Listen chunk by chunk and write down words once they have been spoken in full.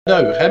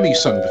No, Hemi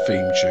sung the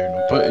theme tune.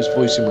 I put his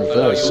voice in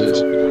reverse. You're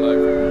talking all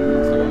over it.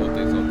 So what I'll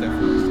do is I'll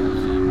definitely stop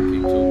so you can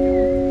keep talking.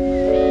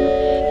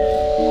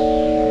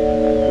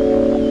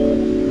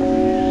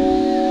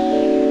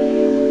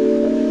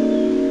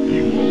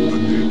 You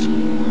opened it.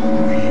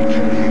 We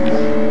came.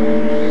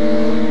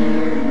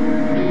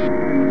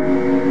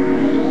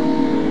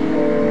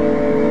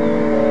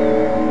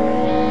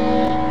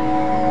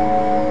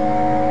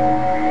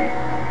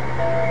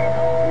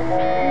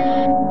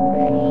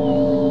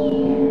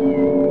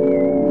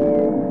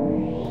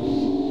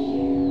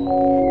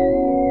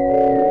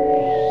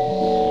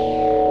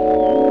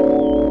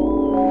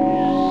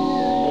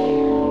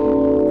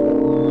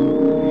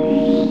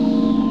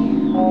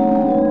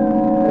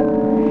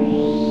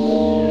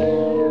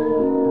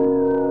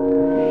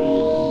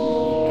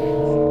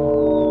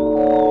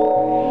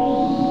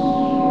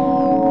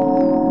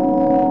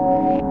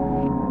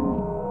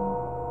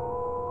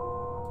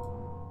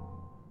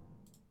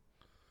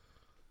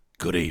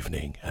 Good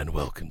evening and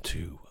welcome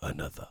to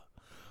another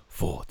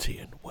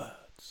 14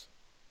 Words.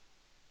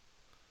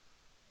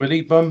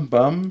 Willy Bum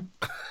Bum.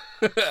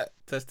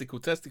 Testicle,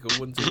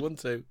 1 2 1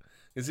 2.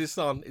 Is this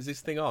on? Is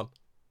this thing on?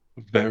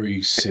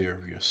 Very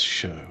serious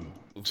show.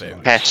 Very.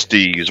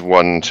 Pesties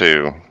 1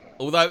 2.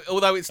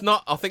 Although it's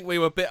not, I think we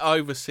were a bit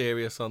over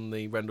serious on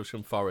the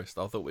Rendlesham Forest.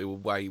 I thought we were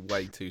way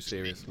too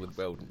serious with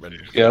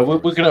Rendlesham. Yeah, we're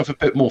going to have a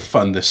bit more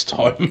fun this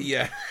time.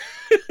 Yeah.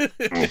 We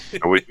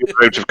were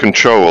out of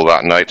control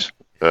that night,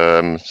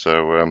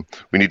 so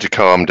we need to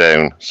calm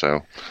down.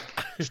 So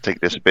let's take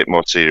this a bit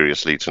more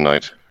seriously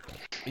tonight.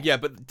 Yeah,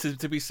 but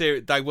to be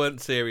serious, they weren't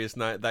serious.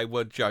 They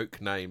were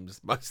joke names.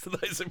 Most of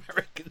those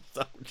American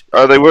soldiers.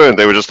 Oh, they weren't.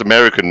 They were just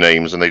American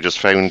names, and they just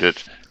found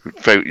it.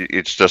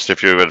 It's just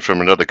if you're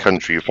from another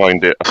country, you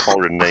find it a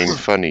foreign name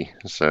funny.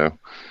 So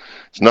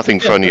there's nothing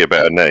funny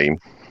about a name.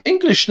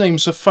 English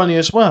names are funny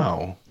as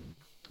well.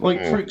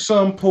 Like, for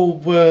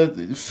example,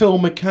 Phil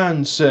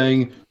McCann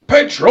saying,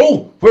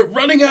 "Petrol, we're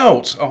running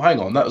out." Oh, hang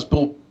on, that was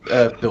Bill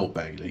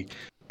Bailey.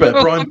 But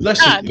Brian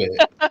Blessed bit.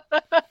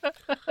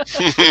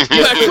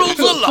 Petrol's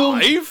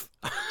alive.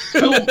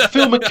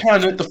 Phil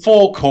McCann at the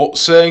forecourt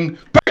saying,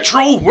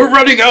 "Petrol, we're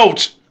running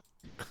out."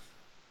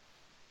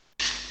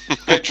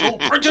 Petrol,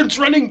 Britain's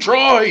running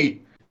dry.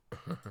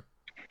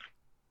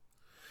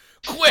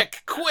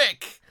 Quick!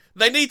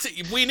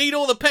 We need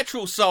all the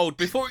petrol sold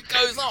before it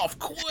goes off.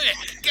 Quick,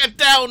 get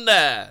down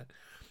there.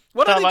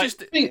 Why don't they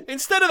just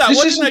instead of that?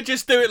 Why didn't they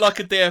just do it like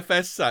a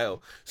DFS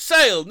sale?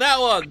 Sale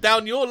now on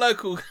down your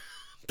local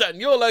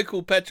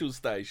petrol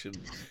station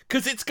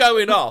because it's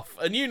going off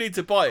and you need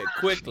to buy it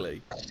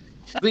quickly.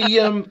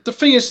 The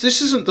thing is,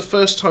 this isn't the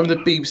first time the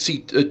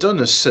BBC had done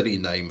a silly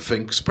name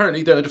thing. Because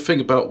apparently they had a thing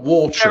about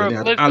water and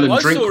they had Alan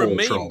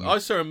Drinkwater on. I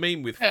saw a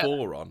meme with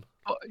 4 on.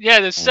 Yeah,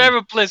 there's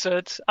Sarah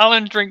Blizzard,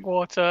 Alan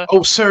Drinkwater.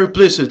 Oh, Sarah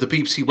Blizzard, the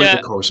BBC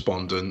weather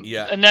correspondent.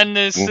 Yeah. And then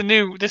there's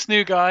this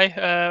new guy,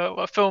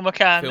 Phil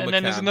McCann.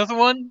 Then there's another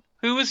one.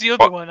 Who was the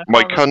other one?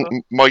 My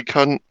cunt.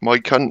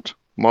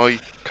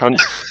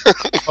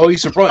 Oh,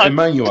 he's a right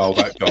Emmanuel,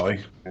 that guy.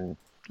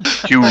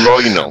 Hugh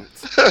Rhino.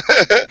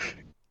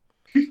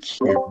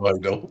 Hugh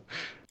Rhino.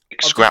 I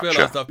just Scratcher.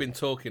 realised I've been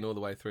talking all the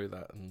way through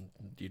that and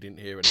you didn't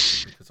hear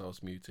anything because I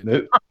was muted.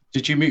 No.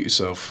 Did you mute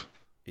yourself?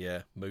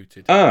 Yeah,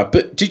 muted.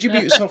 But did you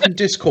mute yourself in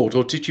Discord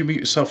or did you mute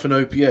yourself in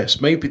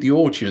OBS? Maybe the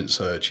audience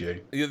heard you.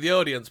 The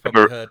audience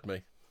probably heard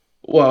me.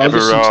 Well, I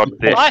listened to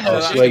the I heard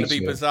podcast That's going to be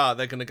later. bizarre.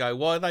 They're going to go,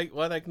 why are they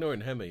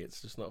ignoring Hemi?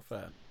 It's just not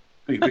fair.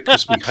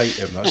 Because we hate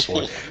him, that's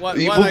why. Why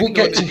Well, are they we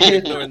get to hear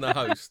ignoring the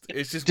host?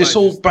 It's just this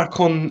all back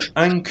on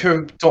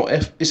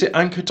anchor.f. Is it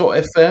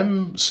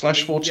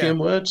anchor.fm/14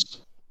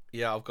 words?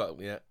 Yeah, I've got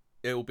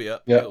it'll be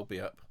up. Yeah. It'll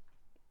be up.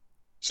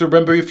 So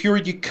remember, if you're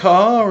in your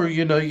car or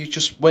you're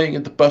just waiting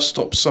at the bus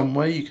stop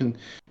somewhere, you can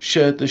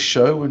share this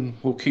show, and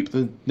we'll keep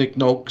the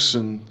Nignogs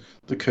and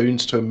the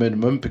Coons to a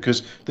minimum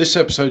because this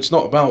episode's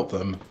not about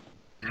them.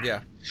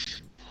 Yeah.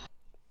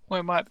 Well,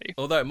 it might be.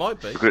 Although it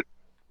might be.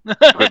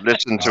 But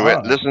listen to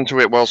it. Listen to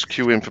it whilst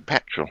queuing for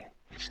petrol.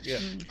 Yeah.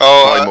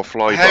 Time or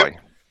flyby.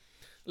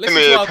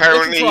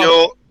 Apparently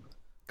you're.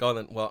 Go on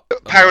then. What?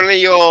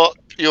 Apparently you're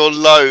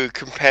low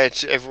compared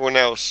to everyone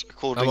else,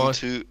 according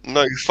to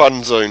No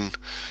Fun Zone.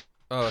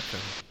 Oh, okay.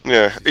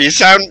 Yeah, you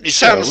sound the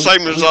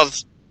same as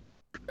us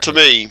to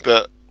me,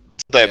 but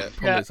to them. Yeah, the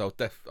problem is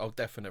I'll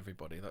deafen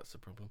everybody. That's the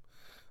problem.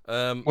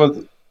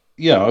 Well,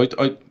 yeah,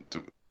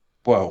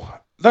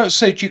 well, that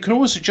said, you can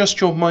always adjust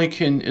your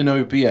mic in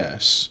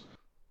OBS.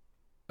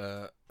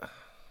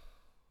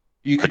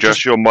 You could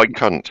Adjust your mic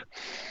cunt.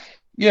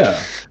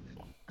 Yeah.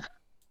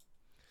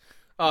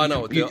 Oh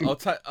no,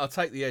 I'll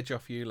take the edge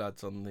off you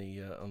lads on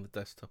the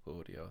desktop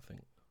audio. I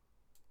think.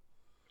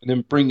 And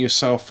then bring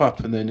yourself up,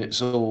 and then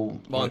it's all.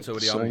 Mine's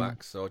already on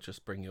max, so I'll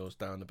just bring yours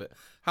down a bit.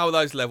 How are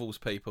those levels,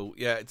 people?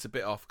 Yeah, it's a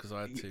bit off because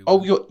I had to.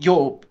 Oh,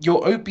 your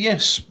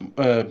OBS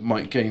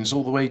mic gains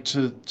all the way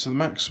to the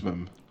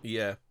maximum.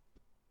 Yeah.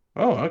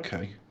 Oh,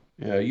 okay.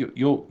 Yeah,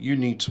 you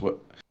need to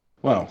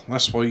Well,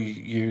 that's why you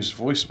use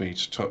VoiceMe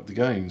to type the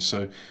game.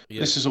 So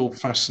this is all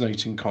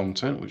fascinating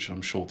content, which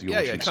I'm sure the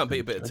audience... Yeah, it can't be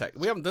a bit of tech.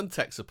 We haven't done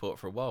tech support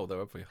for a while, though,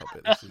 have we,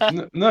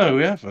 Hobbit? No,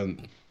 we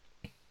haven't.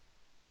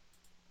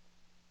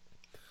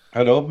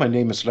 Hello, my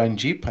name is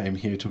Ranjeep. I am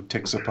here to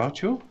tech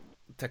support you.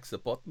 Tech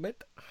support,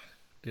 mate?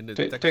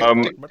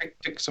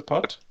 Tech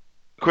support?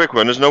 Quick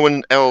one, has no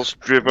one else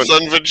driven...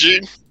 Son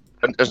Virgin?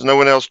 Has no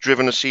one else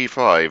driven a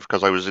C5?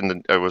 Because I was in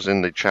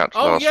the chat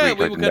last week.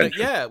 We were going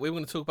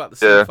to talk about the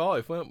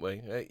C5, weren't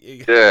we?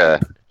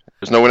 Yeah.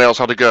 Has no one else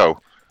had a go?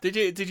 Did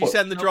you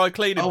send the dry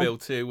cleaning bill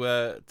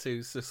to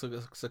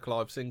Sir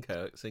Clive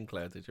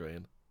Sinclair? Did you,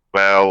 Ian?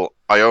 Well,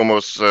 I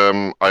almost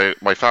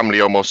my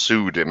family almost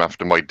sued him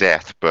after my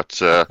death,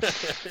 but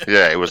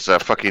it was a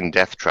fucking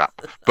death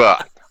trap.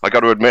 But I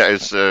got to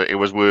admit, it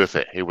was worth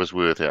it. It was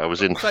worth it. I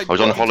was on holiday. Did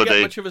you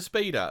get much of a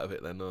speed out of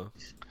it then? Or?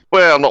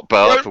 Well, not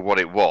bad for what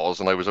it was,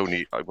 and I was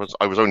only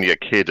a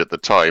kid at the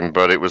time,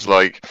 but it was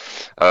like,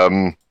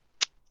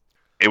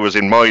 it was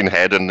in my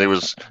head, and it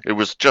was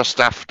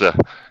just after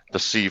the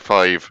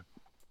C5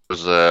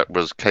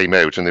 came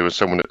out, and there was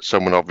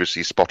someone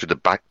obviously spotted a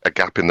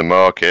gap in the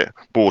market,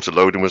 bought a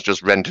load, and was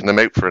just renting them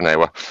out for an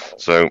hour.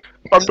 So, it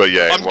was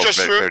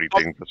very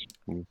dangerous.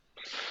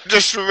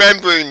 Just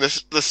remembering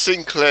the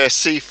Sinclair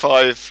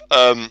C5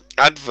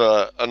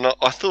 advert, and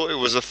I thought it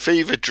was a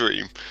fever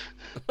dream.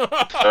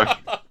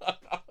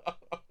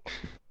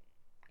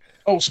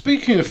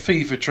 Speaking of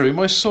fever dream,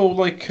 I saw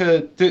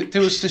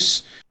there was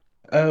this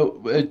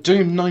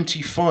Doom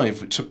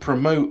 95 to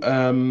promote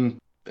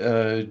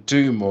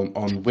Doom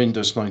on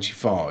Windows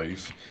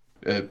 95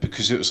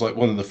 because it was like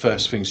one of the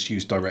first things to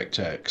use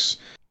DirectX.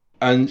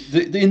 And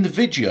in the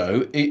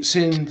video, it's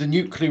in the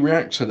nuclear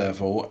reactor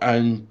level,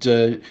 and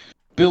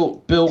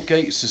Bill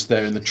Gates is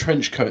there in the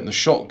trench coat and the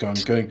shotgun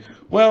going,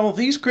 well,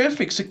 these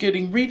graphics are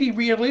getting really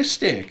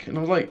realistic. And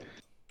I'm like,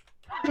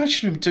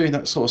 imagine him doing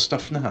that sort of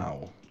stuff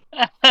now.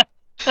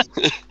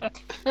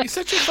 He's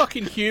such a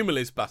fucking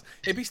humorless bastard.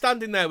 He'd be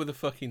standing there with a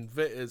fucking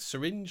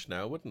syringe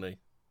now, wouldn't he?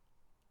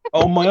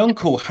 Oh, my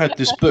uncle had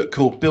this book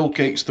called Bill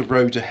Gates, The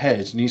Road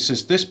Ahead, and he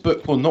says, this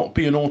book will not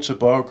be an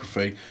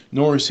autobiography,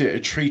 nor is it a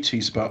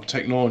treatise about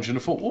technology. And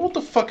I thought, well, what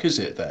the fuck is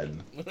it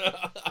then?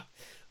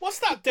 What's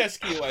that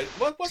desk he always...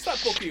 What's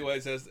that book he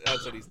always has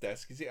on his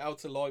desk? Is it How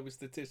to Lie with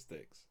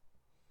Statistics?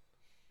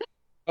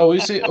 Oh,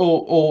 is it?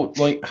 Or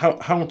like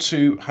how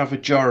to have a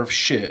jar of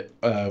shit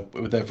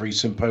with every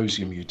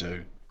symposium you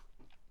do?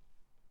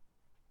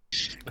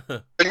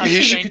 Bill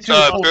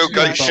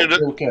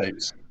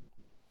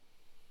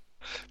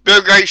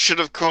Gates should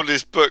have called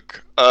his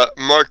book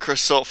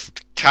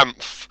Microsoft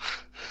Kampf.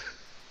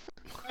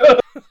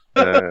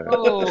 No,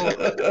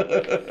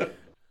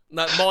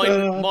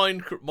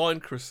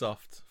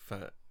 Microsoft.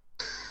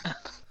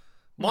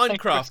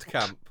 Minecraft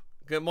Camp.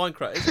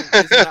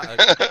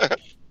 Minecraft.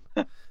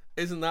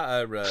 Isn't that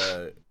a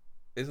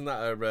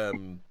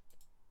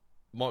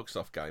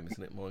Microsoft game?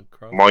 Isn't it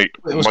Minecraft?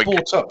 It was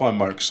bought up by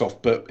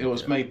Microsoft, but it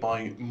was made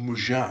by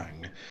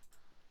Mojang.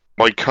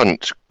 My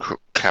cunt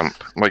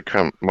cramp.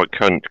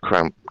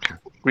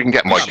 We can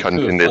get my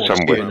cunt in there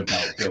somewhere.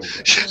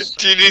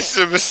 Do you need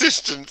some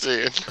assistance,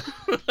 Ian?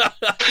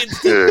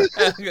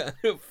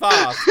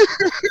 Fast.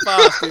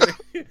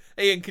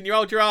 Ian, can you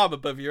hold your arm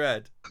above your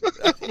head?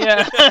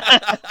 Yeah.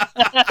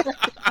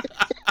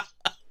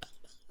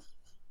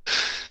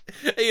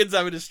 Ian's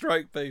having a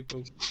stroke,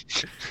 people.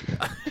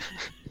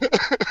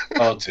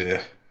 Oh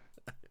dear.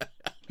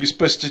 You're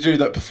supposed to do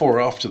that before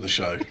or after the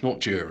show, not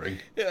during.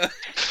 Yeah.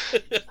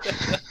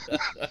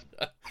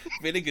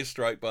 Vinegar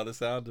stroke by the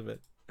sound of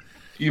it.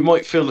 You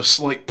might feel a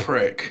slight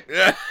prick.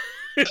 Yeah.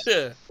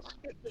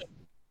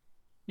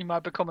 You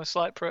might become a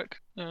slight prick.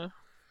 Yeah.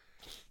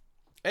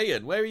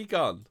 Ian, where are you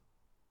gone?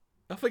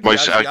 I think here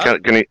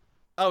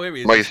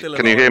he is.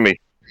 Can you hear me?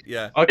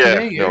 Yeah. I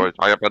can hear you. No,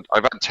 I've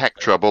had tech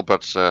trouble,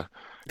 but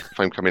if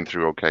I'm coming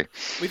through okay.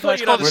 We thought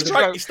you'd had a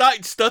stroke. You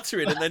started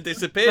stuttering and then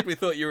disappeared. We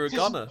thought you were a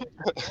goner.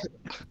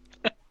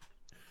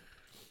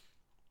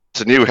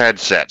 It's a new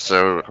headset,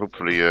 so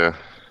hopefully...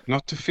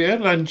 Not to fear,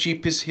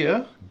 Ranjeep is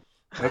here.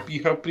 I'll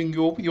be helping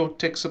you with your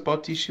tech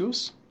support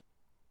issues.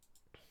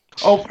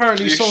 Oh,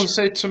 apparently someone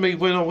said to me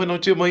when I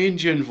do my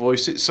Indian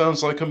voice, it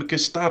sounds like I'm a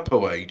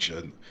Gestapo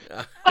agent.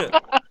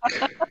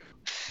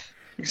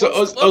 So I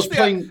was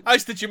playing...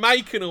 As the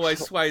Jamaican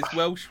always sways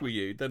Welsh with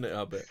you, doesn't it,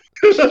 Albert?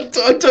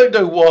 I don't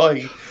know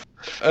why.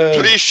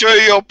 Please show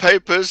your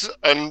papers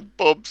and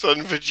Bob's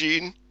on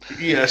Virgin.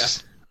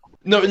 Yes. Yeah.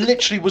 No, it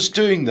literally was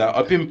doing that.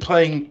 I've been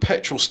playing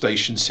Gas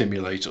Station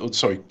Simulator.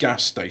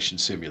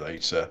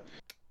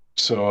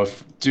 So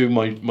I've doing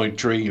my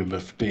dream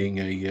of being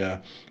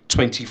a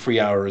 23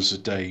 hours a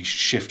day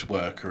shift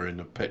worker in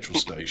a petrol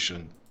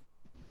station.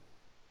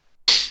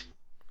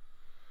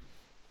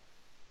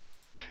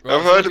 Right,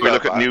 I've heard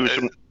about that. News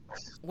from...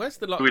 Where's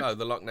the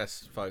Loch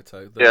Ness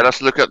photo?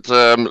 Let's look at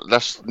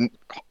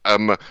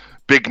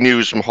big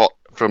news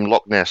from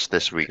Loch Ness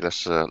this week.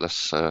 Let's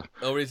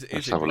or is it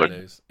big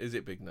news? Is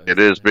it big news? It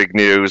is big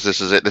news.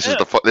 This is it. This is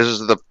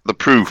the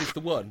proof. Is this the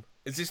one?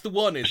 Is this the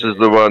one? This is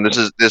the one.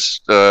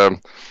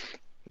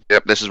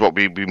 Yep, this is what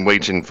we've been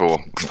waiting for.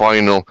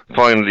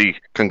 Finally,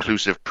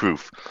 conclusive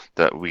proof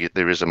that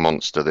there is a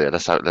monster there.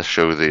 Let's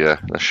show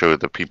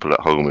the people at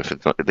home if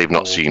they've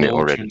not seen it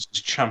already. Is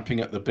champing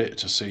at the bit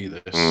to see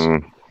this.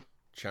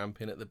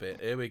 Champing at the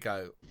bit. Here we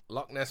go.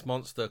 Loch Ness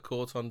monster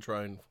caught on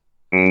drone.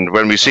 And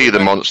when we see the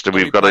monster,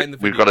 we've got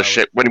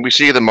to when we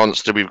see the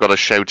monster, we've got to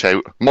shout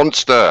out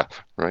 "monster!"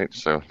 Right?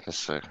 So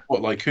let's.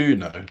 What, like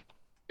Uno?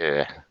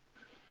 Yeah.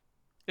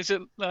 Is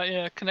it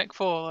like Connect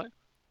 4 like?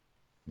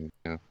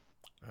 Yeah.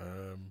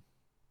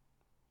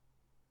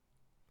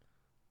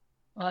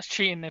 That's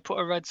cheating. They put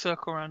a red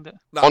circle around it.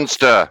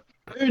 Monster.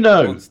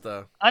 Uno.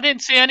 Monster. I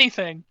didn't see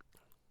anything.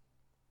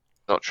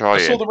 Not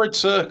trying. I saw the red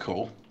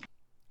circle.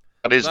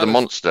 That is the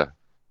monster.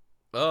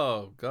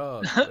 Oh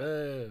God!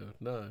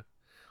 No.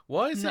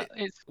 Why is it?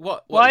 It's,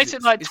 what? Why is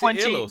it like is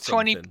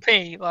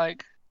 20p?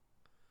 Like,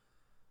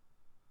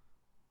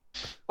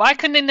 why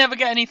can they never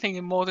get anything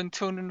in more than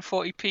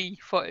 240p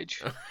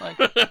footage? Like,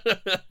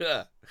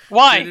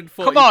 why?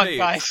 Come on,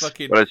 guys!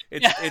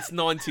 It's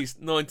 90s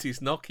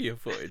Nokia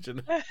footage,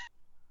 isn't it?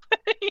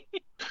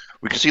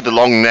 We can see the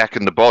long neck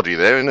and the body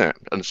there, isn't it?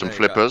 And some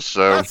flippers.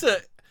 So that's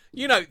it.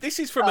 You know, this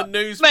is from a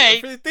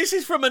newspaper. This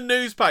is from a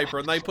newspaper,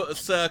 and they put a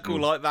circle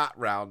like that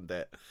round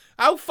it.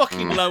 How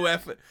fucking low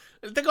effort!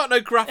 They got no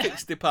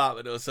graphics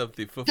department or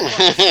something for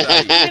fuck's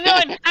sake. You know,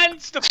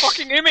 enhance the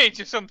fucking image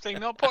or something.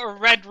 Not put a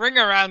red ring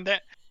around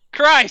it.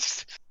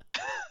 Christ!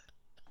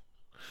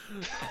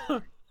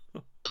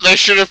 They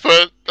should have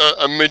put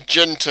a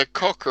magenta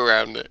cock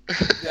around it.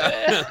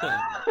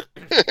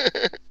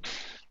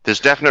 There's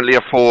definitely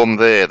a form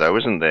there, though,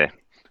 isn't there?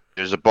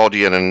 There's a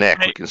body and a neck.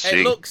 We can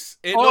see.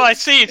 I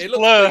see. It's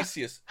blur.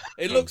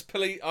 It looks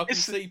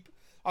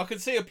I can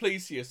see a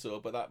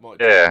plesiosaur, but that might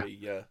be.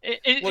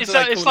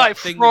 It's like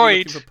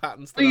Freud.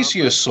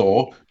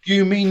 Plesiosaur?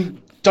 You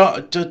mean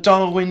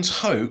Darwin's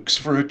hoax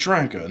for a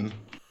dragon?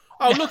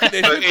 Oh, look at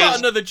this. We've got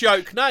another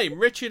joke name.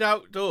 Richard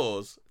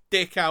Outdoors.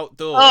 Dick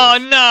Outdoors. Oh,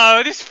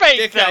 no. This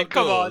fake thing.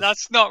 Come on.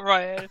 That's not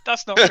right.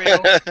 That's not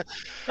real.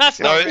 That's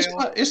not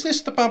real. Is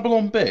this the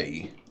Babylon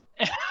Bee?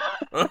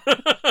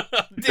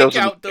 Dick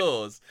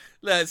Outdoors.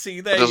 Let's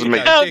see. There you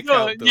go. Dick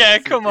Outdoors. Yeah,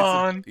 come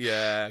on.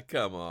 Yeah,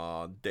 come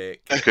on,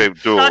 Dick. Dick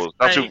Outdoors.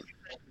 That's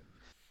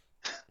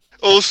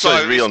also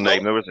his real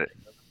name, though, is it?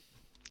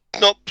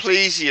 Not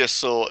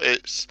plesiosaur.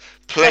 It's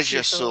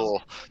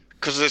pleasuresaur.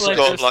 Because it's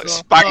got like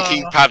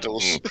spanking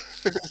paddles.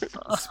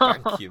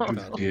 Spanking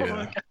paddles.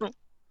 Yeah.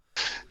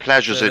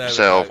 Pleasures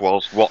himself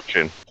whilst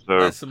watching. So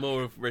there's some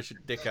more of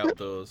Richard Dick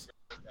Outdoors.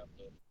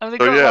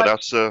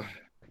 That's.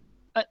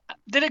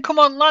 Did it come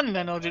on land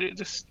then, or did it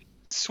just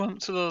swim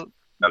to the?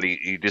 Well,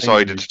 he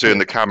decided to turn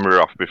the camera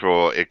off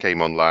before it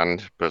came on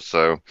land, but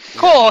so.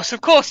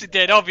 Of course it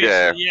did.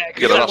 Obviously, yeah.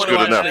 That's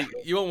good enough.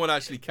 You won't want to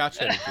actually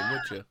catch anything,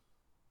 would you?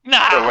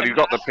 Nah. Well, you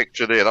got the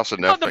picture there. That's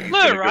enough. You got the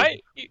blur,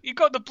 right? You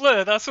got the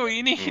blur. That's all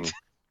you need.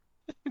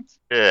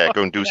 Yeah,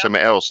 go and do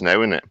something else now,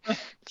 innit?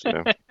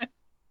 So.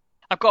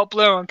 I've got a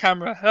blur on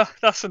camera. Oh,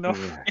 that's enough.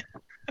 Yeah.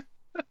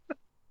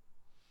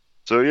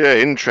 So yeah,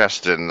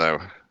 interesting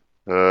though.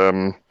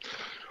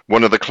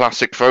 One of the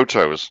classic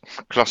photos,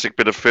 classic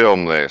bit of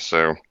film there.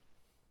 So,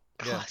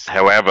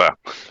 however,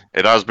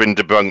 it has been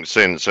debunked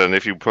since. And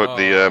if you put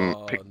the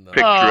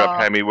picture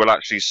up, Hemi will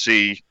actually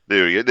see.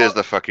 There's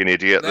the fucking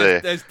idiot there.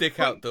 There's Dick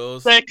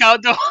Outdoors. Dick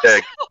Outdoors. Yeah.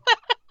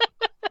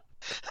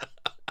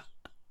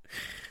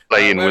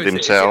 Playing with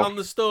himself. Is it on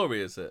the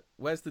story? Is it?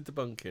 Where's the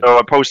debunking? Oh,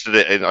 I posted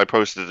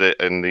it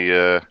in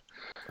the.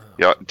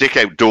 Dick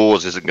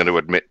Outdoors isn't going to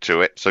admit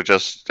to it, so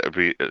just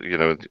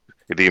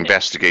the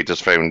investigators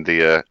found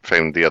the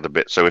other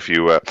bit. So if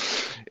you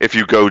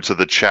go to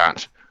the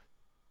chat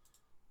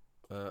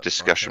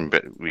discussion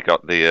bit, we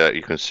got the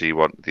you can see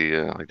what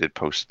the I did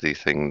post the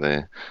thing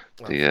there.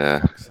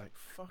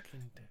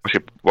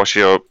 What's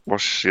your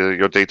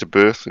date of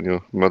birth and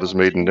your mother's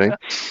maiden name?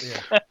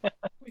 Yeah.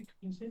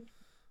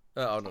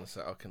 Hold on a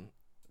sec. I can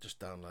just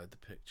download the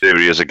picture. There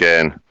he is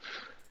again.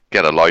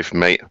 Get a life,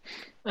 mate.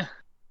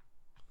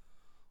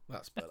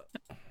 That's better.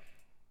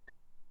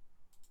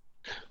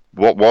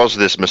 What was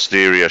this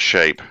mysterious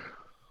shape?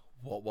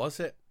 What was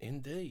it?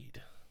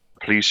 Indeed.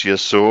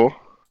 Plesiosaur?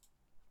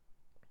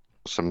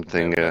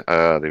 Something.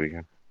 There we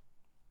go.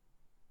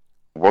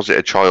 Was it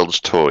a child's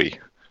toy?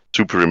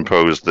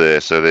 Superimposed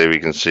there, so there we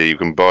can see. You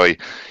can buy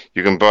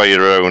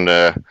your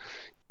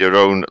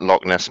own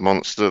Loch Ness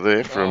monster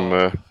there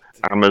from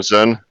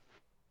Amazon,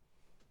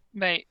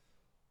 mate.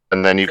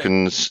 And then you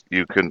can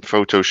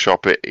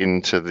Photoshop it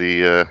into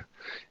the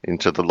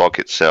log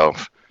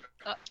itself.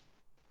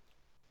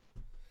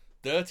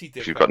 Dirty Dick.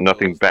 If you've got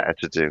nothing better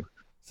to do.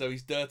 So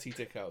he's Dirty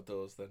Dick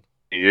Outdoors then.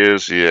 He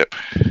is, yep.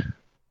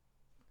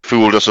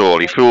 Fooled us all.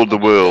 He fooled the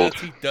world.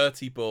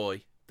 Dirty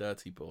boy.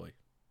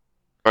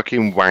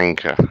 Fucking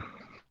wanker.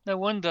 No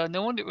wonder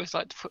it was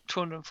like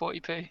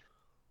 240p.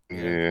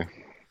 Yeah.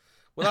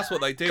 Well, that's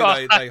what they do.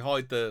 They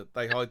hide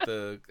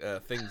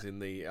the things in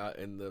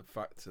the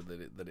factor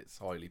that it's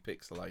highly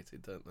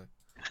pixelated, don't they?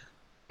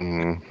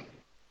 Mm.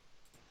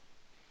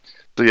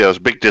 So yeah, it was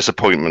a big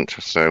disappointment.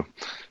 So,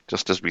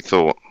 just as we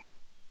thought.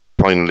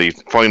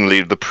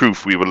 finally the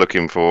proof we were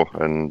looking for,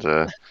 and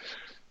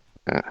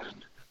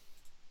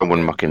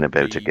someone mucking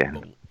about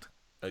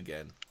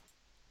again.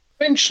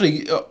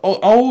 Eventually, our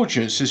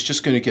audience is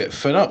just going to get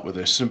fed up with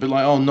this and be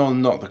like, "Oh no,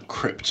 not the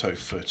crypto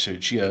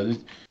footage. Yeah,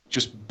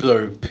 just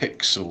blur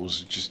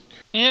pixels. Just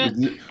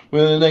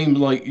with a name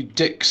like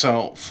Dicks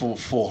Out for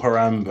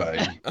Harambe."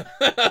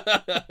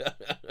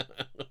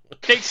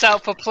 Dicks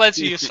Out for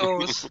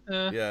Plesiosaurus.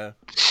 Yeah.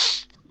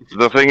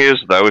 The thing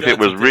is, though, if it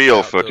was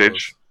real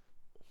footage,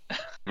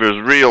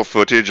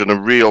 and a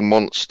real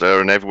monster,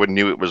 and everyone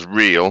knew it was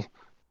real,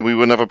 we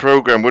wouldn't have a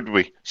program, would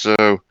we? So.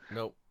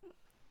 Nope.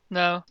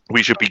 No.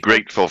 We should be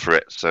grateful for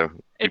it. So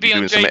it'd be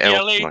on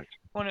JDLE.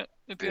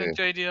 It'd be on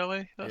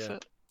JDLE. That's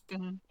it.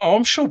 Mm-hmm. Oh,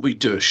 I'm sure we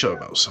do a show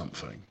about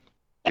something.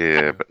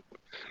 Yeah,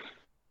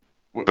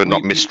 but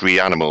not mystery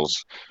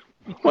animals.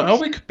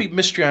 Well, we could be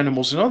mystery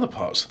animals in other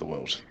parts of the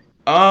world.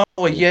 Oh,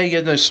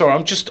 yeah. No, sorry.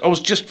 I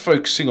was just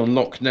focusing on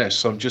Loch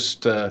Ness. I'm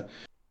just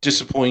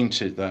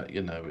disappointed that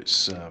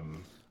it's.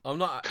 I'm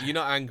not. You're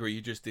not angry.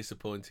 You're just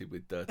disappointed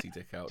with Dirty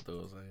Dick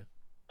Outdoors, are you?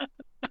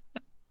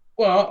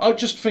 Well, I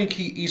just think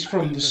he's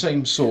from the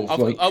same sort of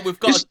like. Oh, we've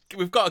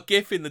got a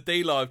GIF in the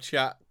D Live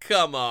chat.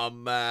 Come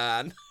on,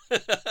 man.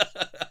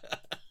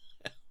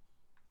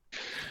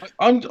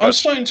 I'm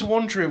starting to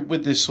wonder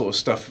with this sort of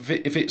stuff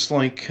if it's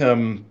like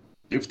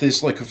if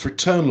there's like a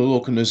fraternal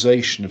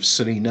organisation of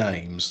silly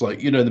names, like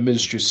the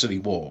Ministry of Silly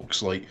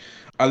Walks, like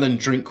Alan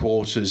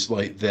Drinkwater's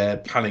like they're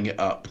panning it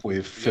up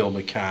with Phil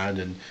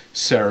McCann and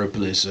Sarah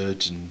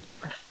Blizzard and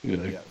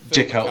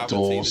Dick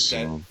Outdoors.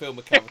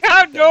 Dick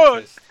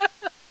Outdoors.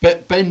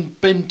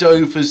 Ben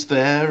Dover's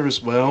there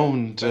as well,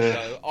 and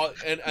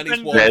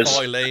his wife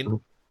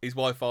Eileen. His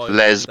wife Eileen.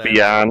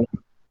 Lesbian.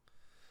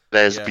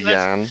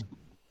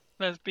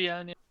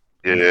 Lesbian,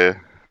 yeah.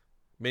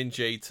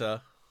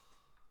 Minjita.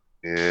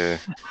 Yeah.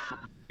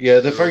 Yeah,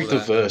 they're very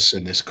diverse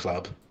in this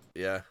club.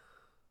 Yeah.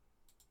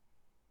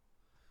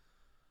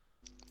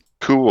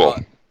 Cool.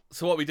 Right.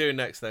 So what are we doing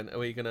next then? Are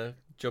we going to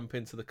jump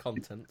into the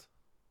content?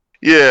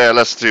 Yeah,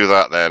 let's do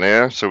that then,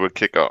 yeah? So we'll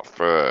kick off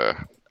right.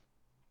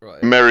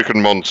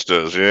 American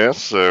Monsters, yeah?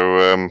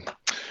 So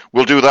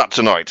we'll do that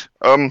tonight.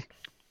 Who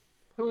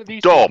are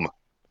these Dom,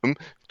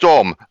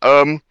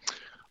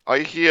 I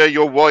hear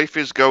your wife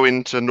is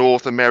going to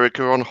North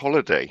America on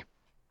holiday.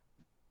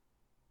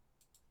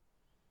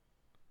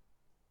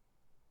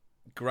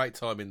 Great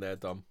timing there,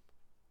 Dom.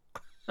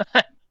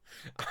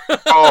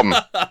 Tom.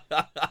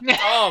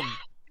 Tom.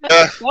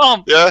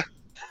 Tom. Yeah.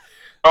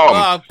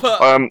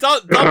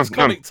 Dom's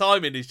comic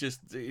timing is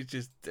just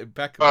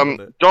impeccable. Isn't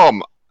it?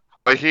 Dom,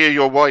 I hear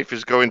your wife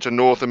is going to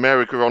North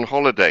America on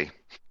holiday.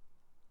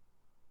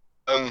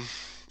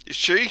 Is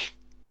she?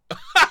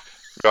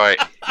 Right.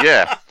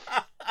 Yeah.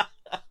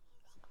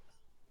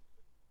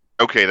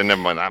 Okay, then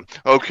never mind that.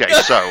 Okay,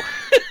 so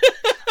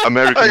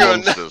American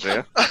Monsters,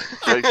 yeah.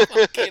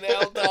 Fucking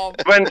hell, Dom.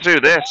 Went to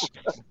this.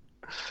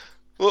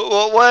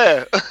 What?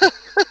 Where?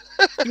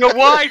 Your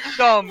wife,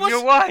 Dom.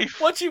 Your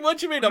wife. What do you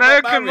mean?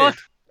 American I'm not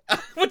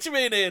married? What do you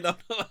mean, Ian? I'm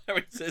not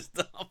married, says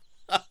Dom.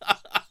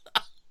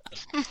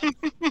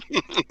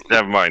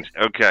 Never mind.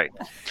 Okay.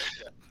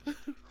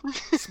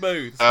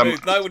 Smooth.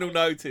 No one will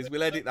notice.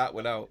 We'll edit that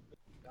one out.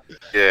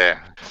 Yeah.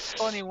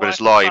 But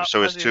it's live,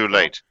 so it's too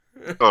late.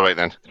 All right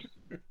then.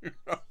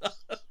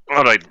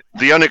 All right.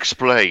 The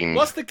unexplained.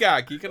 What's the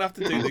gag? You're gonna have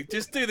to do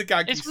just do the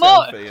gag. It's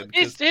yourself, more. Ian,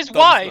 It's his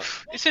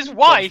wife. It's his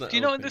wife. Do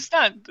you not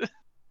understand?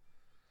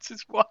 It's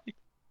his wife.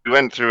 We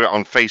went through it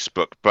on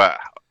Facebook, but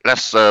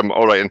let's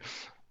all right.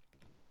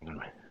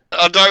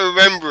 I don't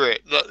remember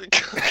it.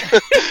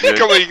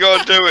 Come on, you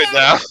gotta do it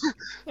now.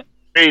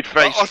 Read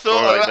Facebook. I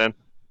thought all right then.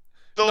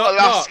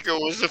 Alaska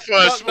was the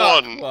first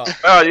one.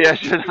 Oh yes,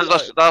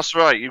 that's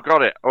right. You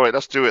got it. All right,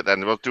 let's do it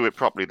then. We'll do it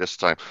properly this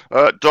time.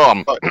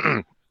 Dom.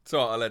 It's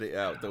all right, I'll edit it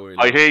out. Don't worry.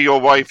 I hear your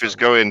wife is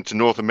going to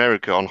North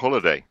America on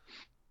holiday.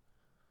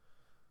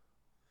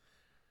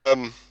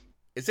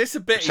 Is this a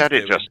bit? I said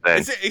it just then.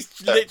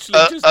 It's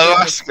literally just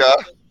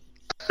Alaska.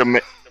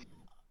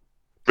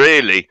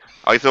 Really?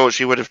 I thought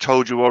she would have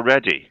told you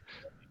already.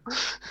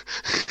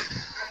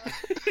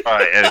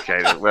 Right,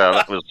 okay. Well,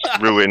 that was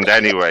ruined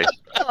anyway.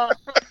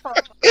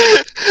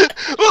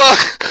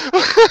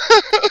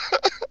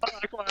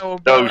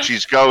 No,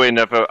 she's going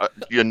if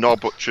your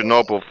knob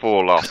will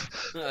fall off.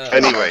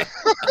 Anyway.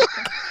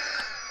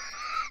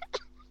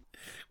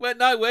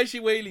 Where's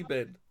your wheelie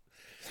bin?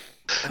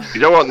 You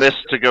don't want this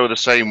to go the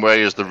same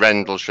way as the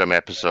Rendlesham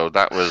episode.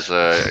 That was,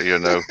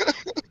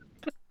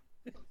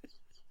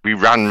 we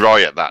ran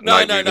riot that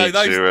night. No.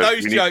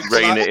 Those we jokes. Need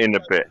to rein it in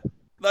a bit.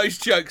 Those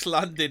jokes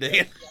landed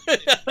in.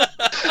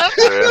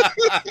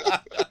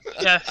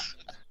 Yes.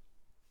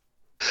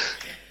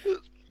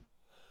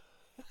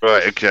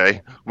 Right.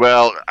 Okay.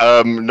 Well,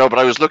 no, but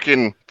I was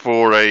looking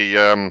for a.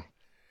 I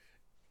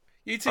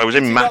was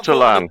in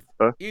Matalan.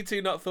 You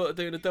two not thought of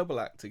doing a double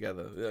act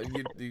together?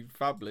 You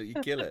fabulous. You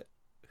kill it.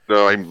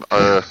 No, I'm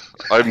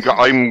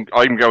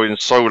going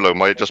solo.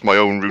 My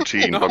own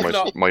routine,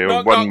 my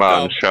own one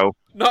man show.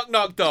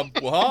 Knock, Dom.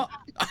 What?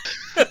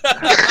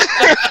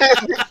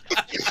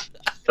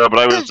 but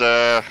I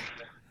was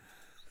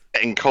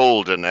getting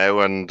colder now,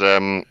 and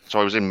so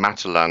I was in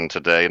Matalan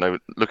today, and I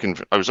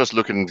was just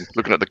looking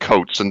at the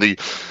coats, and the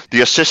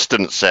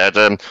assistant said,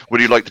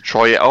 "Would you like to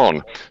try it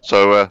on?"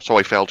 So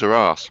I felt her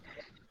ass.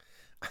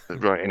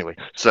 Right. Anyway,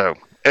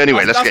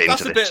 let's get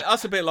into this.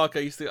 That's a bit like I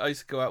used to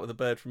go out with a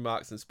bird from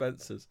Marks and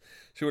Spencer's.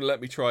 She wouldn't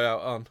let me try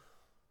out on.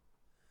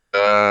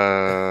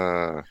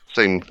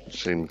 Same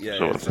Yeah,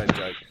 sort of. same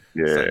joke.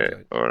 Yeah. Same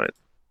joke. All right.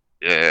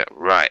 Yeah.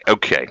 Right.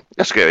 Okay.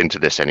 Let's get into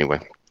this anyway.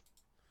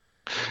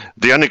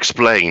 The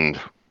unexplained,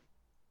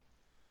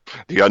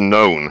 the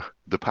unknown,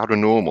 the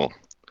paranormal,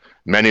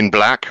 men in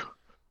black,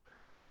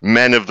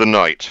 men of the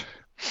night,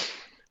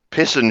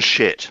 piss and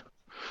shit,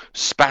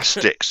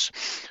 spastics.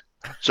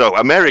 So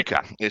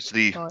America is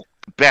the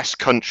best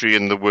country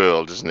in the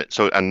world, isn't it?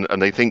 So and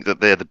they think that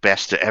they're the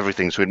best at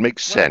everything, so it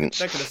makes sense.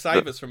 They're going to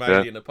save us from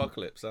alien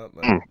apocalypse, aren't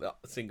they?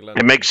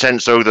 It makes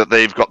sense though that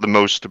they've got the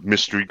most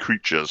mystery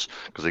creatures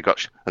because they've got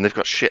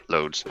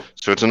shitloads.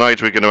 So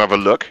tonight we're going to have a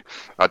look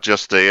at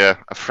just a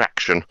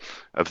fraction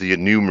of the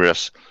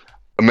numerous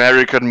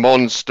American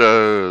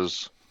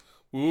monsters.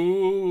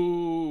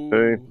 Ooh.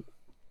 Okay.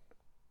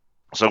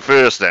 So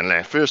first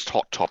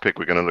hot topic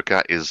we're going to look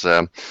at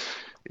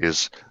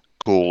is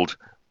called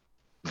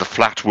the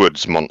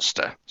Flatwoods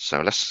Monster.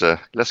 So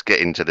let's get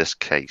into this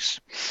case.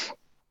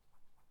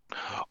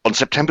 On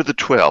September the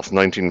 12th,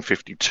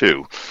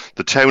 1952,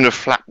 the town of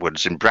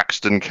Flatwoods in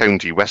Braxton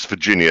County, West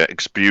Virginia,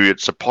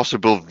 experienced a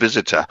possible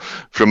visitor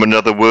from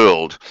another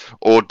world,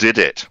 or did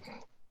it?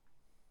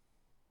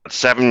 At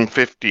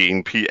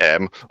 7:15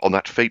 p.m. on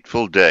that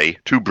fateful day,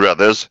 two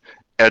brothers,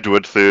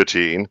 Edward,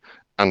 13,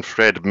 and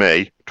Fred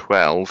May,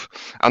 12,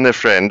 and their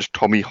friend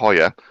Tommy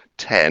Hoyer,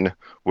 10,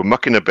 were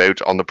mucking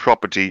about on the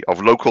property of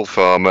local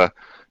farmer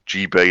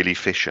G. Bailey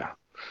Fisher.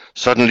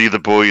 Suddenly the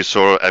boys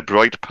saw a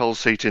bright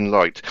pulsating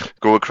light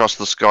go across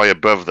the sky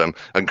above them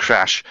and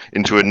crash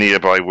into a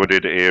nearby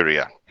wooded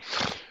area.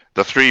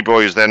 The three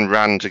boys then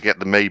ran to get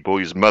the May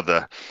boys'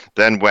 mother,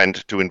 then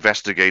went to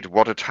investigate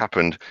what had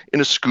happened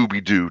in a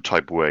Scooby-Doo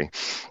type way.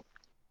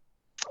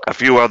 A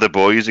few other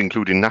boys,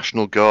 including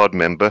National Guard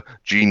member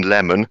Gene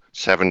Lemon,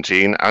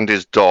 17, and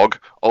his dog,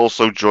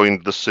 also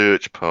joined the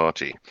search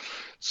party.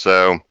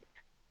 So,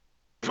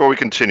 before we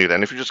continue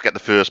then, if you just get the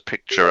first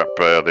picture up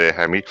there,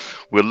 Hemi,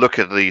 we'll look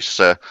at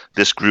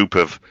this group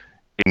of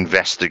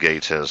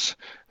investigators.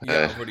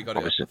 Yeah, I've already got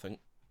it up, I think.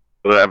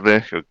 Have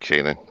they?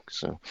 Okay then.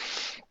 So,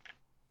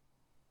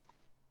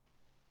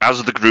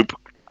 as the group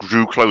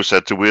grew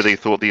closer to where they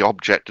thought the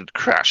object had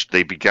crashed,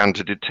 they began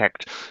to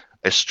detect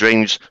a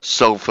strange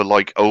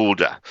sulfur-like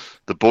odour.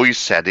 The boys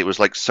said it was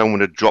like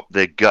someone had dropped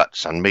their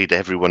guts and made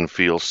everyone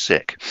feel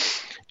sick.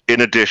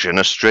 In addition,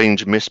 a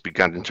strange mist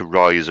began to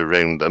rise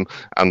around them,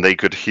 and they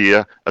could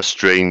hear a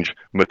strange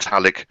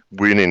metallic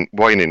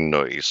whining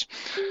noise.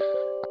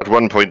 At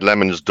one point,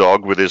 Lemon's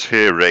dog, with his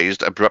hair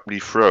raised, abruptly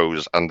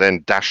froze and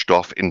then dashed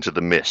off into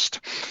the mist.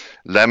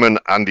 Lemon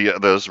and the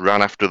others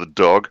ran after the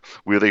dog,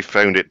 where they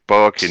found it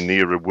barking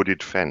near a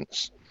wooded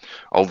fence.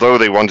 Although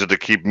they wanted to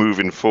keep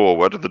moving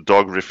forward, the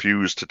dog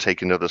refused to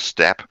take another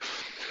step.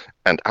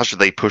 And as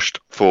they pushed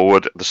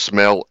forward, the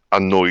smell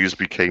and noise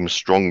became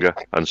stronger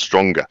and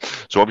stronger.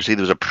 So obviously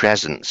there was a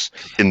presence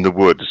in the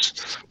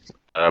woods,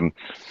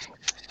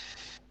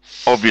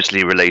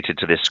 obviously related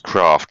to this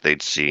craft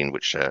they'd seen,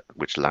 which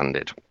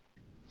landed.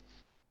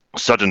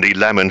 Suddenly,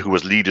 Lemon, who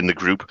was leading the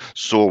group,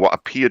 saw what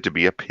appeared to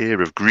be a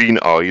pair of green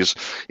eyes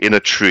in a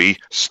tree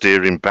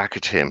staring back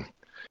at him.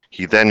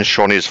 He then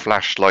shone his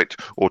flashlight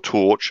or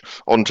torch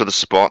onto the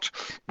spot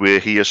where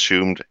he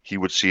assumed he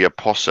would see a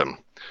possum.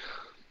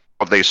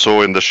 What they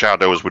saw in the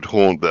shadows would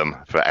haunt them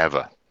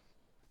forever.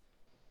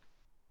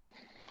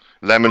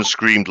 Lemon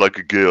screamed like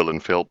a girl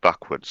and fell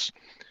backwards.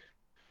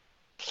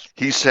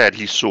 He said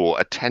he saw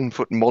a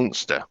 10-foot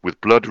monster with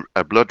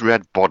a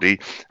blood-red body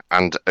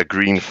and a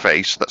green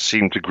face that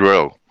seemed to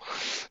grow.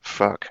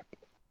 Fuck.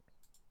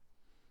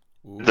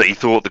 That he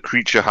thought the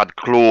creature had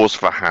claws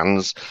for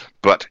hands,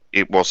 but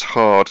it was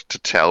hard to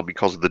tell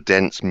because of the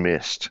dense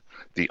mist.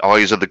 The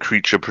eyes of the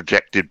creature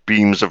projected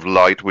beams of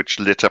light which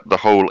lit up the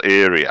whole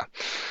area.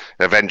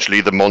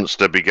 Eventually, the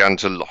monster began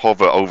to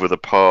hover over the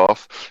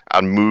path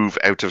and move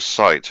out of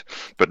sight,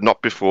 but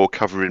not before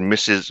covering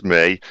Mrs.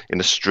 May in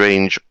a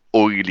strange,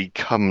 oily,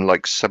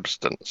 cum-like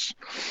substance.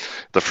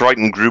 The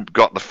frightened group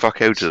got the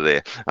fuck out of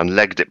there and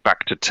legged it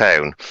back to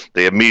town.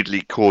 They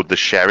immediately called the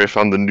sheriff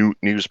and the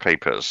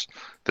newspapers.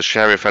 The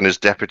sheriff and his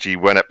deputy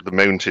went up the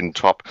mountain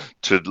top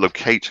to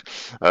locate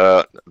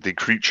the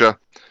creature,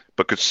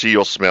 but could see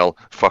or smell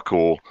fuck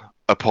all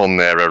upon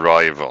their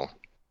arrival.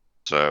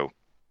 So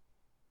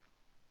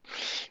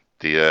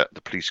the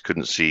police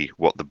couldn't see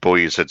what the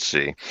boys had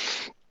seen.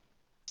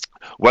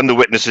 When the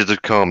witnesses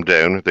had calmed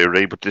down, they were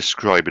able to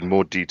describe in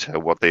more detail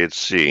what they had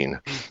seen.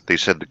 They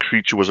said the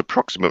creature was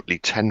approximately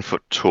 10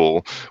 foot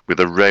tall, with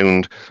a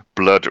round,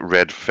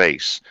 blood-red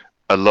face,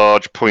 a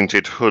large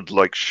pointed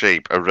hood-like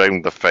shape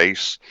around the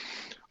face,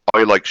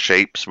 eye-like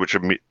shapes which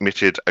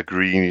emitted a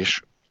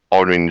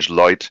greenish-orange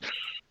light,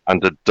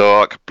 and a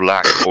dark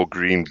black or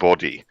green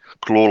body.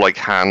 claw-like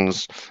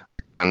hands,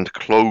 and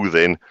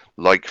clothing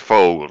like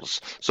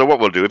foals. So what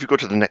we'll do, if you go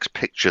to the next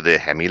picture there,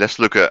 Hemi, let's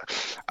look at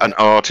an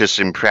artist's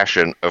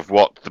impression of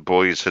what the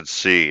boys had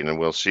seen, and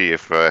we'll see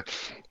if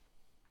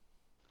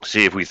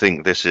we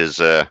think this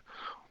is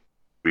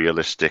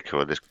realistic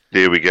or this.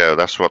 There we go.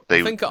 That's what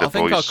they. I think I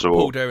could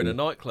pulled her in a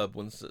nightclub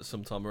once,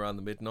 sometime around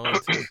the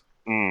mid-90s.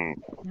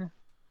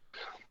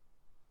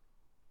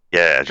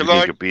 Yeah,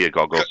 you could be a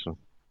goggles.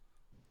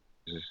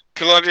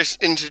 Can I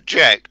just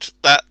interject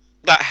that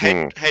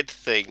head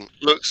thing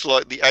looks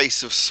like the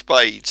Ace of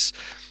Spades,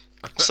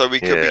 so we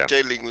could be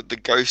dealing with the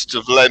ghost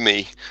of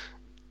Lemmy.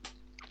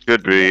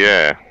 Could be,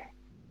 yeah.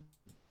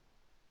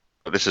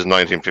 But this is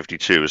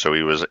 1952, so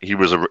he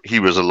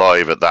was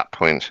alive at that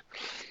point.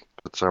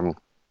 But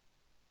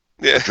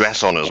a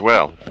dress on as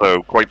well,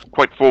 so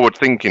quite forward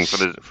thinking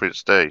for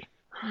its day.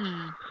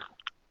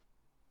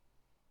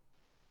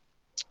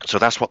 So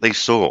that's what they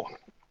saw.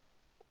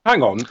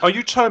 Hang on, are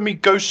you telling me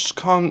ghosts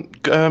can't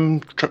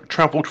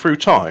travel through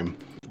time?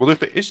 Well,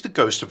 if it is the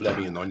ghost of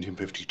Lemmy in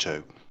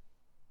 1952.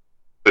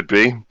 Could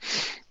be.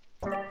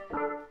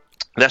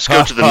 Let's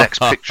go to the next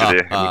picture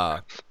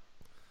there.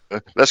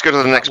 Let's go to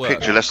the next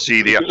picture. Let's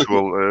see the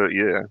actual,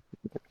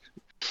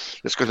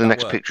 Let's go to the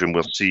next picture and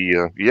we'll see,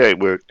 it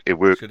worked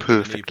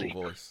perfectly. An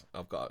evil voice.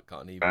 I've got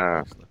an evil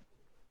voice.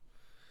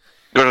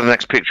 Go to the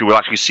next picture, we'll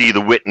actually see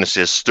the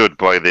witnesses stood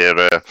by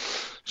their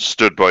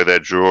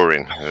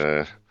drawing.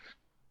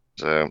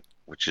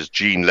 Which is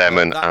Jean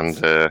Lemon and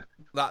that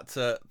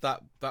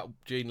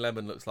Jean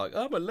Lemon looks like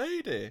I'm a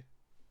lady.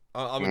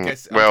 I'm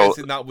guessing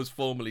that was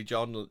formerly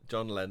John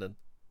Lennon.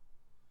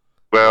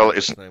 Well,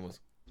 his name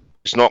was.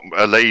 It's not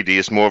a lady;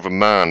 it's more of a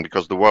man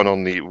because the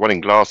one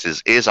in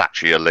glasses is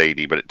actually a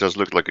lady, but it does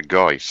look like a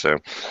guy. So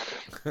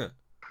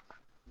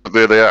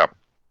there they are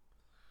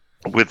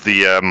with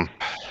the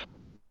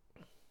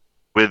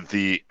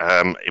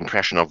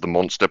impression of the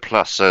monster.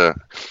 Plus,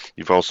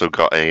 you've also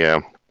got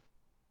a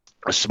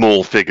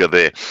small figure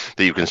there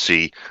that you can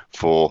see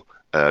for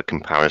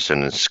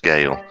comparison and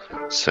scale.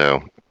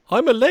 So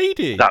I'm a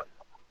lady.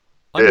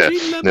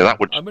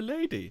 I'm a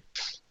lady.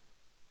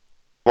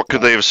 What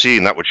could they have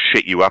seen? That would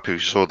shit you up if you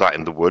saw that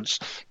in the woods.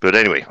 But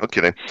anyway,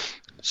 okay then.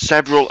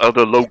 Several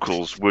other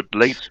locals would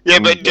later. Yeah,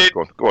 but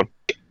go on.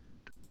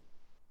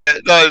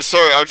 No,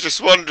 sorry, I was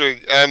just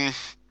wondering.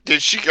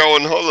 Did she go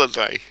on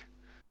holiday?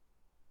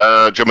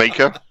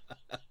 Jamaica.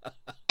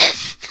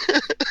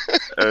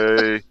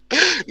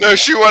 No,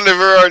 she went of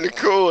her own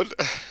accord.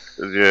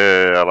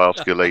 Yeah, I'll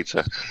ask you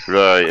later.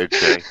 Right,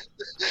 okay.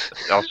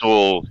 That's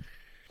all.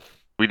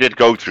 We did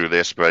go through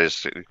this, but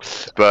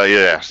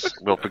yes,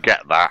 we'll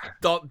forget that.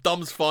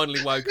 Dom's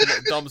finally woken up.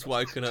 Dom's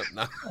woken up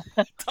now.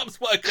 Dom's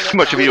woken up. How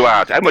much have you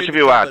had? How much have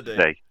you had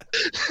today?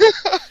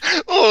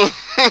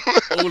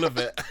 All of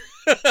it.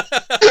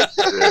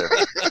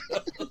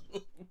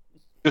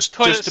 Just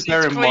to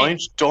bear in mind,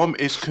 Dom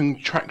is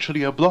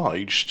contractually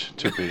obliged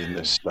to be in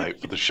this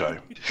state for the show.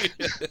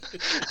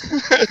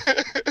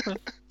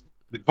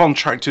 The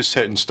contract is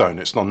set in stone.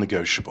 It's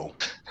non-negotiable.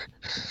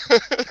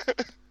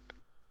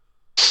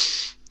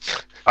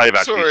 I've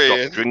actually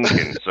stopped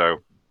drinking, so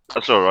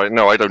that's all right.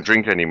 No, I don't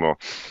drink anymore.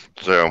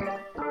 So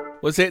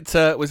was it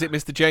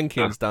Mr.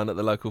 Jenkins down at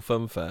the local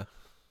fun fair?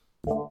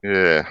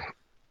 Yeah.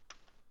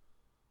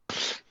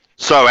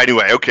 So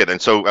anyway, okay then.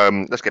 So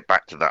let's get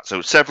back to that.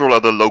 So several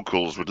other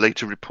locals would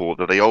later report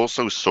that they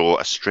also saw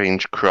a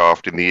strange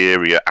craft in the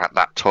area at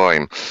that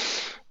time,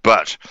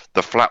 but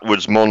the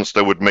Flatwoods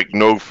monster would make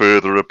no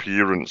further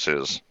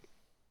appearances.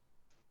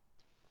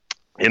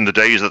 In the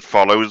days that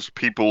followed,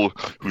 people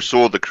who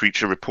saw the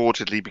creature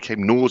reportedly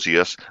became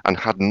nauseous and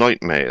had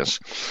nightmares.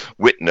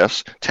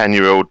 Witness,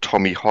 10-year-old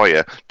Tommy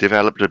Hoyer,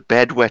 developed a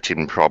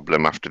bedwetting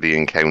problem after the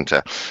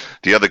encounter.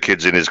 The other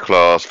kids in his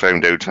class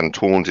found out and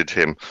taunted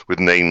him with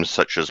names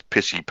such as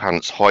Pissy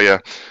Pants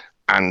Hoyer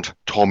and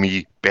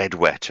Tommy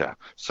Bedwetter.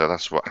 So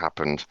that's what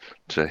happened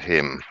to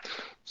him.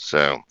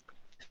 So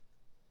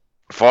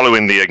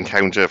following the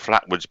encounter,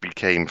 Flatwoods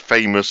became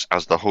famous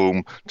as the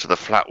home to the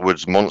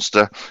Flatwoods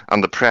monster,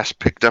 and the press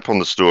picked up on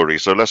the story.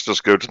 So let's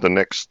just go to the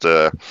next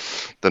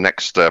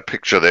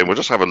picture. Then we'll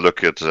just have a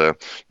look at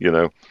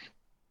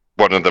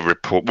one of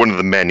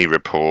the many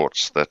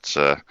reports that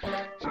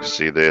you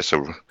see there.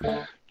 So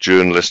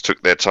journalists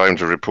took their time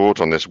to report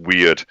on this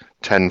weird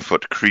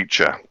 10-foot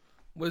creature.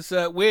 Was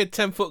a weird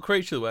 10-foot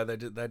creature where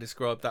they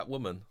described that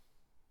woman?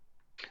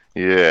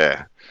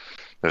 Yeah,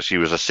 she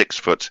was a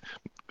 6-foot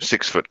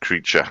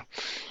creature.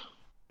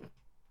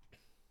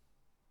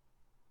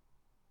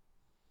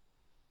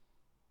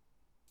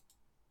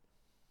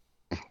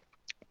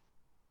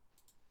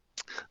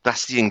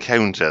 That's the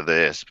encounter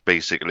there,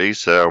 basically.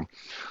 So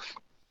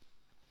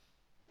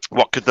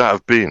what could that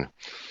have been?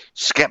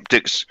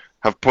 Skeptics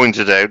have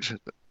pointed out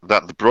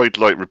that the bright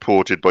light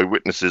reported by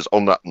witnesses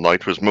on that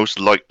night was most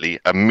likely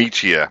a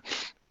meteor,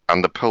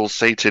 and the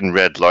pulsating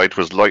red light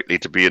was likely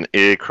to be an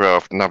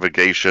aircraft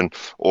navigation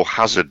or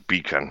hazard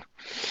beacon.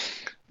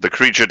 The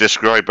creature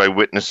described by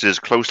witnesses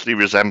closely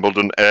resembled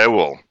an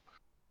owl,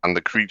 and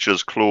the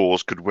creature's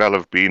claws could well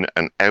have been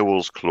an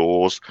owl's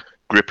claws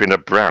gripping a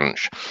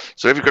branch.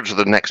 So if you go to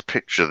the next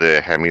picture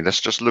there, Hemi, let's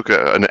just look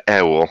at an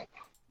owl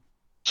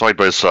side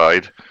by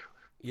side.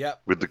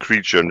 Yep. With the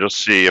creature, and just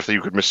see if you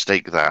could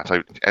mistake that.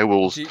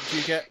 Owls. Do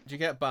you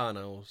get barn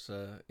owls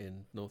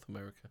in North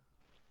America?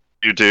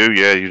 You do,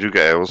 yeah, you do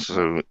get owls.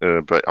 So,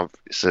 but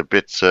it's a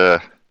bit.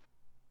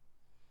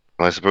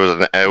 I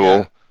suppose an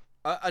owl.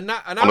 Yeah. An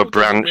on owl a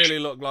branch. Doesn't really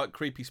look like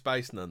Creepy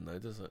Space Nun, though,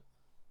 does it?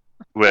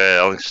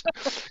 Well,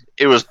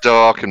 it was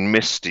dark and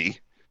misty.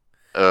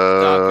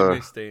 Dark and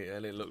misty,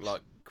 and it looked like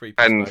Creepy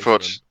 10 Space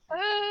foot.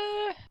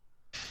 Nun.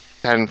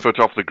 10 foot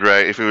off the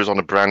ground. If it was on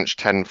a branch,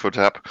 10 foot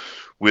up,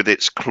 with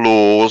its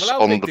claws Well,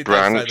 how on big the did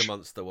branch. They say the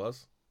monster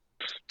was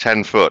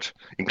 10 foot,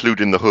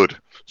 including the hood.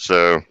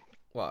 So.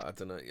 Well, I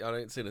don't know.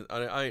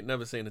 I ain't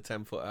never seen a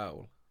 10-foot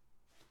owl.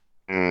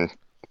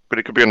 But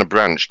it could be on a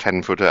branch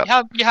 10 foot up.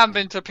 You haven't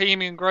been to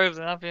Bohemian Grove,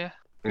 then, have you?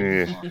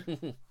 Yeah.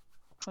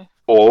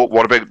 Or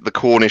what about the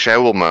Cornish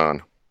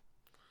Owlman?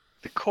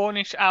 The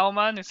Cornish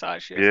Owlman is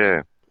actually.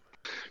 Yeah.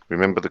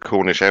 Remember the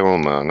Cornish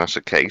Owlman? That's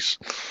a case.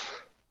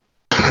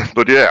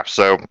 But yeah,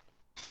 so.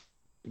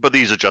 But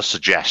these are just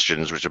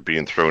suggestions which are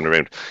being thrown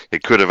around.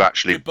 It could have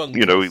actually,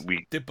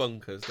 debunkers.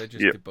 Debunkers. They're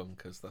just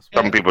debunkers. That's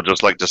what some people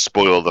just like to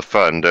spoil the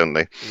fun, don't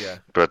they? Yeah.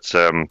 But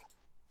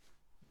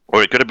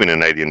or it could have been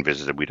an alien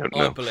visitor. We don't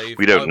know. I believe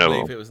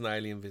it was an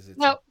alien visitor.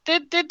 Now,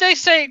 did they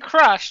say it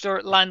crashed or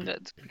it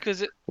landed?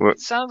 Because it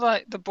sounds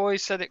like the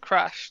boys said it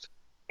crashed.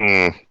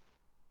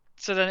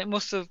 So then it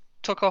must have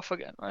took off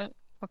again, right?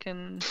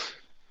 Fucking.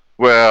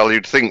 Well,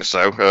 you'd think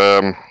so.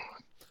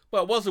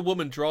 Well, it was a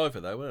woman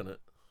driver, though, wasn't it?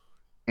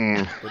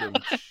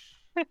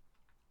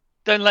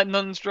 Don't let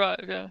nuns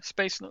drive, yeah.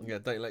 Space nuns. Yeah,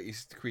 don't let your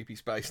creepy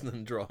space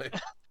nun drive.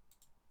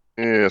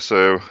 Yeah,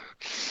 so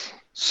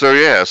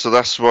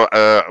that's what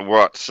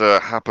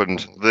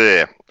happened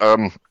there.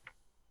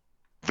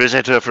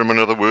 Visitor from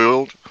another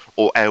world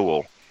or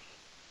owl?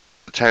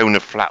 The town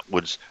of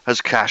Flatwoods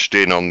has cashed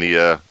in on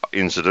the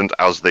incident,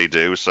 as they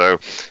do. So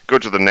go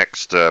to the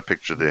next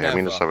picture there. Never. I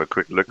mean, let's have a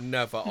quick look.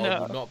 Never, I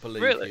will not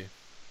believe you.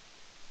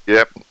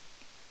 Yep.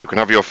 You can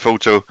have your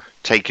photo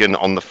taken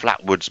on the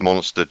Flatwoods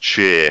monster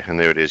chair, and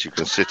there it is. You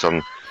can sit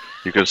in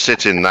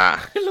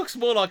that. It looks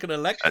more like an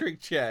electric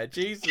chair.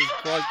 Jesus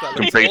Christ, that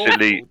looks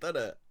basically, awful,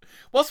 doesn't it?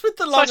 What's with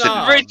the long arms?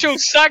 Such a ritual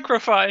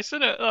sacrifice,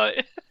 isn't it?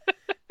 Like.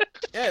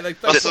 Yeah, they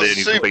put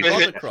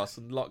a across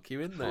and lock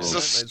you in there.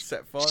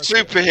 Set fire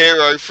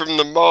superhero from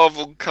the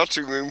Marvel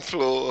cutting room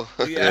floor.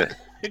 Yeah,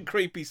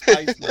 creepy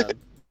space man.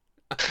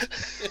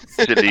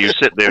 You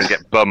sit there and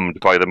get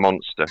bummed by the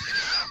monster.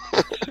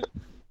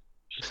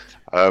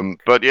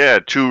 But yeah,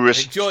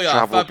 tourists enjoy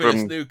our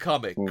fabulous new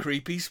comic,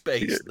 Creepy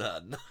Space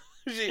Nun.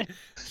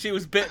 She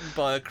was bitten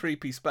by a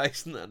creepy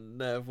space nun,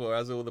 therefore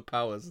has all the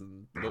powers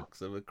and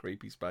looks of a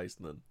creepy space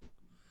nun.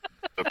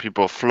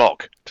 People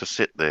flock to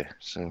sit there.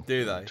 So.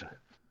 Do they?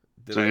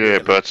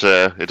 But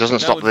it doesn't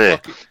stop there.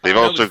 They've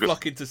also got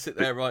flocking to sit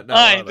there right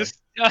now. There's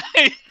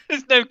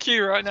no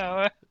queue right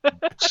now.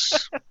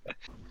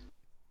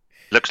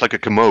 Looks like a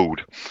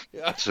commode.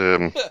 Yeah.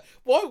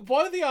 Why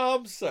are the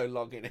arms so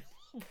long in it?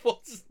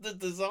 What's the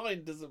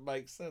design? Doesn't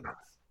make sense.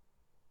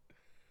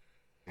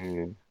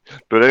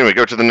 But anyway,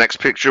 go to the next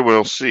picture.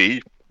 We'll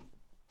see.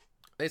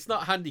 It's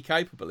not handy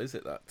capable, is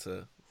it?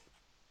 That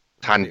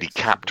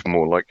handicapped,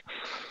 more like.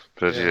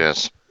 But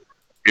yes,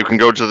 you can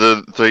go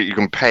to you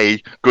can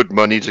pay good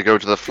money to go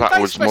to the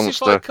Flatwoods monster. Did they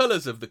specify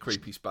colours of the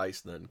creepy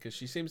space nun? Because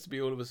she seems to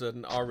be all of a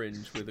sudden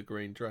orange with a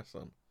green dress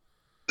on.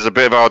 There's a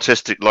bit of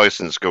artistic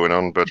license going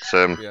on, but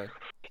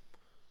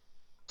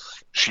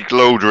she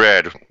glowed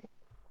red.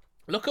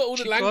 Look at all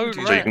the languages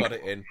you got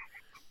it in.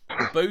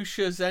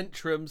 Busha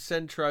Zentrum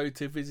Centro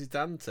to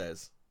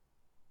Visitantes.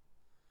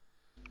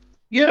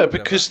 Yeah,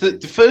 because the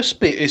first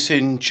bit is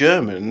in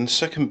German, the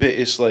second bit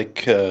is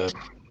like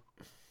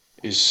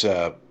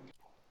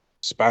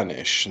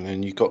Spanish, and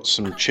then you got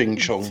some Ching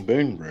Chong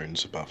Moon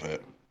runes above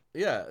it.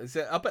 Yeah,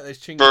 I bet there's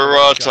Ching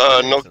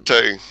Barata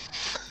Noctu.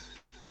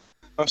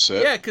 That's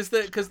it. Yeah, because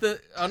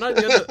I know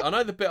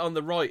the bit on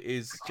the right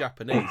is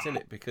Japanese, isn't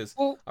it? Because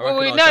we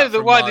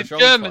know why the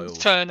Germans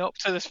turn up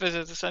to this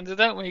visitor centre,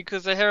 don't we?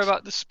 Because they hear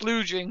about the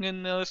splooging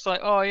and they're just like,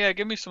 oh yeah,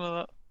 give me some of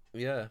that.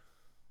 Yeah.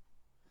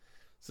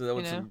 So they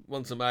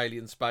want some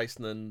alien space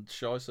and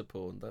scheisse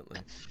porn, don't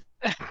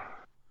they?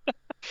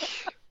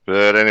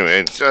 But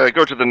anyway,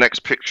 go to the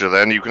next picture.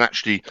 Then you can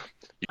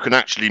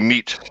actually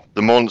meet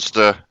the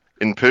monster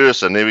in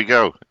person. There we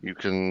go. You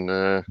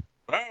can.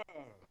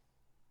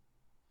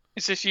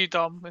 Is this you,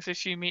 Dom? Is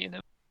this you meeting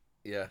him?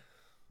 Yeah,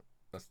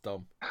 that's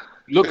Dom.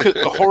 Look at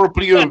the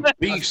horribly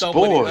obese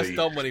boy. That's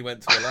Dom when he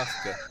went to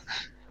Alaska.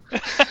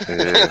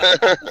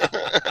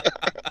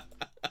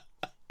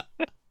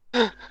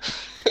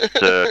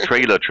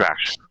 Trailer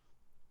trash.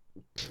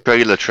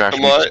 Trailer trash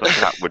meets the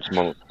Flatwoods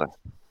monster.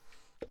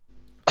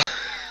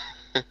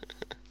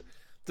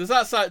 Does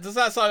that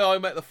say I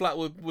met the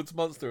Flatwoods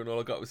monster and all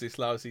I got was this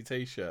lousy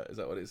T-shirt? Is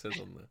that what it says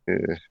on there?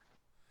 Yeah.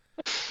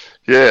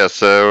 Yeah,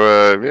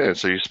 so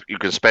so you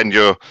can spend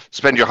your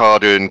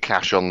hard-earned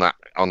cash on that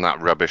on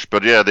that rubbish.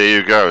 But yeah, there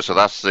you go. So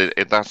that's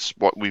it. That's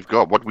what we've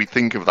got. What do we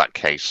think of that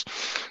case?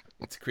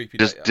 It's a creepy.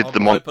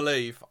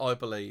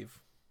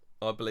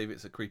 I believe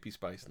it's a creepy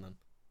spaceman.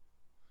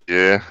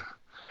 Yeah.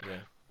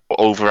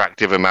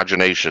 Overactive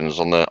imaginations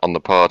on the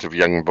part of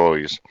young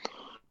boys.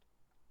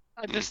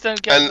 I just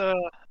don't get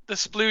the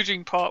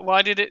splooging part.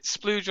 Why did it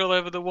splooge all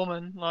over the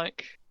woman?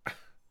 Like,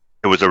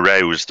 it was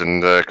aroused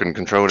and couldn't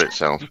control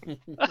itself.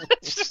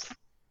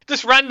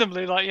 just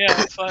randomly, like,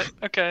 yeah, it's like,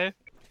 okay.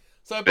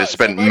 It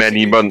spent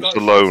many months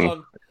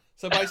alone.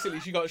 So basically,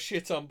 she got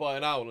shit on by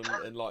an owl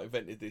and like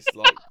invented this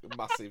like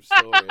massive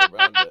story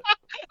around it.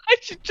 I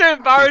should too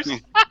embarrassed.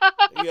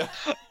 Yeah.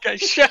 Okay,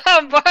 shit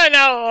on by an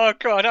owl. Oh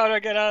god, how do I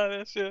get out of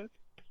this shit?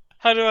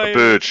 How do I? A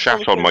bird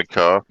shat on my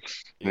car.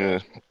 Yeah.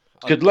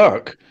 Good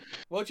luck.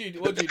 What do you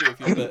do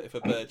if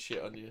a bird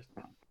shit on you?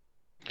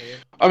 Yeah.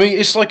 I mean,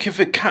 it's like if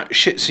a cat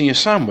shits in your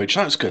sandwich.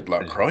 That's good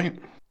luck, right?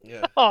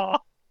 Yeah. Aww.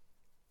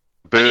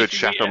 A bird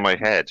shat on my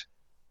head.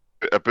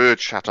 A bird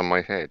shat on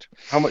my head.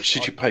 How much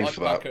did you pay for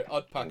that?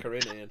 I'd pack her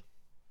in,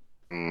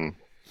 Ian.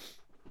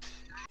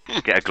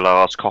 Get a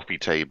glass coffee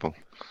table.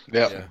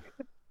 Yeah.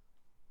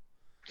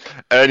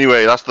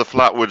 Anyway, that's the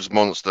Flatwoods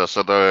Monster.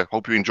 So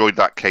hope you enjoyed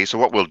that case. So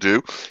what we'll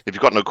do, if you've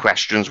got no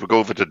questions, we'll go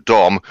over to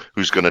Dom,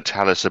 who's going to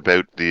tell us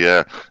about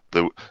the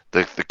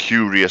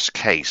curious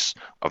case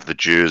of the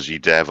Jersey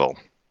Devil.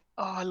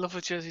 Oh, I love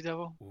the Jersey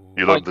Devil.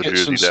 You love the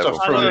Jersey Devil.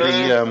 Stuff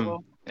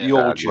from the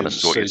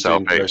audience. Sort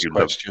yourself out.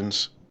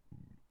 Questions.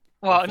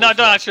 Well, no, I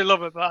don't actually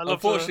love it, but I love.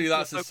 Unfortunately,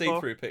 that's a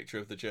see-through picture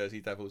of the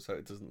Jersey Devil, so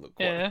it doesn't look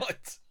quite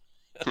right.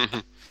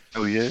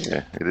 Oh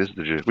yeah, it is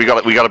the Jersey. We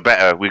got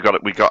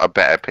a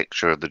better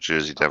picture of the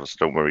Jersey Devil. So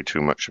don't worry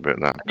too much about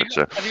that.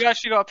 Have you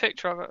actually got a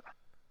picture of it?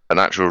 An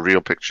actual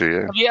real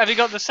picture, yeah. Have you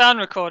got the sound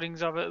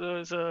recordings of it? There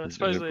was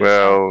supposedly.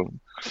 Well,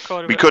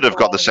 we could have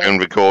got the sound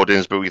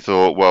recordings, but we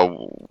thought,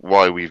 well,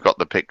 why we've got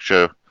the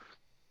picture?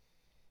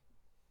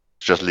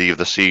 Just leave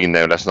the scene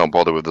now. Let's not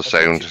bother with the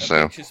sound.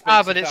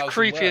 But it's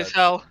creepy as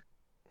hell.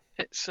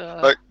 It's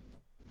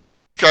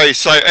Okay,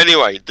 so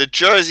anyway, the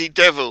Jersey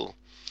Devil.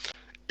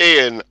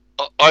 Ian,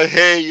 I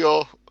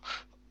hear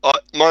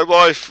my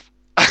wife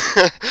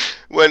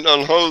went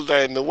on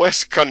holiday in the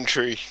West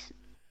Country.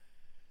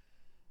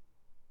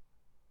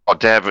 Oh,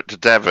 to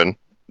Devon?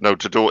 No,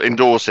 in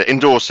Dorset.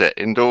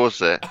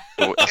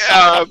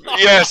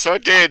 Yes, I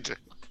did.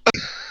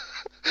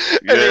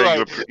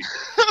 Anyway.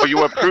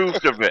 You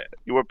approved of it.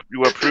 You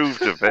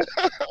approved of it.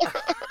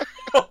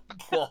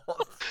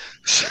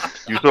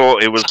 You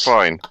thought it was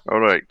fine. All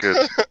right,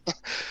 good.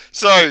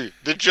 So,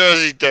 the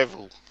Jersey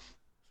Devil.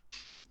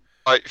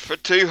 Like, for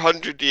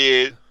 200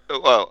 years,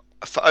 well,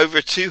 for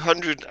over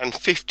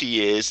 250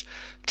 years,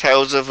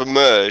 tales have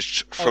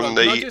emerged from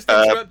the... Can I just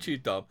interrupt you,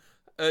 Dom?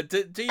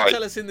 Do you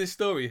tell us in this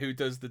story who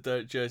does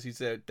the Jersey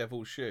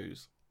Devil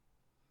shoes?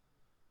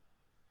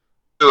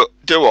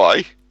 Do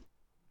I?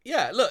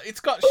 Yeah, look,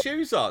 it's got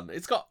shoes on.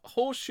 It's got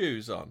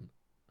horseshoes on.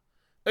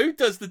 Who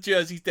does the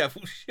Jersey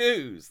Devil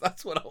shoes?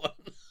 That's what I want.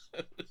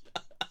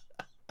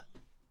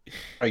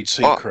 Great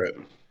secret.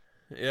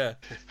 Yeah.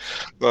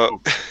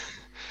 Well,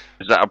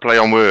 is that a play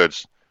on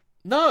words?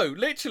 No,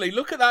 literally,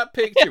 look at that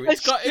picture.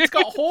 It's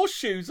got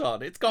horseshoes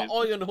on. It's got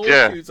iron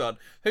horseshoes on.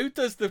 Who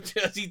does the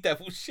Jersey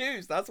Devil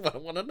shoes? That's what I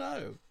want to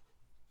know.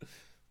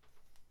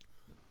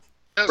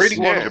 Really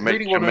want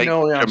to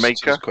know the answer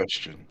to this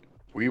question.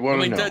 We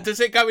want to know. Does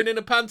it go in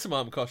a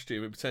pantomime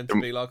costume and pretend to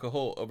be like a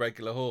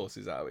regular horse?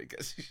 Is that how it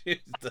gets his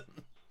shoes done?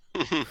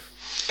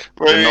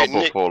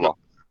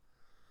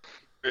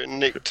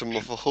 Nicked him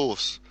off a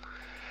horse.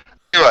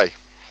 Anyway.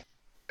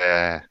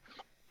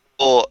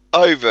 For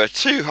over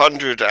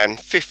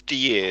 250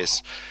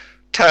 years,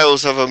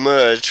 tales have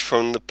emerged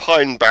from the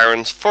Pine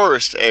Barrens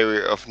forest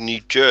area of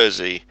New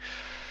Jersey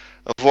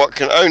of what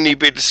can only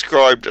be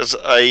described as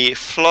a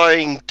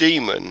flying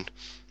demon,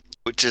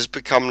 which has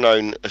become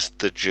known as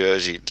the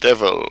Jersey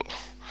Devil.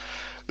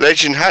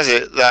 Legend has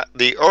it that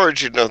the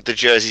origin of the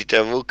Jersey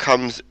Devil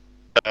comes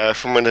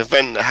from an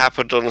event that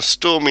happened on a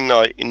stormy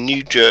night in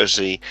New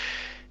Jersey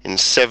in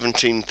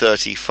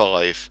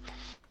 1735.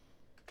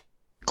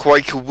 A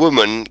Quaker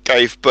woman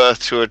gave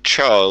birth to a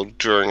child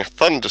during a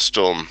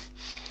thunderstorm.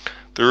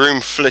 The room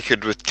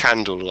flickered with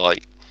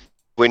candlelight.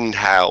 Wind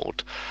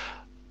howled.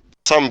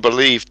 Some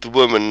believed the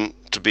woman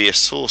to be a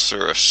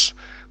sorceress.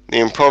 The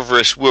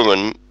impoverished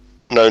woman,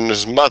 known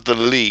as Mother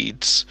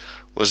Leeds,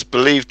 was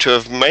believed to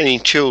have many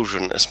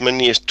children, as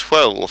many as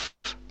 12.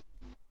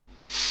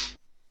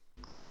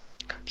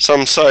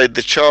 Some say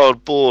the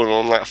child born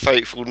on that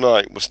fateful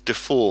night was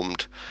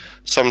deformed.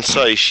 Some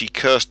say she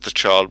cursed the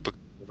child because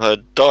of her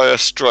dire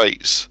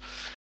straits,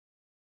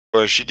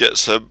 where she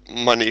gets her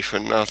money for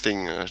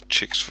nothing,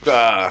 chicks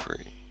for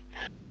free.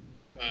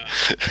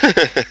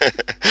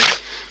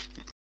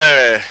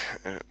 Where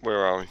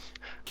are we?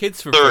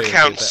 Kids for free. Other Their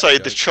accounts say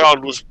the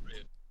child was...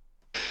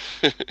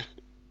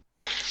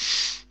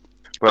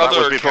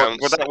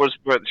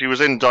 But she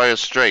was in dire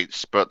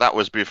straits. But that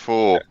was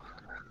before.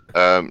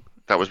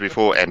 That was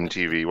before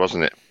MTV,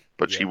 wasn't it?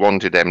 But she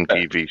wanted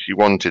MTV. She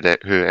wanted her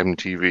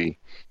MTV.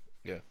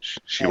 Yeah.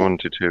 She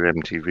wanted her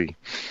MTV.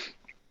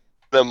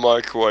 The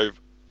microwave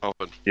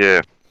oven.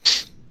 Yeah.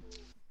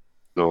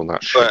 All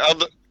that shit.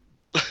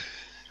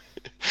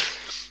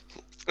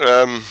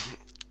 Right,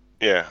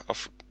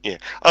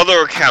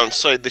 Other accounts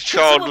say the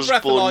child was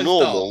born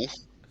normal.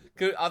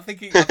 I think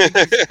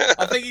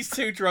he's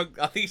too drunk.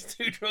 I think he's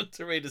too drunk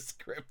to read a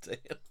script.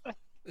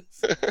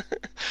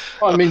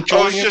 I'm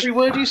enjoying every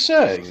word he's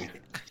saying.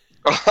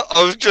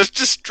 I was just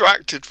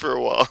distracted for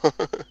a while.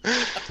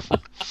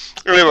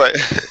 Anyway,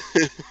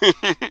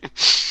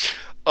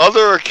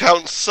 other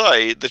accounts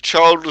say the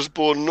child was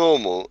born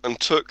normal and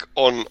took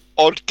on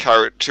odd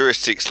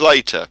characteristics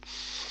later.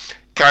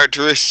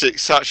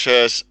 Characteristics such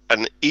as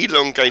an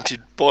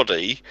elongated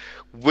body,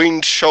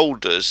 winged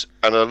shoulders,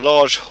 and a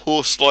large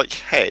horse-like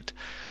head,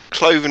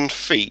 cloven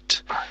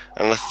feet,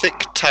 and a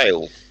thick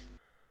tail.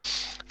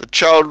 The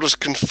child was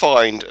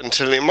confined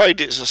until it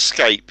made its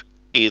escape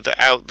either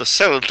out the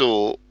cellar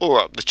door or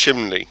up the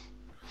chimney.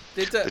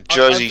 The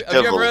Jersey Devil.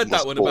 Have you ever heard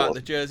that one born. about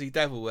the Jersey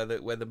Devil, where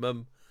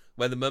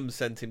the mum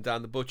sent him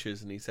down the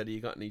butcher's and he said, "Have you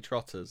got any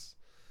trotters?"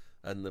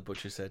 And the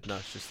butcher said, "No,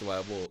 it's just the way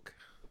I walk."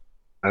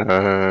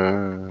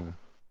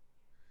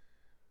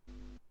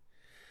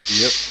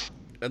 Yep.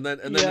 And then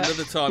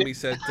another time he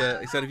said,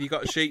 "Have you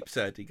got a sheep's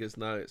head?" He goes,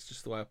 "No, it's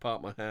just the way I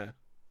part my hair."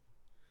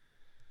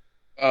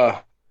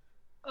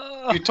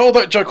 You told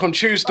that joke on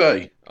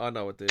Tuesday. I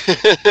know I did.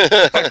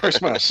 At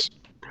Christmas.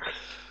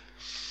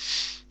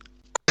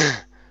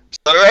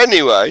 So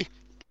anyway,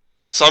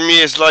 some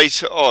years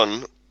later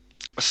on,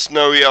 a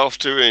snowy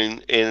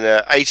afternoon in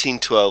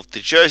 1812, the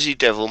Jersey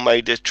Devil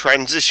made a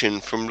transition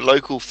from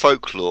local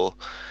folklore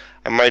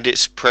and made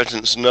its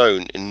presence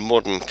known in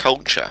modern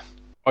culture.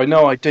 I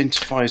now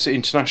identify as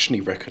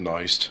internationally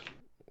recognised.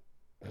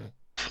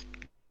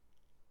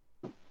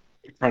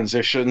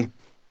 Transition.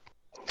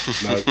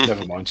 No,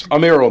 never mind.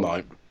 I'm here all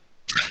night.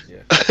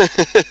 Yeah.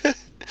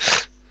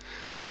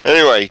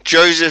 Anyway,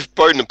 Joseph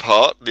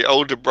Bonaparte, the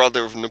older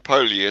brother of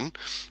Napoleon,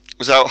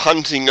 was out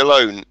hunting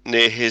alone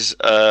near his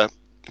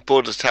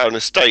border town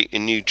estate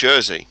in New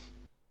Jersey.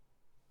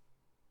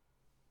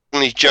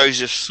 Suddenly,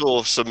 Joseph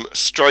saw some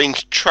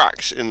strange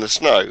tracks in the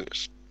snow.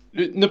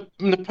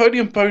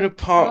 Napoleon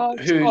Bonaparte,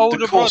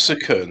 the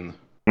Corsican.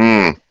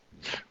 Yeah.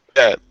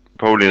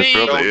 Napoleon's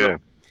The- brother, yeah.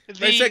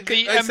 They said,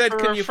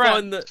 "Can you Fred.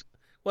 find the?"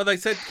 Well, they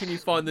said, "Can you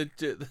find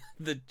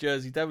the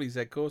Jersey Devil?" He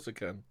said,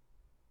 "Corsican."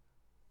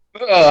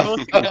 Uh,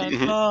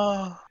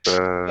 Oh.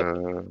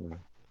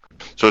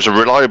 So it's a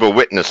reliable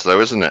witness,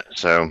 though, isn't it?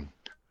 So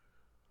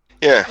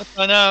Yeah.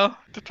 I know.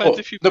 Depends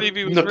if you believe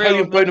he was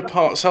Napoleon real.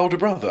 Bonaparte's elder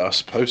brother, I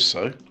suppose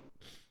so.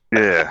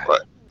 yeah,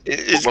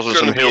 It's wasn't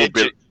gonna some be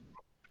hillbilly,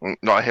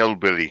 not a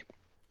hillbilly,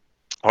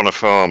 on a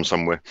farm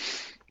somewhere.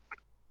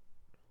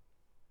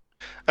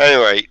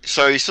 Anyway,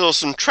 so he saw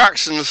some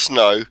tracks in the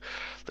snow.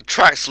 The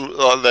tracks looked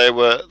like they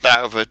were that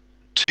of a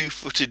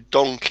two-footed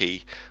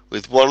donkey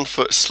with one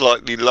foot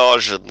slightly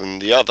larger than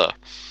the other.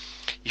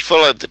 He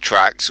followed the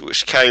tracks,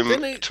 which came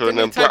to an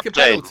abrupt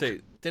end.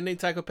 Didn't he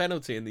take a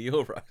penalty in the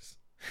Euros?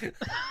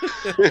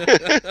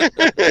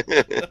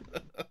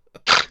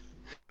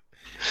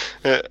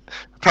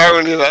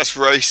 Apparently that's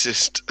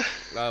racist.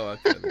 Oh,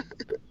 okay.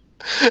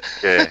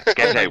 Yeah,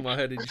 get Hang out. my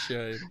head in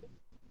shame.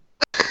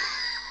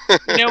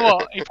 You know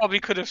what? He probably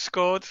could have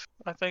scored,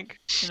 I think.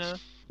 You know.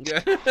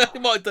 Yeah, he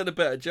might have done a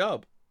better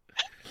job.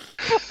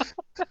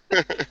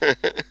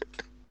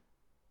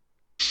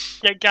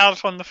 Get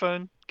Gareth on the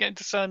phone. Get him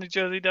to sign the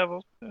Jersey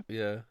Devil.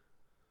 Yeah.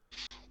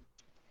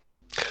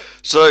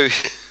 So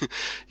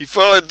he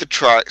followed the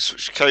tracks,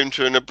 which came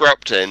to an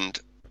abrupt end,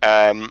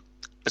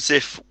 as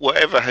if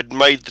whatever had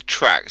made the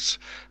tracks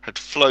had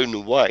flown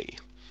away.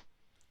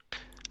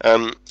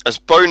 As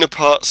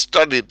Bonaparte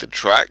studied the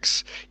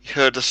tracks, he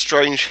heard a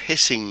strange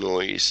hissing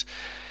noise.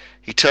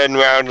 He turned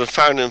round and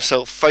found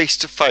himself face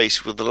to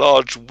face with a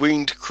large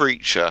winged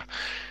creature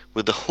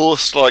with a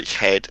horse-like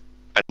head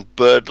and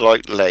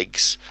bird-like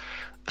legs.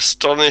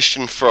 Astonished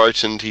and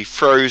frightened, he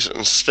froze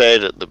and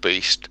stared at the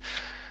beast.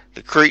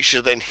 The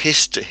creature then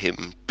hissed at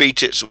him,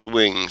 beat its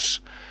wings,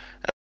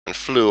 and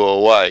flew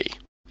away.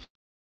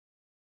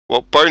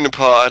 What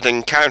Bonaparte had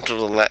encountered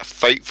on that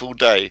fateful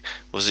day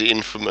was the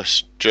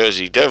infamous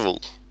Jersey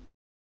Devil.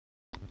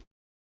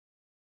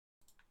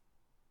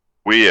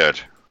 Weird.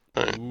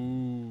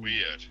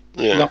 Weird.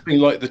 Yeah. Nothing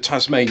like the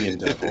Tasmanian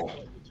Devil.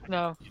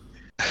 No.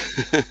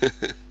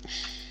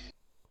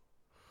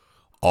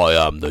 I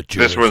am the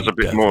Jersey This one's a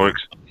bit Devil. more.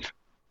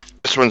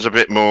 This one's a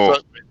bit more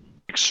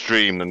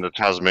extreme than the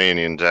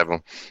Tasmanian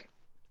Devil.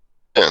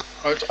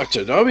 I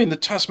don't know. I mean, the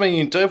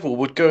Tasmanian Devil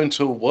would go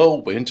into a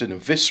whirlwind and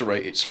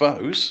eviscerate its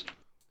foes.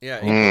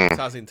 Yeah, he put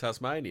Taz in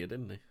Tasmania,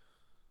 didn't he?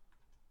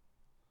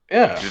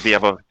 Yeah. Did he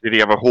have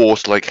a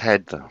horse-like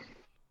head though?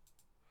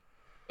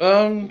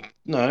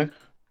 No.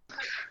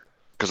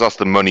 Because that's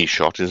the money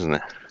shot, isn't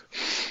it?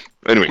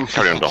 Anyway,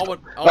 carry on, Doc.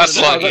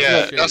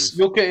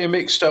 You're getting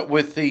mixed up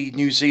with the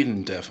New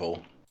Zealand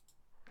Devil.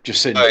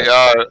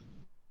 Jacinda.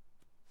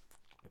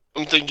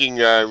 I'm thinking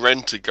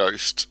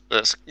Rent-A-Ghost.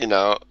 That's,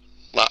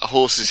 that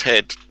horse's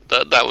head.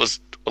 That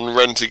was on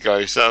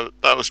Rent-A-Go, so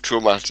that was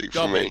traumatic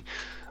for me.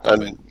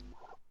 And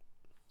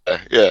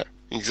yeah,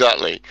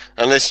 exactly.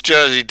 And this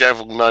Jersey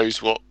Devil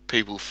knows what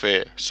people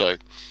fear. So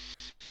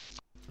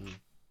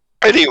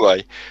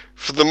anyway,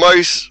 for the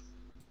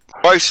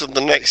most of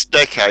the next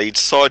decade,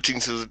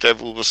 sightings of the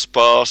devil were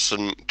sparse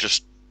and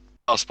just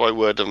passed by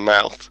word of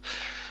mouth.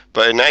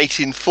 But in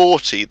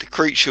 1840, the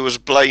creature was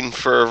blamed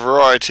for a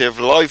variety of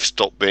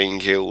livestock being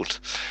killed.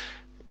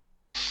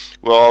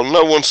 Well,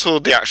 no one saw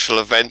the actual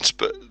events,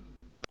 but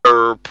there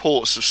were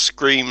reports of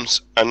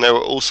screams, and there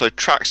were also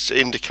tracks to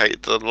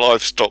indicate that the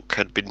livestock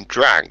had been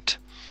dragged.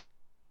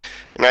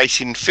 In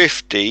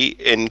 1850,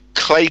 in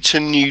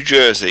Clayton, New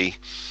Jersey,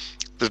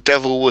 the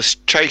devil was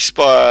chased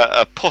by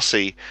a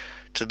posse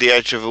to the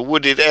edge of a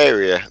wooded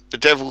area. The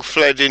devil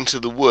fled into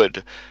the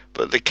wood,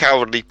 but the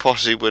cowardly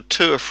posse were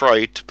too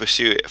afraid to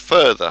pursue it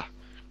further.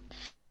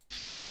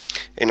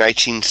 In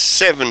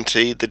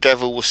 1870, the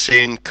devil was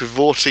seen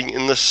cavorting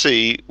in the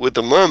sea with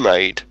a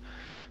mermaid,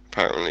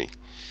 apparently.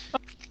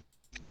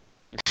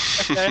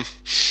 Okay.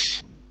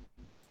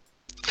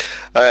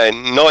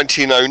 In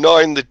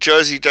 1909, the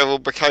Jersey Devil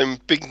became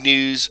big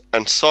news,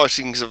 and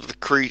sightings of the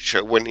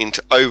creature went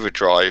into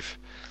overdrive.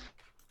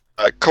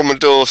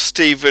 Commodore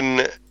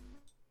Stephen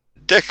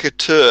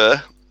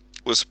Decatur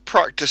was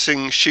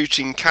practicing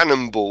shooting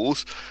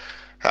cannonballs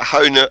at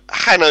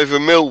Hanover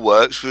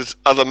Millworks with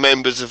other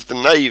members of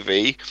the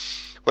Navy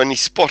when he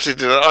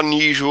spotted an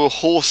unusual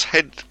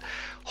horse-headed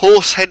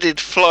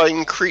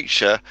flying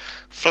creature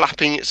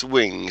flapping its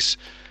wings.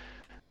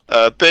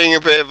 Being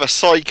a bit of a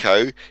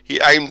psycho,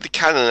 he aimed the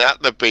cannon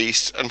at the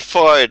beast and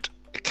fired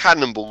a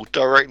cannonball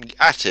directly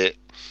at it,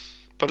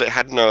 but it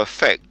had no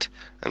effect,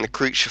 and the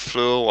creature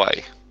flew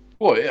away.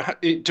 What?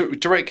 It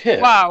direct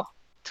hit? Wow.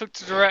 Took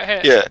the direct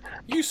hit. Yeah.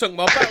 You sunk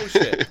my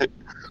battleship.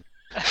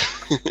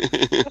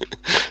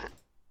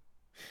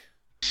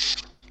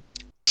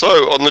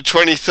 So, on the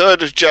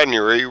 23rd of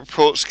January,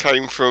 reports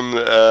came from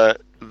the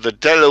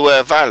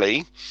Delaware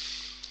Valley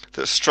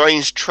that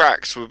strange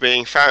tracks were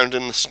being found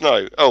in the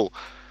snow. Oh,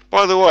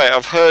 by the way,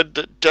 I've heard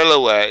that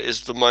Delaware is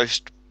the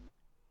most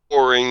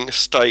boring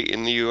state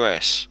in the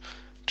US.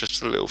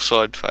 Just a little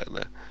side fact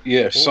there.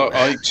 Yes,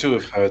 I too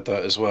have heard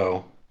that as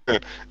well.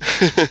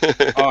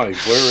 Aye,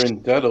 we're in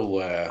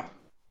Delaware.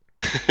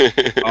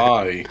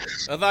 Aye.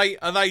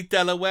 Are they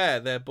Delaware?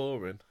 They're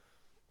boring.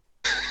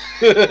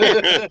 Kill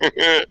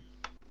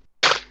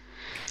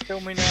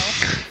me now.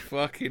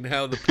 Fucking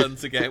hell, the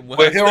puns are getting worse.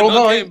 We're here all They're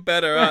not night. getting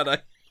better, are they?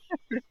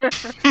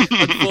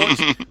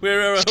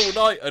 We're here all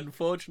night,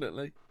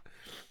 unfortunately.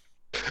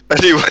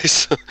 Anyway,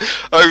 so,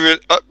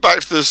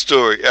 back to the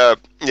story.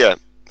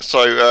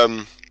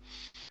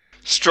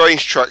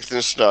 Strange tracks in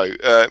the snow.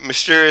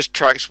 Mysterious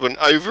tracks went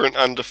over and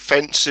under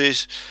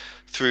fences,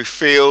 through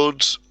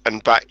fields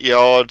and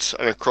backyards,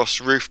 and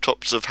across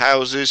rooftops of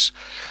houses.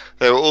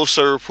 They were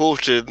also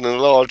reported in the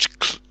large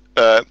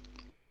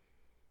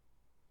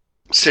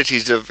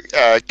cities of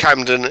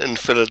Camden and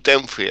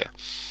Philadelphia.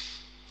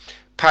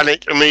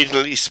 Panic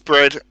immediately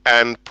spread,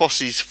 and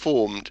posses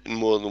formed in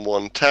more than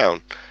one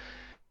town.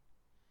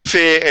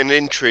 Fear and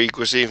intrigue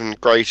was even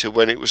greater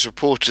when it was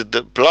reported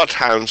that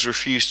bloodhounds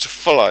refused to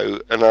follow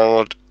an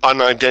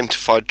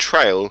unidentified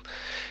trail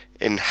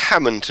in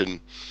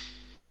Hamilton.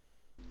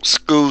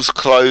 Schools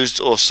closed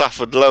or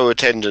suffered low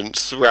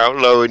attendance throughout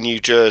lower New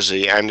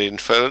Jersey and in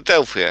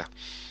Philadelphia.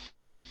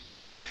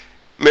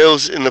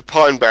 Mills in the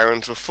Pine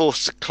Barrens were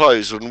forced to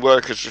close when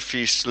workers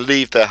refused to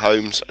leave their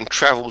homes and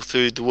travel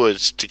through the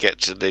woods to get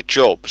to their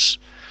jobs.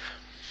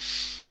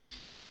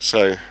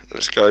 So,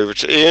 let's go over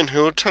to Ian,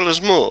 who will tell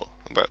us more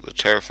about the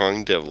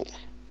terrifying devil.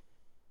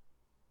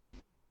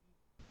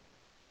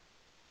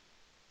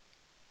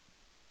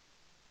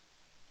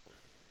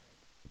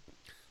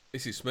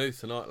 This is smooth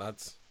tonight,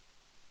 lads.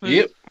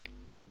 Yep.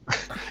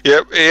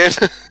 Yep, Ian.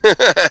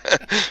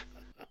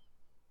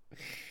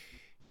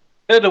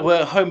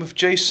 Delaware, home of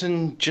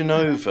Jason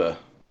Genova.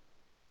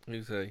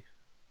 Who's he?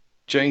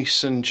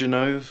 Jason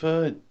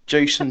Genova.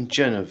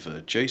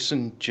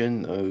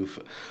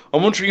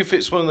 I'm wondering if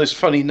it's one of those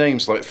funny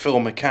names like Phil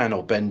McCann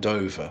or Bend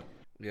Over.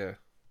 Yeah.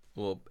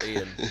 Or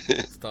Ian.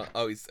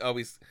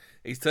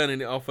 He's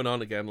turning it off and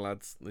on again,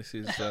 lads. This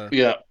is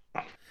Yeah.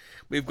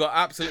 We've got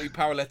absolutely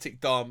paralytic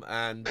Dom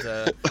and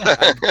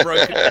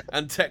broken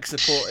and tech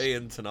support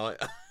Ian tonight.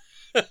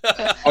 I'm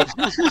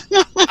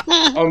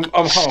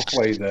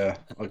halfway there,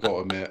 I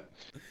gotta admit.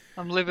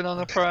 I'm living on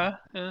a prayer.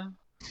 Yeah.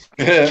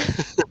 Yeah.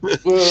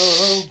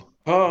 Well,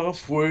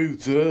 halfway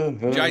there.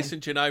 Jason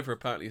Genova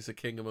apparently is a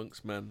king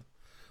amongst men.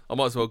 I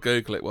might as well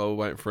Google it while we're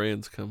waiting for Ian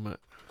to come back.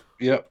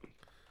 Yep.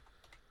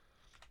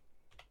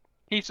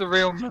 He's a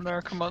real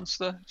American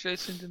monster,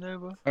 Jason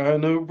Genova.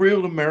 And a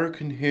real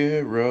American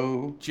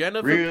hero.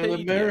 Real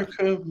American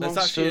There's monster.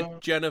 actually a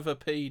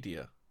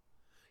Genovapedia.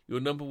 Your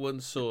number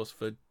one source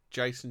for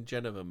Jason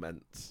Genova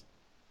ments.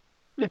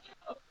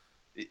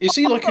 Is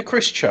he like a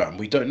Chris Chan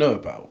we don't know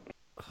about?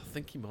 I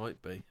think he might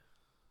be.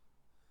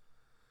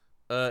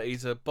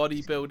 He's a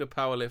bodybuilder,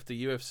 powerlifter,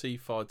 UFC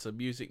fighter,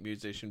 music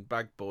musician,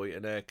 bag boy,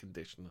 and air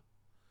conditioner.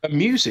 A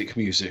music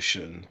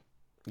musician?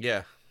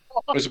 Yeah.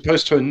 As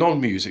opposed to a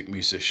non-music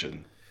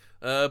musician.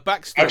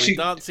 Backstory: Actually,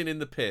 Dancing in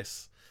the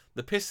Piss.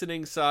 The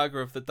pissoning saga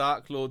of the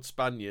Dark Lord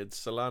Spaniards,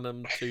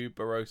 Solanum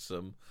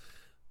Tuberosum,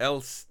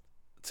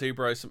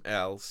 Tuberosum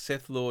L,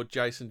 Sith Lord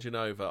Jason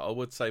Genova. I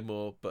would say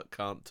more, but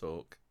can't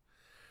talk.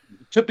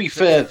 To be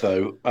fair,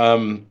 though,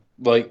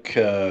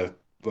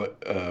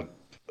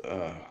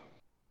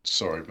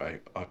 sorry,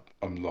 mate,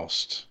 I'm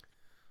lost.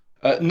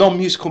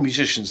 Non-musical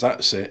musicians,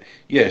 that's it.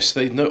 Yes,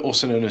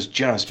 also known as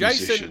jazz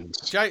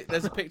musicians.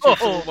 There's a picture of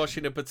someone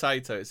washing a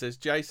potato. It says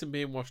Jason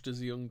being washed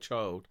as a young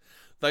child.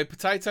 Though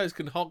potatoes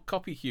can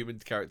copy human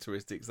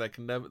characteristics, they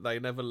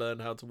never learn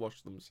how to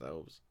wash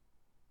themselves.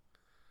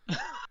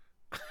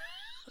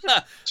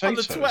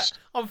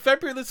 On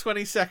February the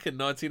 22nd,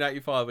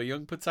 1985, a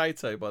young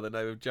potato by the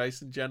name of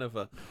Jason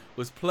Geneva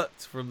was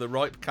plucked from the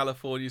ripe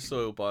California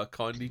soil by a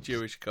kindly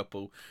Jewish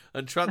couple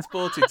and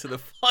transported to the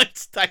fine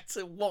state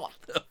of what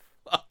the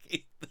fuck is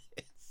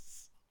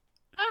this?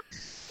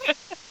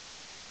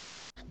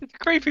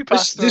 Creepy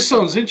pasta. This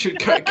sounds interesting.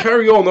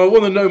 Carry on. I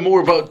want to know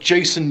more about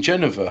Jason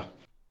Geneva.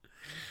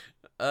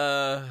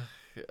 I'll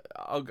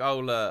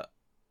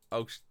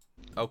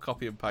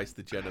copy and paste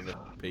the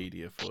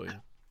Genevapedia for you.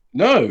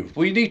 No,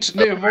 we need to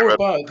know more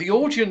about it. The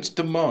audience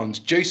demands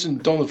Jason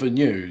Donovan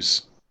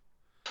news.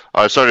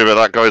 Oh, sorry about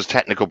that, guys.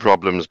 Technical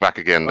problems back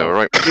again, though,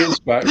 right? He is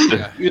back.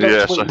 You'll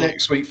have to wait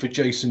next week for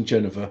Jason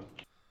Geneva.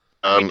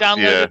 He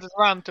downloaded his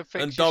RAM to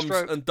fix his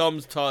stroke. And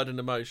Dom's tired and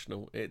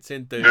emotional. It's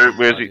in Doom.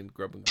 Where's he?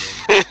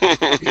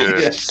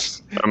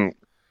 Yes.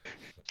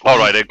 All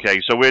right,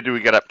 okay. So where do we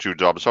get up to,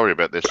 Dom? Sorry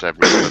about this,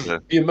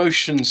 everyone. The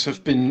emotions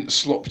have been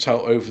slopped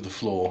out over the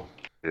floor.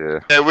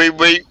 Yeah, we've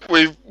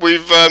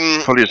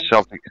pull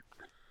yourself.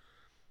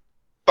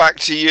 Back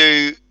to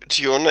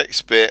your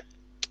next bit,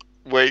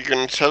 where you're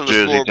going to tell us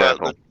more about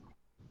the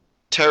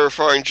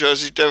terrifying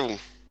Jersey Devil.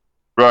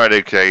 Right.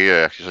 Okay.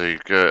 Yeah.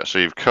 So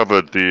you've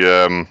covered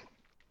the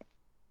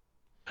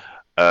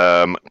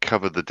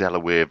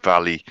Delaware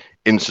Valley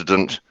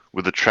incident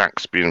with the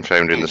tracks being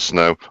found in the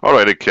snow. All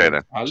right. Okay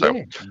then.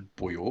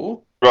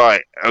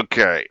 Right.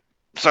 Okay.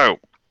 So.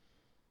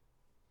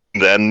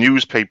 Then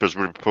newspapers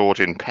were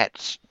reporting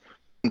pets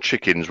and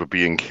chickens were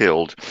being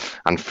killed,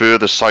 and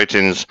further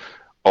sightings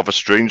of a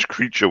strange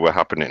creature were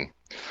happening.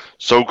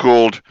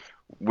 So-called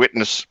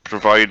witness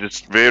provided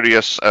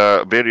various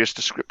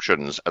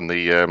descriptions, and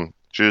the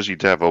Jersey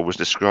Devil was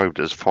described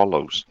as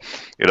follows: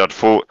 it had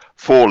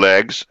four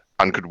legs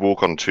and could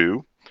walk on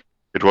two.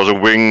 It was a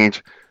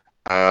winged,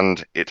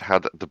 and it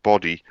had the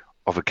body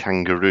of a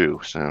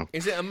kangaroo. So,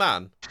 is it a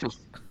man?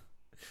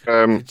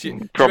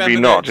 Probably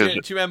not. Do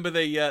you remember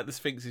the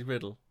Sphinx's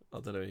riddle? I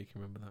don't know if you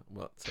can remember that.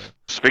 What? The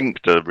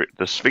Sphincter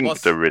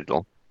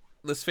riddle.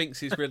 The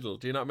Sphinx's riddle.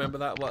 Do you not remember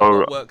that?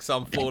 What works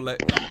on four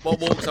legs? What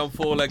walks on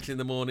four legs in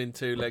the morning,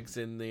 two legs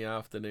in the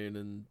afternoon,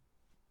 and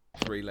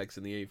three legs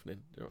in the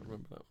evening? Do you not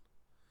remember that?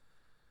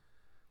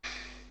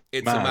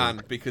 It's a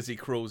man because he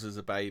crawls as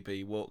a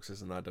baby, walks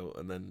as an adult,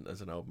 and then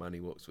as an old man he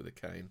walks with a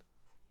cane.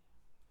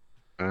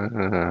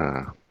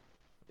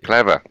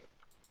 Clever.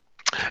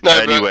 No,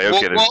 anyway,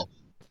 okay. What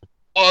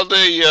are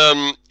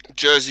the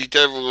Jersey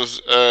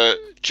Devils'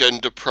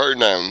 gender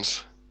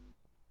pronouns?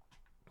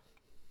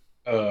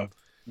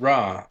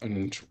 Ra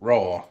and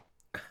raw.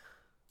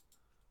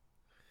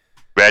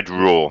 Red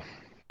raw.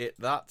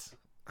 That.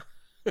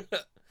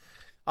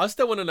 I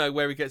still want to know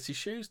where he gets his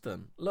shoes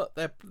done. Look,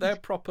 they're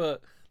proper.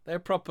 They're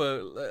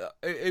proper.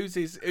 Who's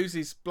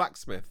his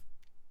blacksmith?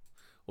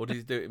 Or did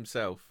he do it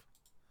himself?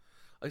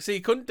 I see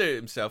he couldn't do it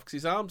himself because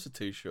his arms are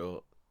too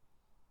short.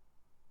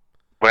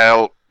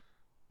 Well,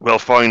 we'll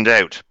find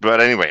out.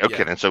 But anyway,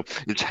 okay then. So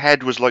its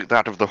head was like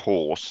that of the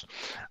horse.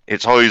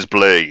 Its eyes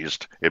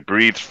blazed. It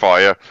breathed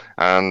fire,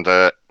 and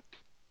it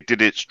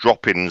did its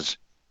drop-ins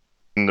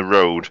in the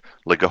road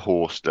like a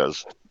horse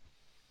does.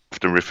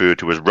 Often referred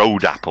to as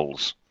road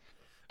apples.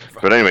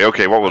 But anyway,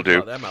 okay, what we'll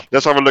do?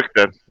 Let's have a look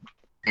then.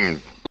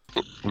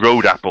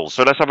 Road apples.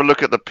 So let's have a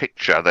look at the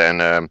picture then.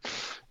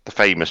 The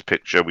famous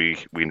picture we're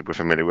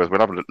familiar with. We'll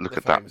have a look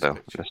at that though.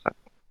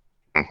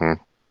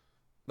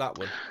 That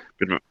one.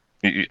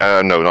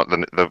 No, not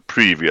the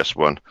previous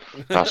one.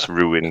 That's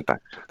ruined.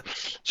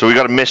 So we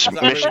got to miss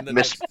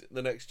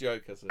the next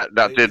joke.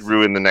 That did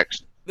ruin the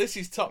next. This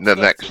is top. The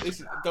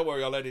next. Don't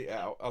worry, I'll edit it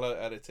out. I'll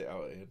edit it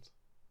out, Ian.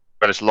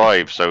 But it's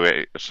live, so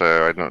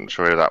I'm not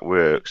sure how that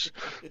works.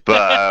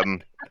 But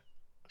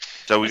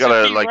so we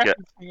gotta like it.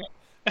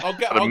 I'll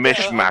get a Men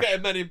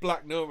in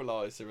Black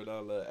normalizer and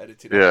I'll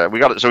edit it. Yeah, we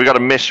got a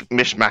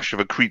mishmash of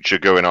a creature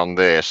going on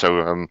there.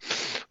 So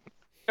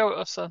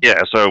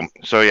yeah,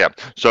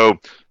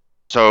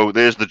 so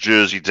there's the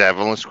Jersey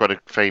Devil. It's quite a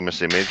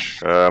famous image.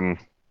 An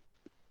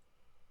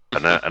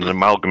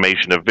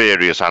amalgamation of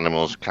various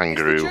animals: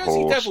 kangaroo, is the Jersey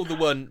horse. Devil the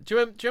one? Do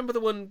you remember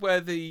the one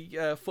where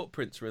the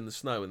footprints were in the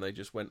snow and they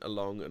just went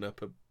along and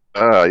up a?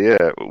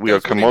 Yeah,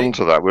 we'll come on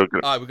to that. We're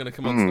going to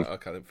come on to that.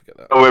 Okay, don't forget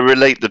that. Oh, we'll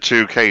relate the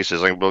two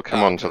cases, and we'll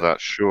come on to that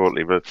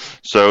shortly. But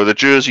so the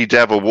Jersey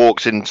Devil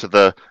walks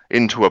into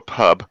a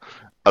pub,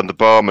 and the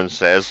barman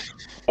says,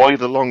 "Why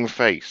the long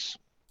face?"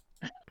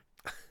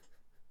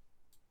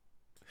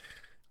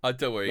 I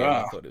don't worry.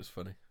 I thought it was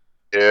funny.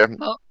 Yeah.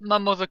 My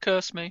mother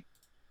cursed me.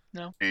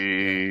 No.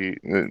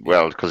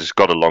 Well, because it's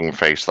got a long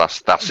face.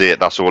 That's it.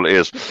 That's all it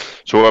is.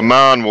 So a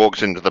man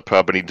walks into the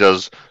pub and he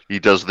does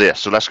this.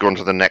 So let's go on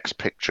to the next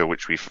picture,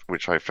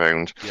 which I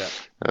found. Yeah.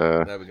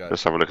 There we go.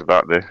 Let's have a look at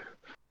that there.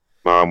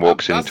 Man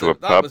walks into a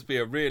pub. That must be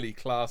a really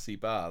classy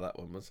bar. That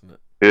one, wasn't it?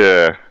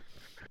 Yeah.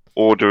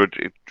 Order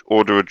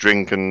a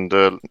drink and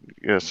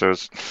yeah. So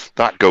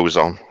that goes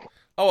on.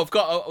 Oh,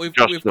 we've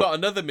got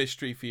another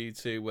mystery for you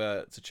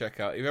to check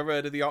out. Have you ever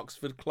heard of the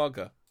Oxford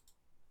Clogger?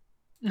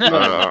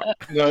 No,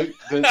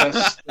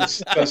 that's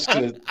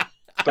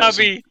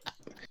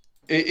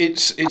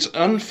it's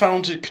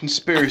unfounded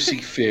conspiracy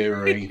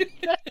theory.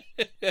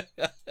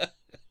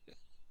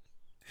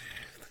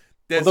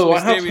 Although I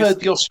have heard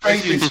the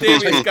Australians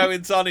mysterious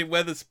goings on in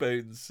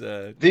Wetherspoons.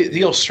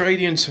 The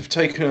Australians have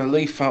taken a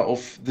leaf out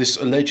of this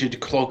alleged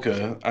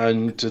clogger,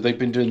 and they've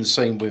been doing the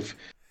same with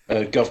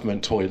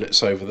government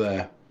toilets over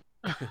there.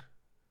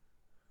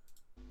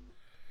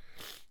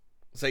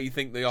 So you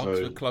think the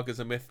Oxford Clogger's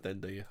a myth, then,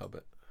 do you,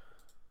 Hobbit?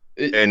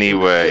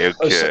 Anyway,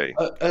 okay.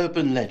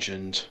 Urban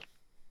legend.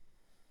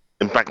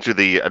 And back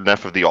to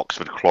enough of the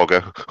Oxford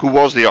Clogger. Who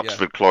was the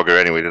Oxford Clogger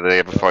anyway? Did they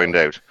ever find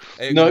out?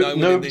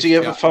 Nobody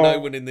ever found. No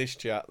one in this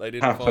chat. They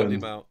didn't find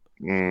him out.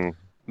 No.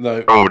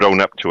 Oh, don't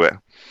up to it.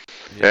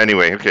 Yeah.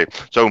 Anyway, okay.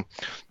 So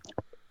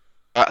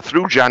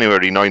through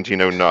January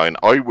 1909,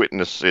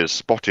 eyewitnesses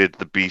spotted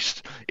the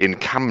beast in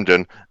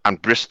Camden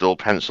and Bristol,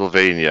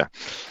 Pennsylvania.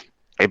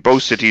 In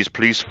both cities,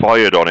 police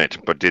fired on it,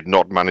 but did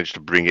not manage to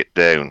bring it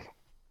down.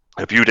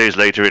 A few days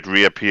later, it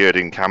reappeared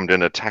in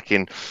Camden,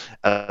 attacking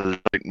a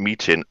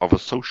meeting of a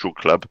social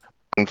club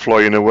and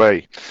flying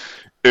away.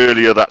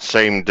 Earlier that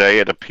same day,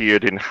 it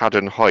appeared in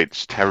Haddon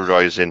Heights,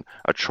 terrorizing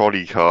a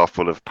trolley car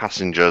full of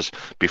passengers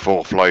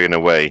before flying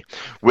away.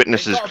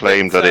 Witnesses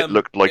claimed that it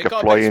looked like a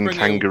flying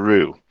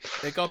kangaroo.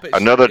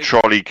 Another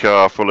trolley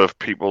car full of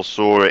people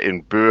saw it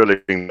in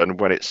Burlington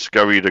when it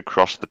scurried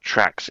across the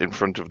tracks in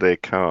front of their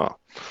car.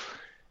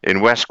 In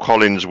West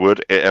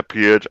Collingswood, it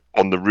appeared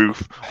on the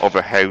roof of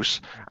a house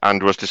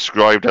and was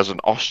described as an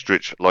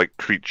ostrich-like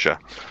creature.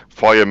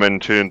 Firemen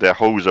turned their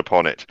hose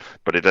upon it,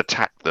 but it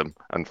attacked them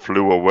and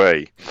flew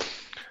away.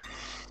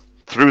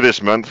 Through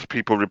this month,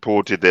 people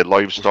reported their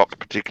livestock,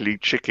 particularly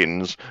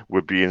chickens,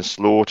 were being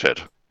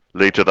slaughtered.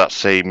 Later that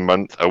same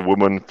month, a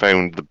woman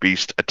found the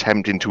beast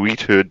attempting to eat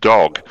her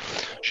dog.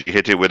 She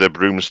hit it with a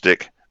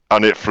broomstick,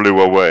 and it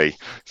flew away.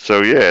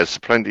 So yes,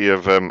 plenty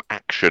of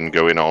action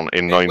going on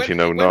in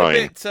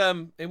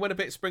 1909. It went a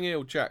bit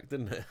Spring-Heeled Jack,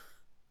 didn't it?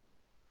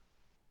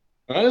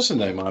 That's a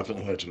name I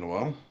haven't heard in a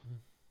while.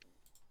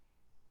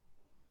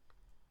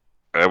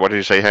 What did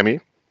you say, Hemi?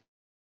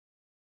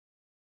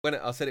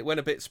 I said it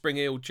went a bit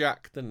Spring-Heeled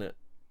Jack, didn't it?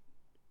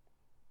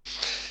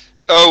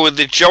 Oh, with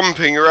the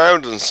jumping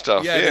around and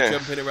stuff. Yeah, the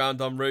jumping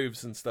around on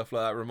roofs and stuff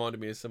like that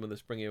reminded me of some of the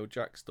Spring-Heeled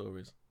Jack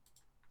stories.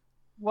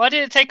 Why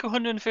did it take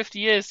 150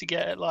 years to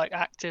get it like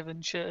active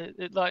and shit?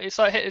 It's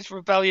like hit its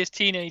rebellious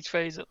teenage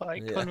phase at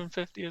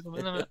 150 or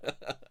something, isn't it?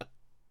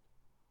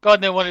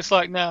 God knows what it's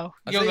like now.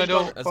 Young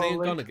adult. Has he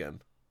gone again?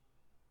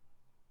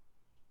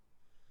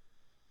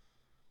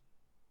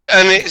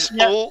 And it's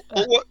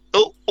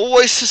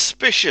always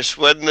suspicious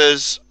when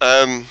there's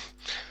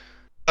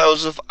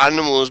thousands of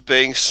animals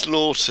being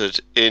slaughtered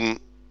in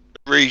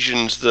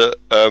regions that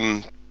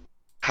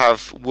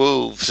have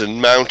wolves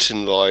and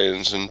mountain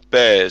lions and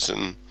bears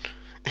and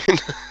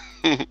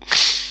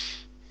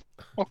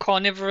or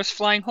carnivorous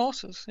flying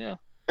horses, yeah.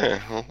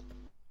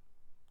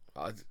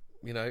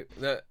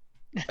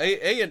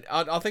 Ian,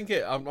 I think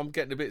I'm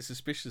getting a bit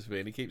suspicious of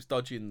it. He keeps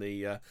dodging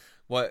the.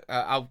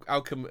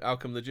 How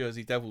come the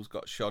Jersey Devils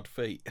got shod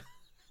feet?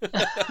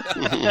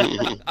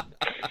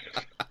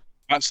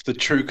 That's the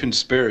true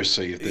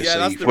conspiracy of this.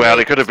 Yeah, well,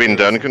 it could have been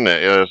done, couldn't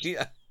it?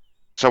 Yeah.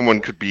 Someone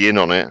could be in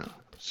on it.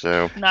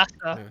 So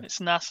NASA, it's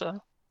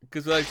NASA.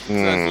 Because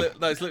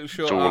those little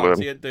short arms,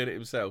 he ain't doing it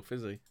himself,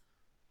 is he?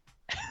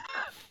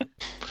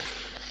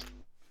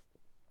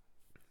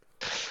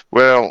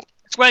 Well,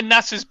 it's when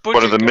NASA's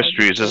budget. One of the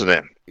mysteries, isn't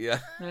it? Yeah.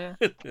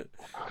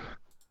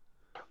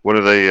 One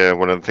of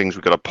the things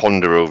we've got to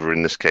ponder over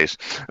in this case.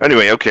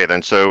 Anyway, okay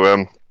then.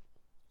 So,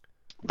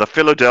 the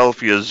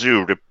Philadelphia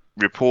Zoo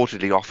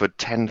reportedly offered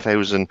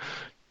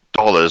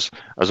 $10,000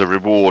 as a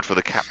reward for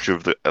the capture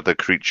of the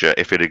creature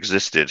if it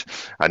existed,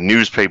 and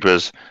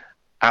newspapers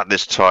at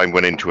this time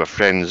went into a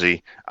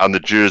frenzy, and the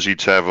Jersey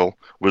Devil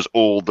was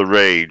all the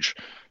rage.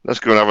 Let's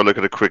go and have a look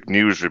at a quick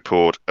news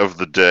report of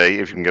the day.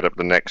 If you can get up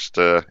the next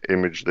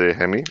image there,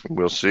 Hemi,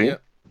 we'll see.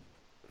 Yep.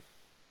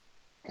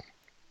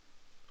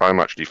 I'm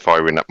actually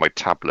firing up my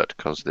tablet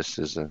because this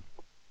is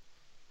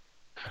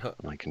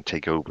I can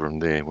take over from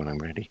there when I'm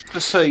ready. To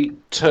say,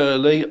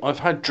 Turley, I've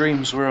had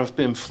dreams where I've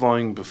been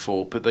flying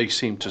before, but they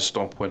seem to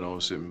stop when I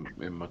was in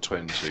my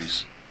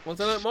 20s. Well, I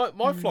don't know.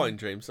 My flying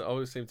dreams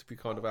always seem to be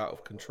kind of out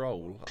of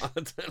control.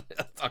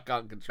 I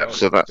can't control it.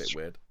 So that's a bit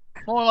weird.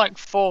 More like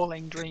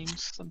falling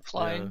dreams than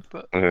flying,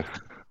 but. Yeah.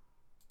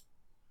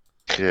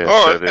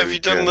 Oh, have you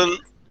done the?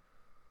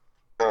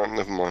 Oh,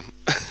 never mind.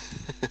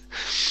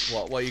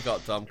 What you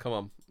got, Dom? Come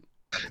on.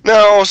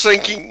 No, I was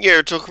thinking,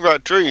 talking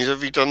about dreams.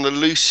 Have you done the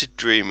lucid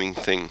dreaming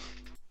thing?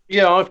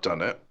 Yeah, I've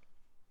done it.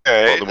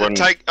 Yeah,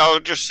 I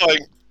was just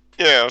saying.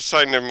 Yeah, I was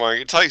saying, never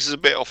mind. It takes us a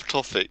bit off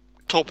topic,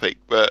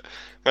 but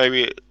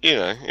maybe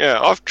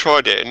I've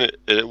tried it and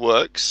it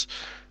works.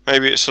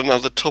 Maybe it's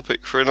another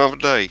topic for another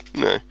day.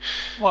 No.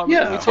 Well,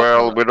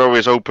 we're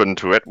always open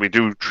to it. We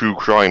do true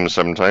crime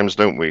sometimes,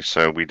 don't we?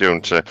 So we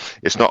don't.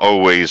 It's not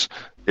always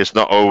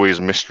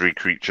mystery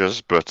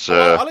creatures, but.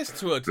 I listened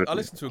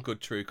to a good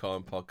true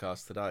crime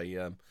podcast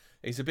today.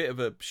 He's a bit of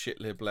a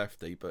shit-lib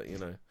lefty, but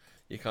you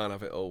can't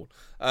have it all.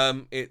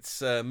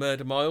 It's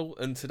Murder Mile,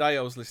 and today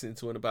I was listening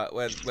to one about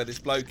where this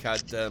bloke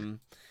had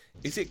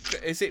is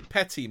it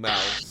petit mal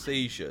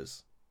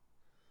seizures,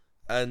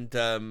 and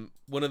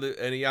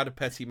he had a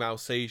petit mal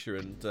seizure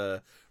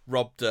and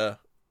robbed a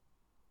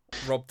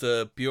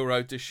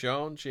bureau de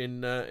change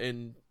in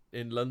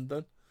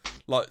London,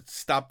 like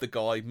stabbed the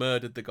guy,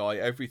 murdered the guy,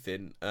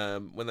 everything.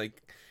 When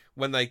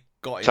they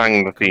got him,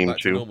 sang the theme back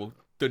to tune. Normal,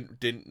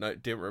 didn't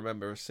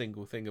remember a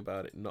single thing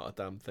about it, not a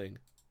damn thing.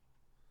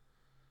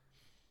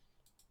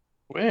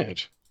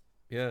 Weird.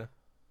 Yeah.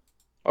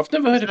 I've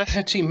never heard of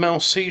petit mal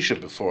seizure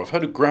before. I've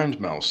heard of grand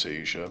mal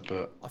seizure,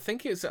 but I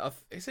think is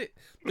it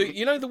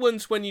the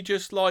ones when you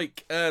just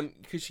like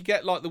because you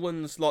get like the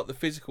ones like the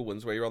physical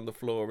ones where you're on the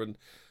floor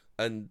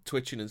and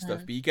twitching and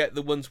stuff, but you get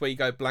the ones where you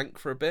go blank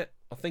for a bit.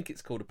 I think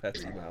it's called a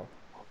petit mal.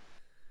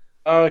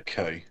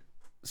 Okay.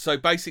 So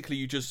basically,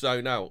 you just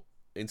zone out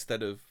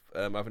instead of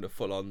having a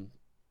full on.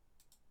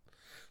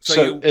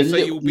 You'll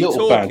be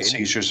talking.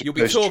 You'll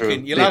be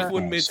talking. You'll have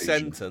one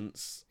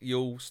mid-sentence.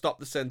 You'll stop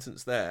the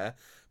sentence there,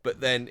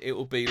 but then it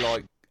will be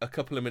like a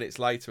couple of minutes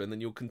later, and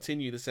then you'll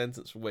continue the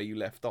sentence from where you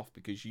left off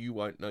because you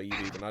won't know you've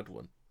even had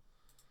one.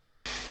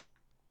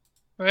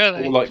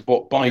 Really? Or like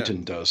what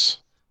Biden does.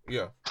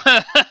 Yeah.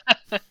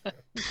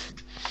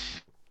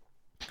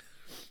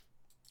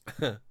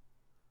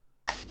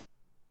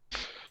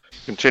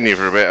 Continue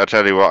for a bit. I'll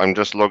tell you what. I'm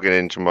just logging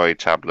into my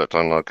tablet,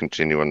 and I'll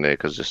continue on there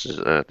because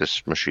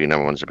this machine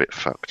I'm on's a bit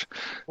fucked.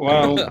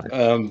 Well,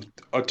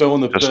 I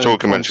don't want to just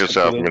talk amongst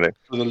yourself a minute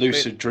for the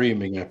lucid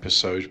dreaming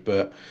episode,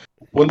 but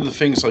one of the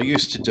things I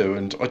used to do,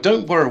 and I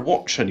don't wear a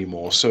watch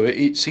anymore, so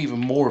it's even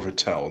more of a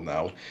tell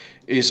now,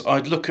 is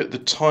I'd look at the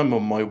time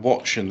on my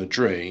watch in the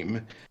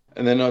dream,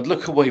 and then I'd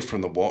look away from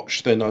the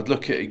watch, then I'd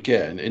look at it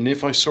again, and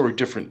if I saw a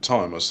different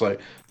time, I was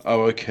like,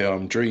 oh, okay,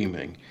 I'm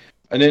dreaming.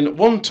 And then at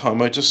one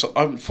time,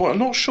 I'm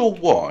not sure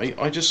why,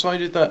 I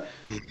decided that,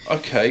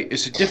 okay,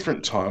 it's a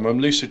different time, I'm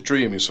lucid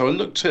dreaming. So I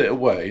looked at it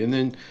away, and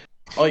then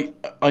I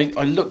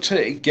looked at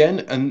it again,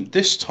 and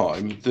this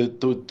time,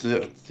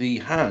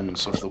 the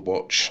hands of the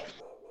watch,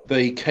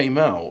 they came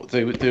out.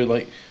 They were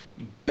like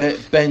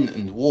bent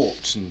and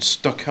warped and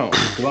stuck out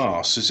of the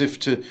glass, as if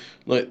to,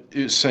 like,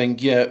 it was saying,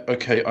 yeah,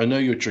 okay, I know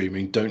you're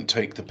dreaming, don't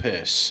take the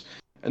piss.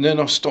 And then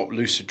I stopped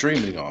lucid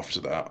dreaming after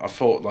that. I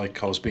felt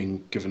like I was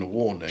being given a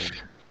warning.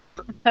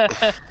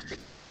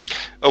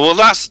 Well,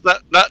 that's one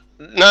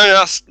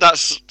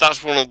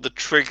of the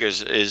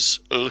triggers is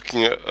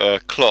looking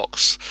at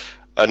clocks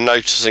and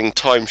noticing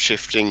time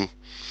shifting,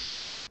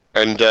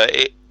 and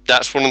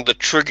that's one of the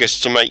triggers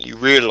to make you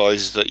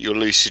realise that you're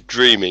lucid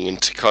dreaming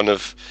and to kind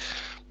of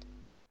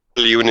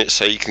pull you in it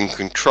so you can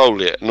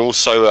control it, and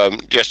also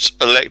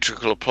just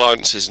electrical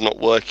appliances not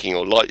working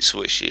or light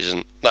switches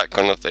and that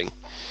kind of thing.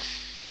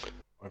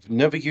 I've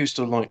never used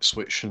a light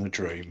switch in a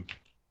dream.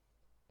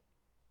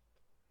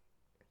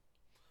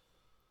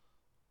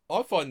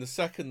 I find the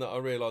second that I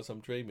realise I'm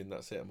dreaming,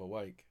 that's it, I'm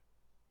awake.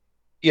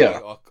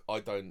 Yeah. I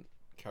don't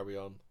carry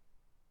on.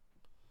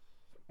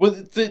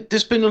 Well,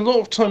 there's been a lot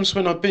of times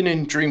when I've been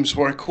in dreams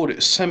where I called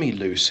it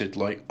semi-lucid,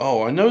 like,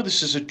 oh, I know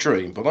this is a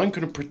dream, but I'm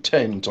going to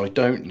pretend I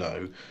don't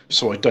know,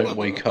 so I don't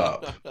wake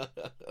up.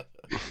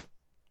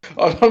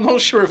 I'm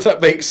not sure if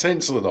that makes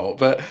sense or not,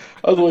 but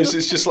otherwise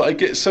it's just like I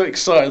get so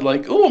excited,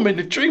 like, oh, I'm in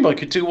a dream, I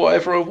could do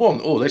whatever I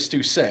want. Oh, let's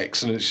do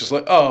sex. And it's just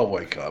like, oh, I'll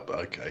wake up,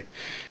 okay.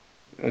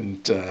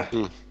 And,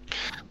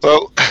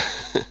 well,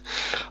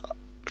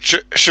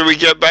 should we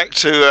get back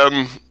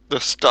to the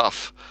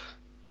stuff?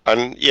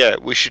 And yeah,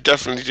 we should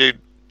definitely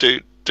do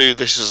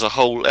this as a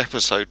whole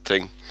episode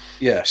thing.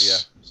 Yes.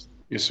 Yeah.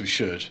 Yes, we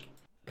should.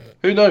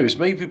 Who knows?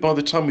 Maybe by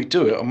the time we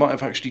do it, I might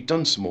have actually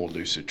done some more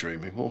lucid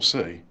dreaming. We'll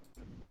see.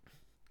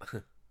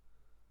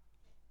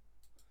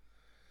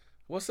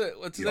 What's it?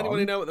 Does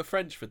anybody know what the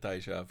French for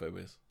déjà vu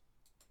is?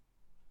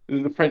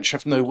 The French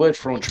have no word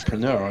for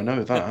entrepreneur. I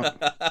know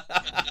that.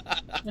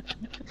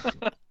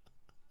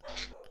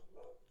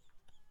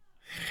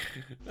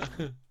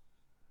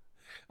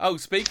 Oh,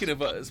 speaking of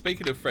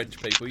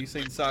French people, you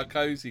seen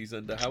Sarkozy's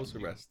under house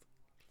arrest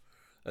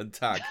and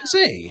tagged? Is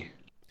he?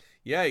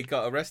 Yeah, he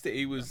got arrested.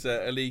 He was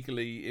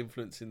illegally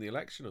influencing the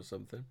election or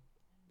something.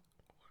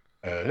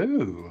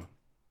 Oh.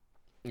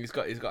 He's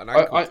got an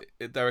ankle.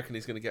 They reckon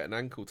he's going to get an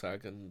ankle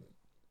tag, and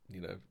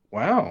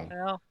Wow.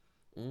 Yeah.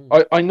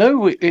 I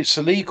know it's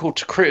illegal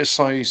to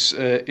criticise,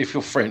 if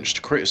you're French,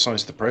 to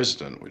criticise the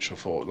president, which I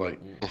thought, like...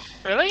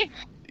 Really?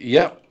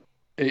 Yep,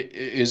 it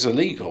is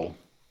illegal.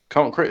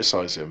 Can't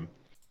criticise him.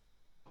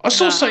 I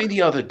saw something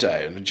the other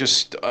day, and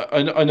just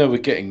I know we're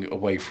getting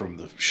away from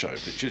the show,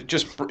 but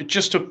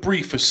just a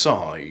brief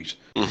aside.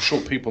 I'm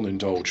sure people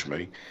indulge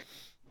me.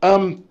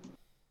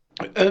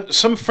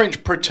 Some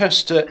French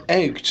protester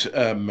egged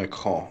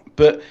Macron,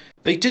 but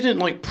they didn't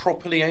like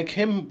properly egg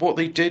him. What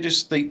they did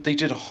is they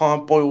did a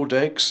hard-boiled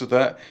egg so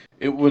that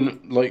it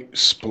wouldn't like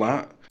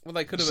splat. Well,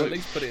 they could have at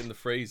least put it in the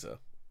freezer,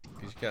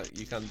 because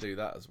you can do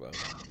that as well.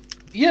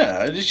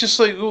 Yeah, and it's just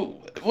like, well,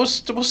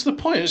 what's the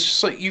point? It's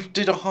just like you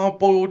did a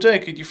hard-boiled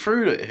egg and you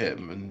threw it at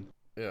him, and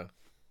yeah,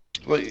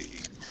 like,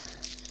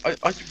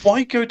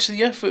 why go to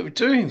the effort of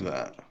doing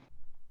that?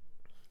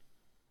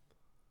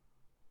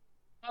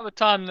 Another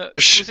time that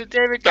was it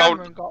David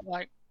Cameron got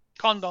like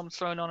condoms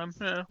thrown on him.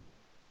 Yeah,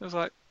 it was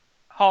like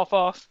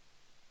half-assed.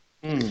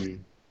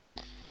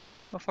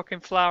 Or fucking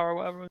flour or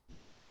whatever.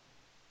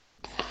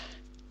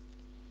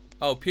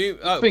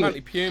 Apparently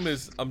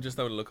Pumas. I'm just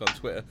having a look on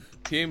Twitter.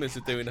 Pumas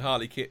are doing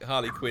Harley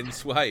Quinn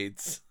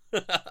suedes.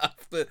 I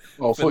thought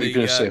you were going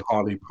to say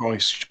Harley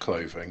Price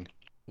clothing.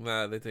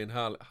 No, they're doing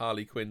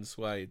Harley Quinn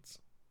suedes.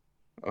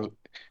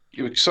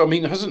 So I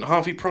mean, hasn't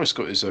Harvey Price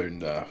got his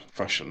own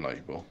fashion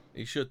label?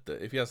 He should do.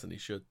 If he hasn't, he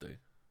should do.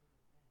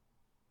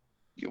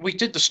 We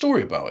did the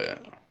story about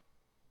it.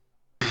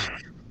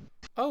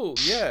 Oh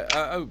yeah.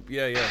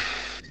 Yeah.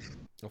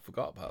 I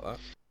forgot about that.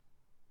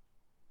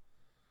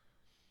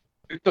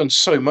 We've done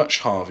so much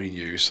Harvey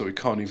news that we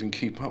can't even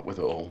keep up with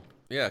it all.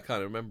 Yeah, I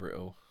can't remember it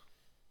all.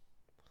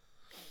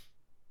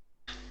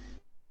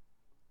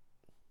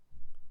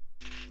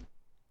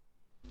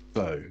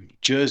 So,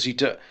 Jersey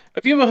Devil.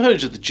 Have you ever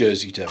heard of the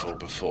Jersey Devil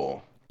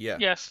before? Yeah.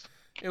 Yes.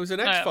 It was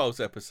an X-Files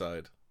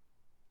episode.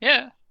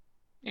 Yeah.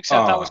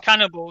 Except that was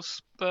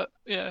cannibals, but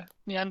yeah,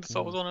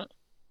 Neanderthal was on it.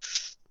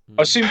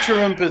 I seem to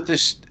remember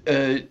this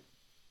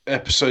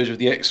episode of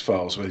the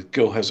X-Files where the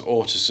girl has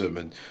autism,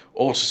 and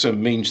autism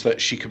means that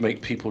she can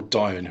make people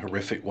die in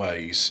horrific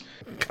ways,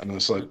 and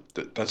it's like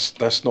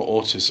that's not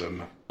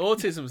autism.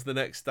 Autism's the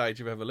next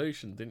stage of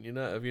evolution, didn't you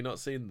know? Have you not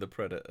seen The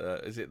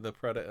Predator? Is it The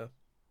Predator?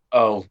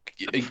 Oh,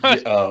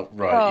 right,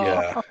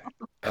 yeah.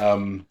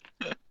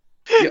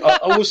 I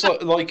always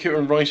like it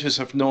when writers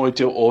have no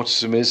idea what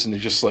autism is, and they're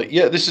just like,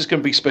 yeah, this is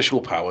going to be special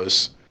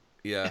powers.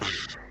 Yeah.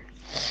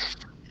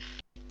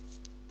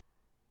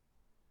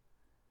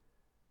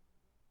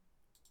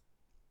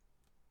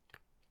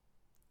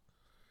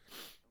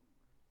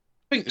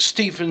 I think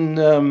Stephen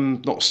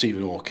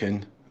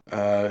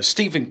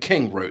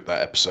King wrote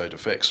that episode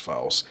of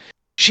X-Files.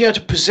 She had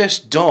a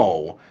possessed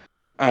doll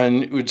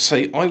and would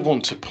say, I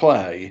want to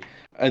play.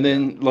 And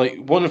then, like,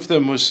 one of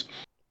them was,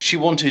 she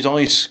wanted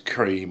ice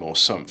cream or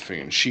something,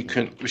 and she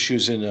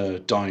was in a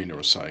diner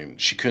or something.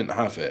 She couldn't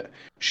have it.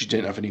 She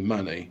didn't have any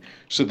money.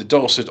 So the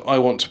doll said, I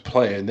want to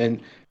play. And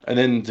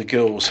then the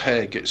girl's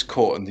hair gets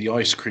caught in the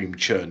ice cream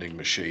churning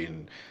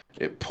machine.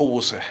 It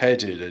pulls her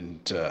head in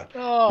and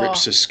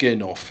rips her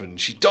skin off, and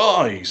she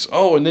dies.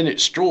 Oh, and then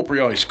it's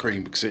strawberry ice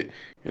cream because it,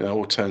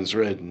 all turns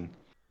red. And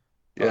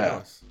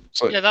nice.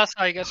 So, yeah, that's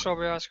how you get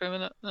strawberry ice cream,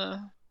 isn't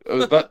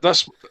it?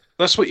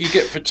 That's what you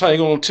get for telling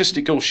an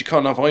autistic girl she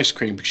can't have ice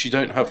cream because she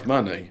don't have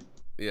money.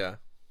 Yeah.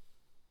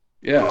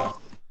 Yeah.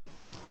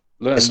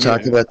 Let's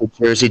talk about the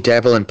Jersey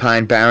Devil and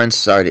Pine Barrens.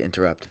 Sorry to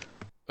interrupt.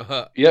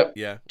 Yep.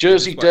 Yeah.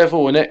 Jersey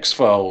Devil and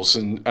X-Files,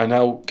 and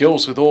how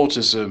girls with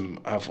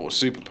autism have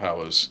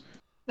superpowers.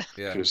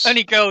 Yeah.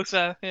 Only girls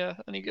there. Yeah,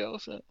 only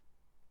girls there.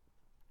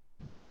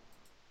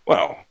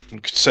 Well, you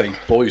could say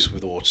boys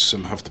with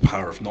autism have the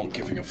power of not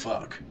giving a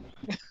fuck.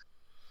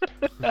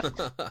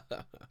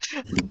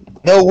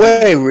 No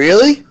way,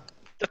 really?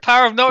 The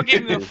power of not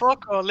giving a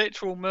fuck or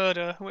literal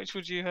murder? Which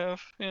would you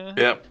have? Yeah.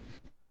 Yep.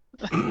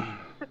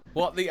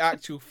 What the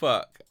actual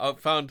fuck? I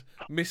found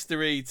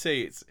Mr.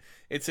 E.T.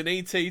 It's an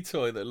E.T.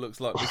 toy that looks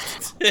like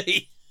Mr.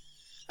 T.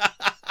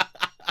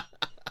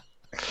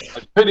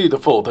 I pity the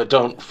fool that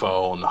don't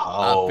phone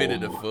home. I pity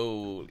the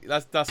fool.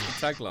 That's the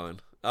tagline.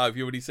 Oh, have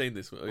you already seen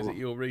this? Is it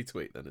your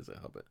retweet then? Is it,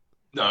 Hobbit?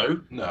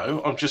 No.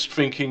 I'm just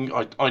thinking.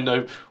 I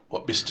know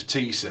what Mr.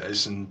 T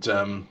says, and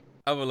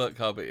have a look,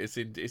 Hobbit. It's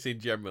in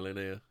general in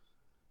here.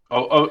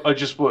 I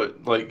just would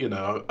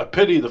I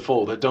pity the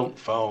fool that don't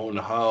phone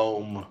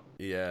home.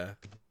 Yeah.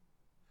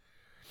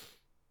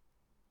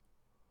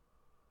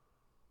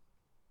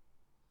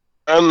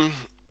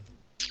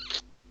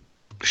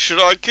 Should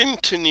I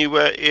continue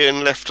where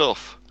Ian left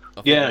off?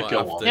 Yeah,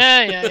 go on.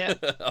 Yeah.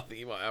 I think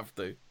you might have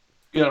to.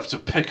 You have to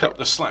pick up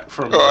the slack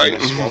from Right.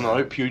 this one. I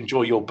hope you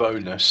enjoy your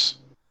bonus.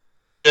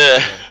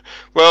 Yeah.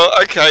 Well,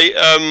 okay.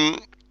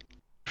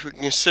 If we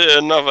can see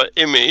another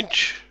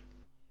image.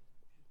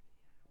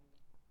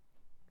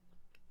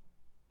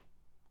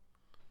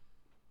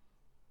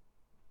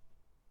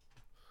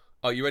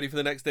 Oh, you ready for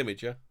the next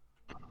image, yeah?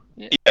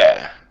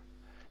 Yeah.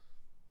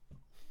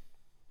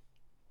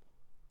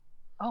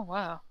 Oh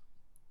wow.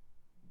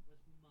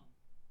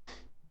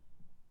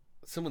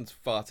 Someone's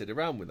farted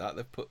around with that.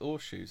 They've put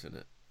horseshoes in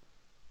it.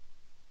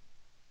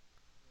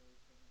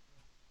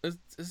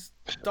 Is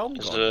Dom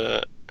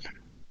gone?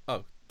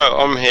 Oh,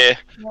 I'm here.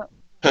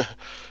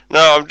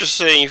 No, I'm just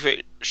seeing if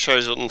it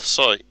shows on the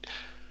site.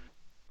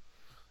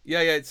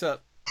 Yeah, it's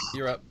up.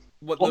 You're up.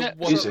 What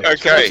is it?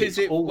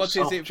 Okay. What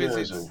is it?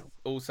 Visits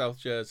all South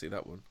Jersey.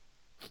 That one.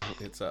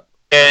 It's up.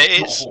 Yeah,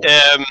 it's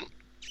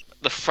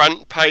the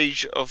front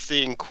page of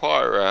the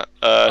Inquirer,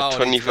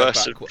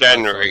 21st of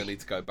January. I need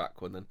to go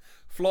back one then.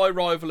 Fly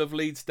rival of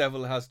Leeds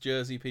Devil has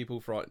Jersey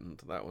people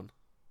frightened. That one.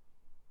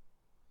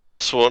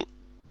 This one.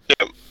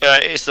 Yep.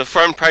 It's the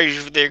front page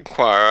of the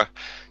Inquirer,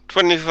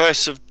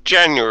 21st of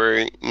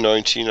January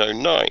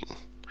 1909.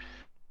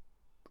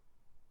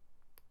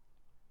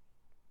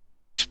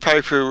 This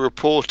paper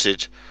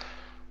reported,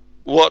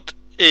 "What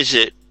is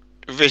it?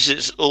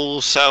 Visits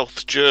all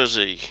South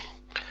Jersey."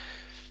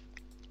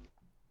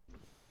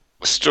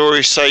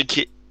 Story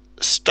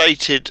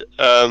stated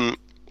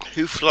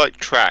hoof-like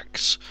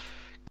tracks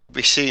could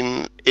be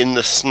seen in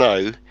the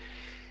snow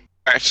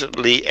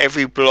practically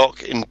every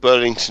block in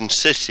Burlington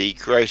City,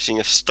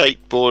 creating a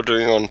state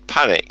bordering on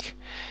panic.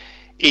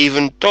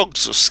 Even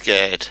dogs were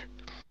scared.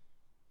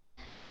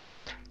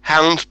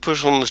 Hounds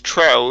put on the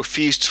trail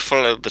refused to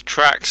follow the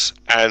tracks,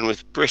 and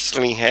with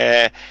bristling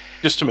hair.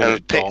 Just a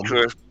minute, Tom.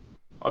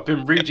 I've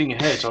been reading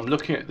ahead. I'm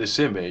looking at this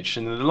image,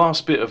 and the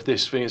last bit of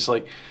this thing is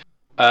like,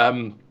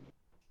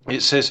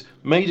 it says,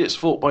 made its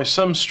thought by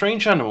some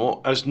strange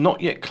animal as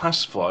not yet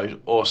classified,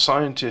 or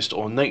scientist,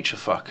 or nature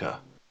fucker.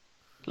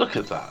 Look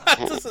at that.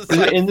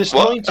 In this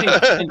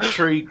 19th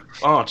century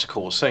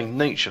article saying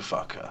nature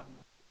fucker.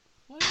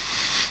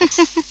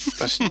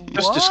 That's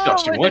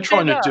disgusting. We're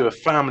trying to do a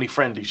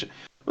family-friendly show.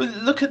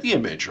 Look at the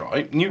image,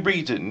 right? And you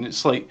read it, and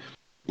it's like,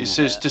 it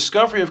says,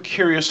 discovery of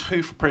curious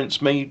hoof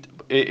prints made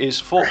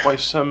is thought by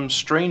some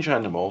strange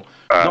animal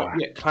not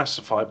yet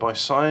classified by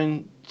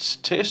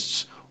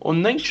scientists or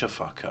nature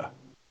fucker.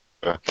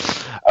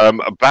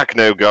 Back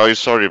now, guys.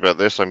 Sorry about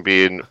this. I'm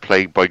being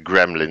plagued by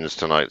gremlins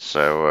tonight,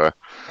 so...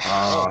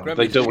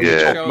 they don't want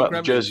to talk about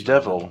the Jersey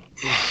Devil.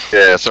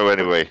 Yeah, so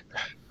anyway.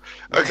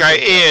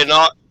 Okay, Ian,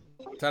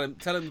 Tell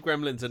him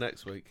gremlins are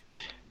next week.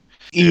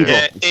 Evil.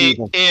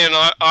 Ian,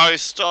 I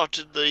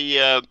started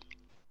the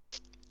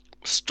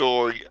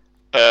story...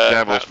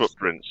 Devil's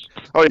Footprints.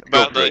 Oh,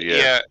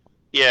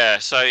 yeah,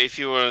 so if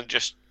you want to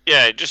just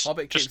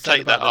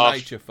take that off.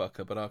 Nature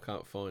fucker, but I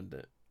can't find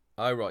it.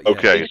 Oh, right.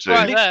 Okay,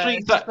 yeah.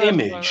 Literally that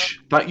image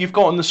that you've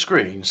got on the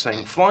screen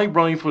saying fly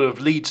rival of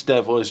Leeds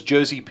Devil as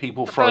Jersey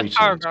people frightened.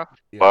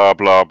 Blah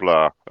blah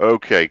blah.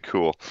 Okay,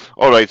 cool.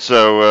 All right,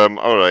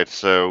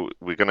 so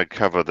we're gonna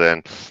cover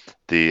then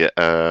the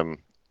where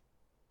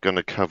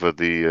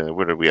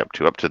are we up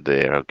to? Up to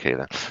there. Okay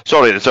then.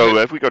 Sorry. So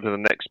if we go to the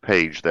next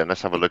page, then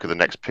let's have a look at the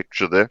next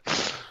picture there.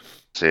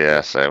 So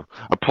yeah. So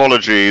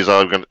apologies.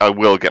 I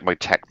will get my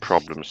tech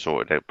problems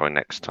sorted out by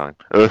next time.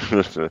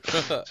 So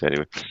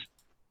anyway.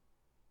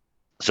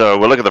 So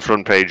we'll look at the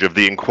front page of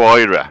the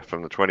Inquirer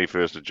from the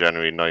 21st of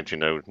January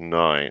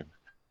 1909,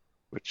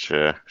 which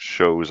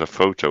shows a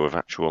photo of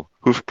actual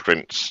hoof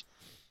prints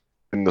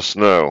in the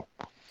snow.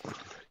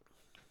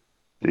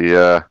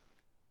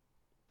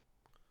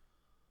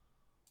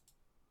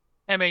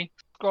 Emmy,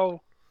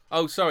 scroll.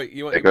 Oh, sorry.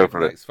 You want to go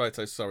for the next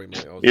photo? Sorry,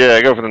 mate.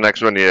 Go for the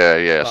next one.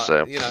 Yeah. But,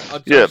 so I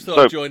just thought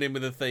I'd join in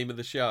with the theme of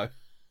the show.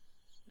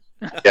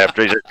 Yeah,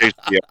 please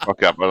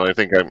fuck up. And I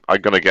think I'm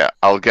gonna get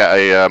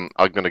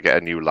a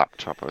new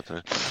laptop. I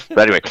think. But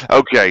anyway,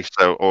 okay.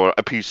 So or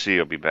a PC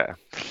will be better.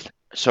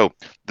 So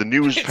the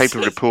newspaper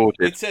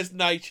reported. It says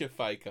nature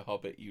faker,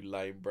 Hobbit. You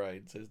lame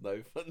brain. Says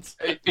no fun.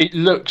 It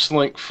looks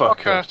like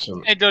fucker.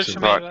 It does to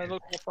me. It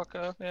looks like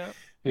fucker. Yeah.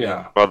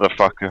 Yeah.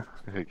 Motherfucker.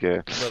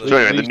 Yeah. So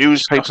anyway, the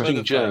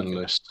newspaper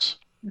journalists.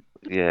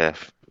 Yeah,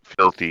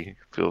 filthy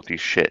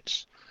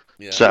shits.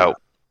 Yeah. So.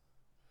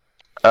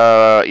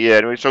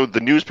 Anyway, so the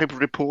newspaper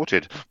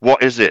reported,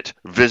 what is it?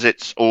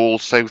 Visits all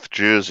South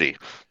Jersey.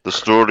 The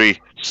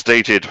story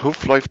stated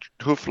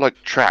hoof-like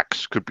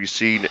tracks could be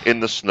seen in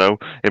the snow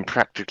in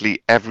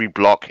practically every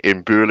block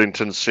in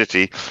Burlington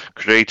City,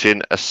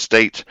 creating a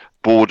state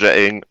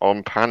bordering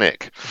on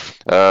panic.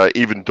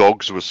 Even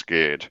dogs were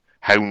scared.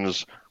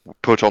 Hounds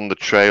put on the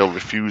trail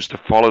refused to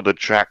follow the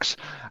tracks,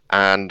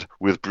 and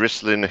with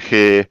bristling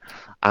hair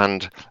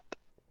and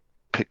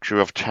picture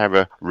of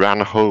terror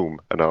ran home,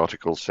 an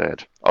article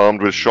said.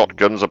 Armed with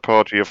shotguns, a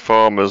party of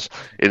farmers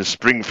in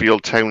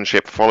Springfield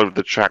Township followed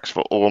the tracks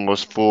for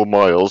almost 4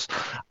 miles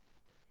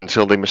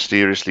until they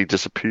mysteriously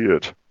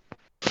disappeared.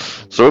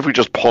 So if we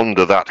just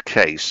ponder that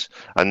case,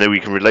 and then we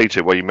can relate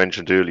it, what you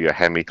mentioned earlier,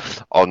 Hemi,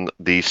 on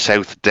the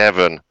South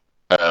Devon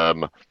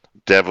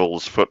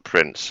Devil's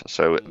Footprints.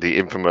 So the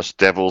infamous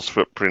Devil's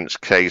Footprints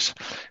case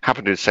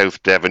happened in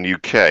South Devon,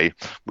 UK,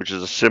 which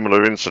is a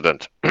similar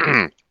incident.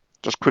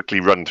 Just quickly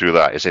run through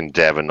that. It's in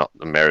Devon, not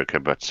America,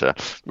 but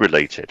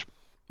related.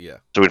 Yeah.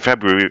 So in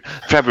February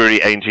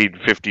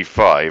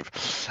 1855,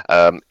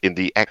 in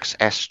the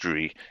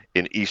estuary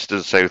in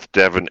eastern South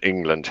Devon,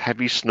 England,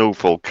 heavy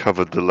snowfall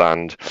covered the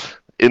land.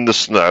 In the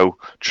snow,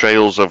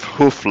 trails of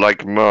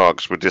hoof-like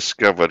marks were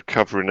discovered,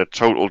 covering a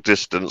total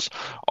distance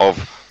of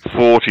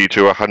 40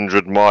 to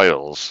 100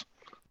 miles.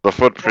 The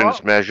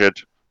footprints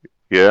measured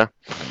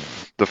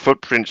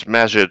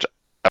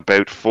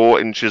about 4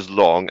 inches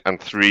long and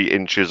 3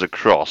 inches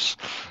across,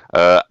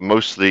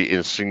 mostly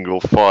in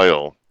single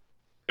file.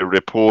 It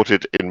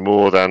reported in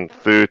more than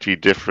 30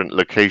 different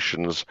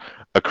locations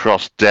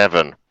across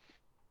Devon.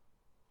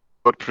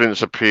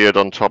 Footprints appeared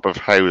on top of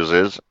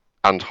houses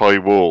and high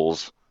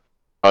walls,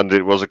 and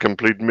it was a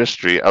complete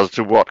mystery as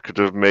to what could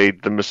have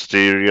made the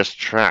mysterious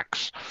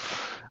tracks.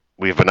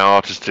 We have an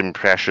artist's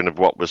impression of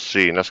what was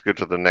seen. Let's go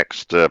to the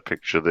next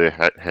picture there,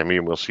 Hemi,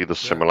 and we'll see the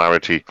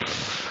similarity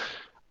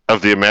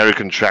of the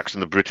American tracks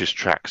and the British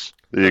tracks.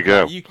 There you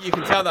go. You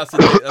can tell that's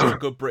a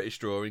good British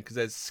drawing because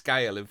there's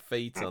scale and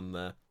feet on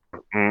there.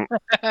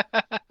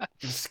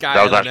 Scale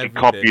that was actually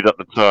copied at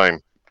the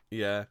time.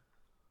 Yeah.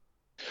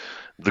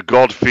 The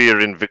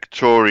God-fearing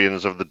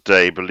Victorians of the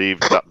day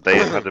believed that they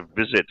had a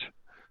visit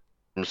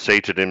from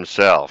Satan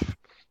himself.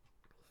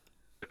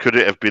 Could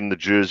it have been the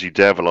Jersey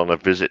Devil on a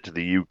visit to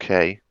the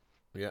UK?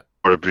 Yeah.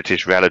 Or a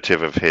British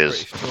relative of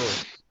his?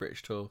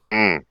 British tour.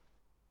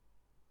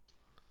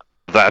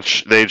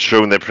 That they'd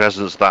shown their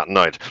presence that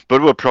night,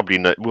 but we'll probably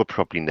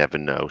never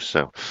know.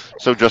 So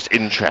just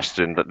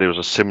interesting that there was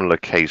a similar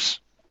case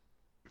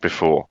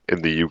before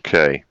in the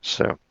UK.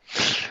 So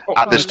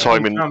at this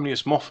time in family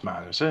is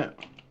Mothman, is it?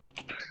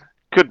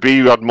 Could be.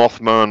 You had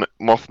Mothman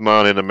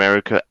in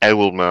America,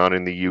 Owlman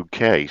in the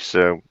UK.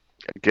 So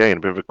again, a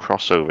bit of a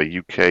crossover,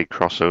 UK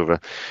crossover,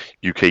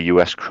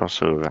 UK-US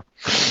crossover.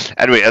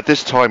 Anyway, at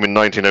this time in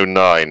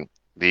 1909,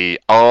 the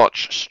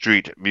Arch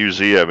Street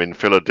Museum in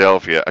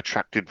Philadelphia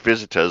attracted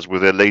visitors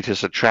with their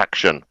latest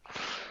attraction.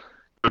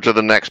 Go to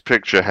the next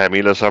picture,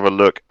 Hemi. Let's have a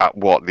look at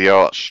what the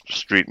Arch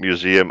Street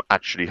Museum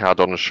actually had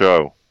on the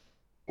show.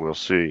 We'll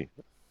see.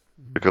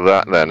 Look at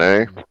that then,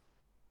 eh?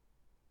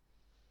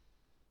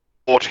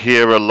 Caught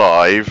here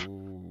alive,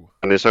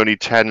 and it's only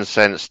 10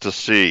 cents to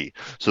see.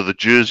 So the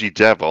Jersey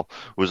Devil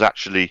was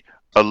actually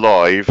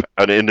alive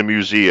and in the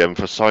museum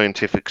for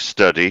scientific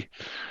study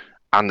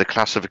and the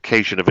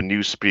classification of a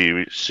new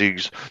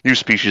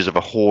species of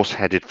a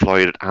horse-headed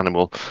fly-headed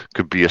animal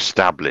could be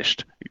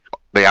established.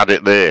 They had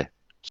it there.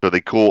 So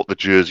they caught the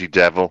Jersey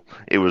Devil.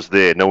 It was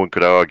there. No one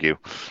could argue.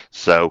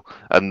 So,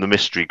 and the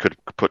mystery could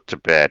put to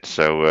bed.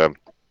 So,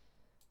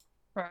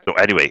 So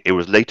anyway, it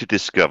was later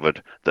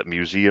discovered that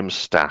museum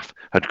staff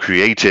had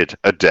created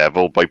a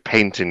devil by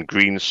painting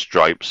green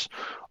stripes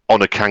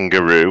on a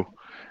kangaroo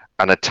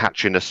and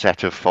attaching a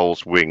set of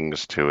false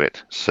wings to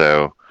it.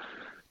 So,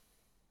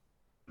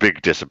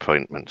 big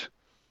disappointment.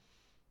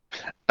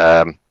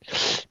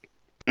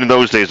 In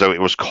those days, though,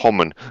 it was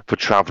common for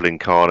travelling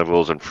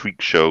carnivals and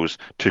freak shows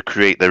to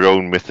create their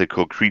own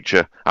mythical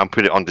creature and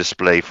put it on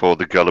display for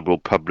the gullible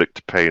public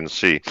to pay and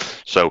see.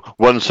 So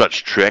one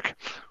such trick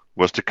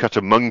was to cut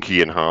a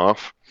monkey in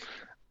half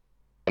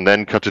and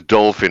then cut a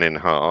dolphin in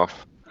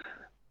half,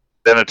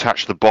 then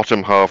attach the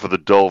bottom half of the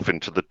dolphin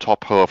to the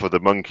top half of the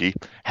monkey.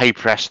 Hey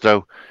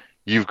presto,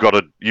 you've got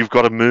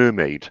a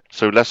mermaid.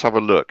 So let's have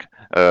a look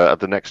at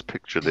the next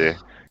picture there,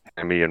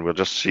 Emmy, and we'll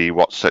just see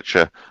what such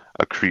a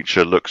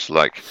creature looks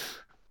like.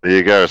 There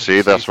you go. See,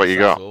 that's what you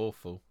got.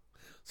 Awful.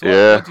 So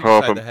what did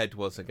you say the head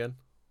was again?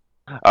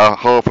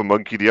 Half a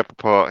monkey. The upper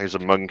part is a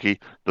monkey.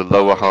 The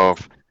lower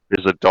half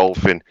is a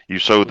dolphin. You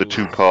sew the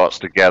two parts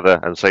together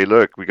and say,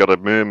 "Look, we got a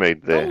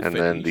mermaid there," dolphin,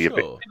 and then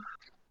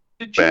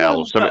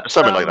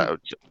something like that.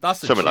 That's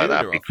something like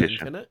that. I think,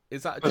 isn't it?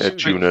 Is that a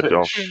tuna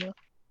dolphin?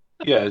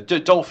 Yeah,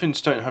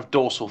 dolphins don't have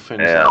dorsal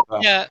fins. Yeah.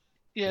 Like that.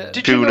 Yeah.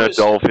 Tuna,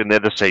 dolphin, they're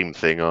the same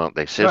thing, aren't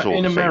they?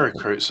 In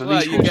America, it's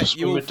illegal to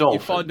swim with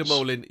dolphins.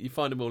 You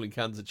find them all in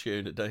cans of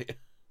tuna, don't you?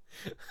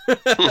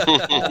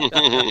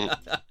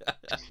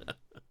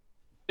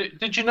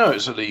 Did you know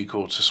it's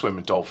illegal to swim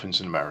with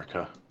dolphins in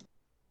America?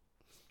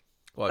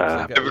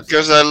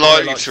 Because they're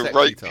likely to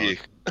rape you.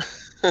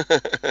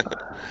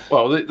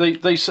 Well,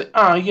 they say,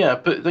 yeah,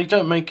 but they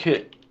don't make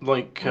it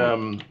like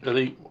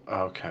illegal.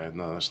 Okay,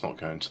 no, let's not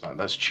go into that.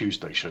 That's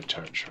Tuesday Show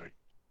territory.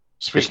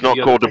 It's not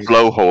called a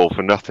blowhole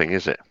for nothing,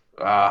 is it?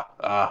 There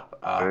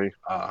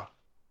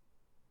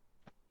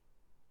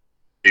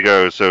you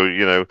go.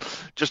 So,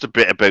 just a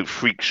bit about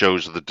freak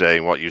shows of the day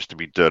and what used to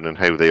be done and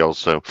how they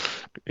also,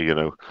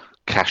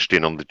 cashed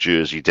in on the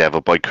Jersey Devil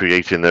by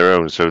creating their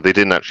own. So they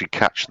didn't actually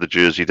catch the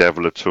Jersey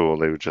Devil at all.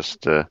 They were just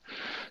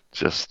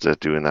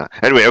doing that.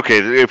 Anyway, okay,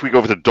 if we go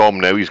over to Dom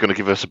now, he's going to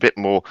give us a bit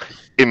more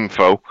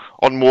info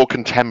on more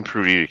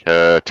contemporary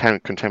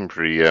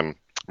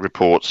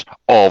reports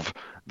of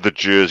the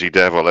Jersey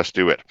Devil. Let's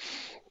do it.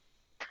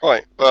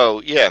 Right.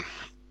 Well, yeah.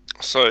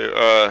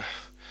 So,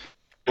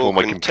 more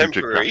my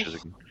contemporary.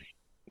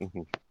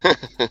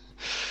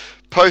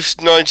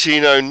 Post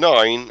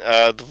 1909,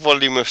 the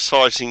volume of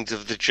sightings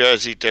of the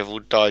Jersey Devil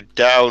died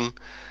down,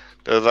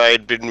 though they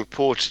had been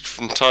reported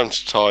from time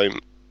to time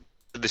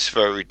to this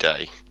very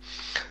day.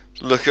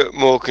 Look at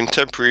more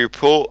contemporary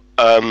report.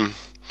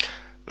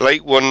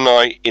 Late one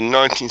night in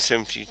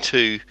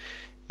 1972,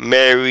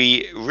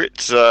 Mary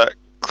Ritzer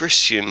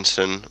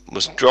Christiansen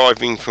was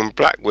driving from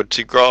Blackwood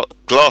to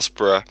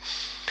Glassborough,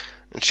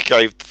 and she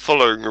gave the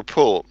following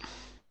report.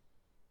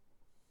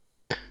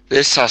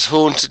 This has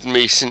haunted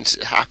me since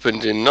it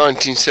happened in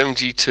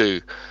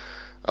 1972.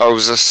 I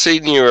was a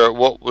senior at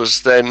what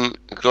was then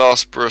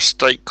Glassborough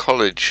State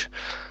College.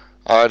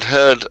 I had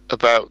heard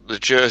about the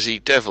Jersey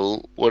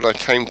Devil when I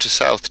came to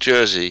South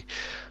Jersey,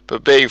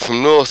 but being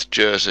from North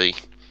Jersey,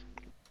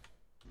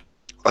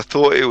 I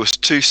thought it was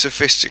too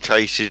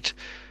sophisticated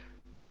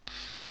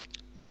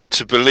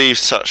to believe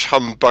such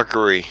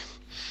humbuggery.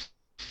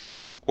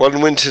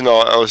 One winter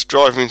night I was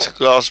driving to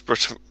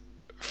Glassborough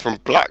from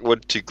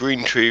Blackwood to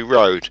Green Tree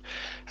Road.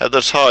 At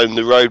the time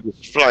the road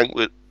was flanked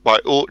by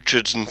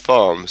orchards and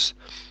farms.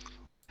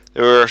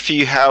 There were a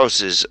few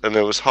houses and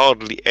there was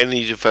hardly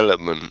any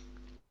development.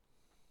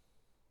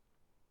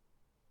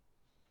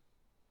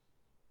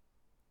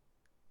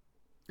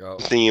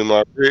 Something in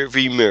my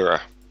rearview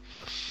mirror.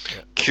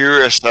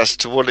 Curious as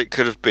to what it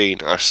could have been,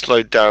 I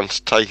slowed down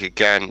to take a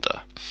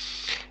gander.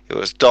 It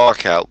was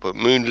dark out, but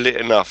moonlit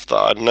enough that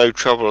I had no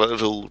trouble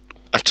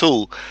at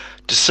all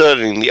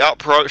discerning the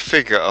upright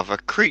figure of a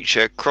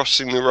creature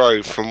crossing the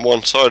road from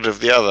one side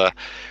of the other,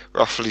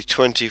 roughly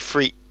 20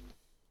 feet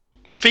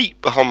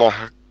behind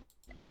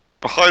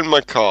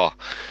my car.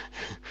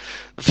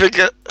 The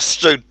figure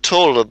stood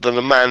taller than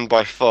a man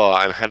by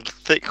far and had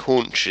thick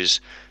haunches,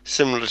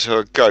 similar to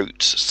a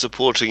goat,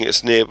 supporting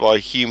its nearby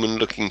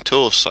human-looking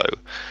torso,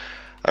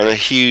 and a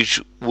huge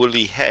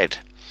woolly head.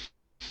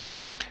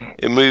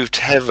 It moved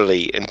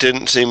heavily and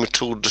didn't seem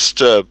at all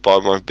disturbed by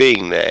my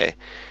being there.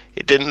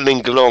 It didn't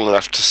linger long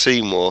enough to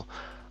see more.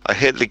 I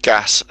hit the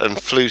gas and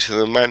flew to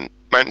the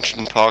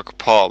Mansion Park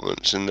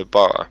apartments in the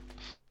borough.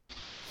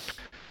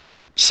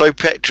 So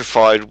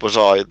petrified was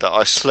I that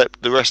I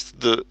slept the rest of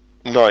the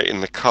night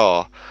in the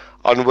car,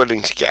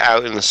 unwilling to get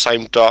out in the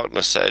same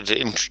darkness that had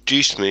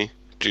introduced me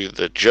to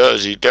the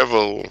Jersey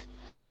Devil.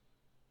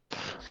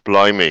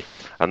 Blimey.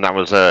 And that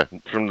was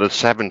from the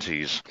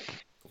 70s.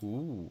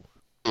 Ooh.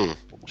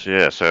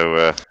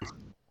 So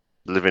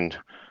living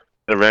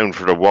around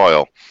for a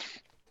while.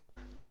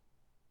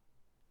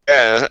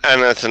 Yeah,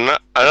 and there's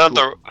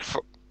another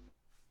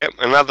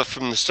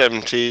from the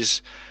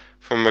 70s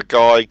from a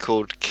guy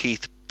called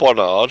Keith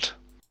Bonnard,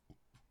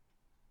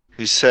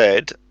 who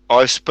said,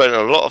 I spent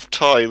a lot of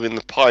time in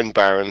the Pine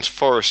Barrens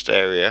forest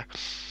area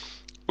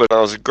when I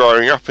was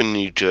growing up in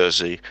New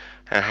Jersey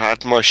and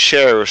had my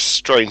share of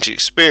strange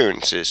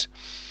experiences.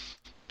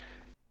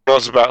 When I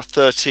was about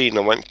 13,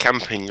 I went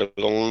camping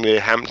along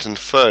near Hampton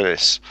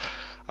Furnace.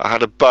 I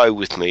had a bow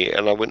with me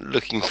and I went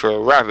looking for a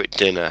rabbit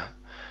dinner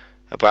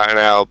about an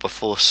hour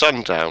before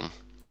sundown.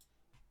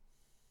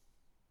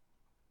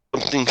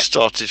 Something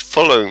started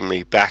following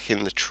me back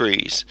in the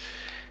trees.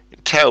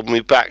 It tailed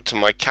me back to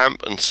my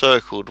camp and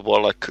circled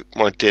while I cooked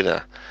my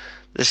dinner.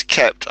 This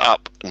kept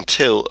up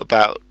until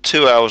about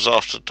 2 hours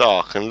after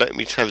dark, and let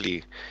me tell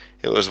you,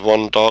 it was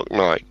one dark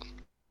night.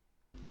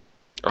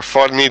 I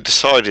finally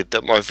decided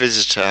that my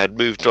visitor had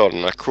moved on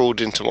and I crawled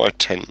into my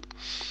tent.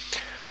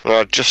 When I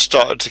had just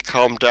started to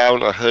calm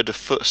down, I heard a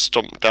foot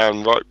stomp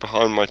down right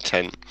behind my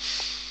tent.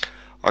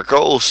 I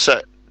got all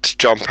set to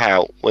jump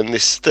out when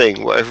this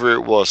thing, whatever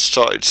it was,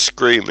 started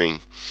screaming.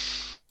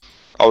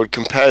 I would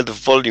compare the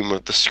volume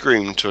of the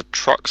scream to a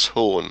truck's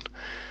horn.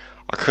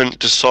 I couldn't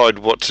decide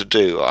what to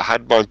do. I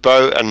had my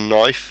bow and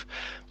knife,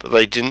 but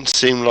they didn't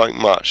seem like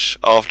much.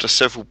 After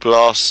several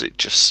blasts, it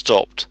just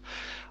stopped.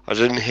 I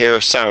didn't hear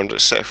a sound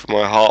except for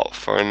my heart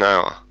for an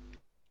hour.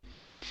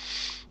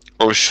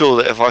 I was sure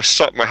that if I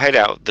stuck my head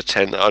out of the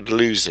tent, I'd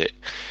lose it.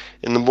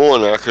 In the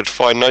morning, I could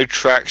find no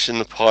tracks in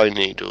the pine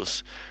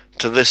needles.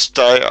 To this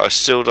day, I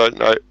still don't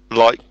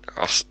like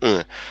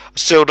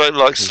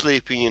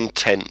sleeping in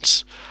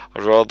tents.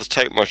 I'd rather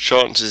take my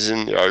chances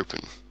in the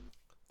open.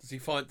 Does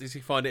he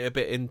find it a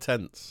bit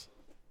intense?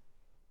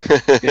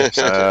 Yes.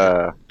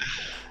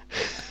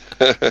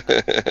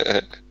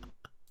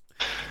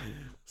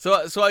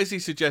 So is he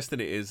suggesting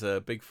it is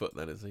Bigfoot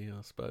then, is he,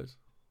 I suppose?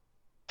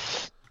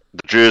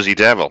 The Jersey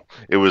Devil.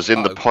 It was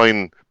in the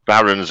Pine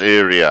Barrens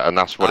area, and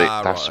that's what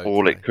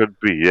all it could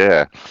be,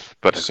 yeah.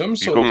 But some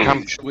sort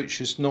of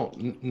which is not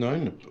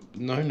known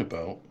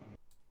about.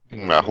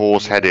 A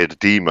horse-headed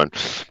demon.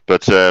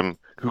 But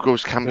who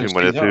goes camping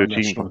when they're 13?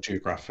 National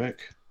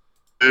Geographic.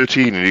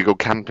 13 and you go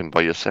camping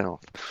by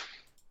yourself.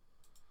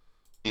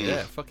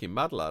 Yeah, fucking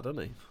mad lad,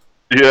 isn't he?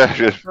 Yeah,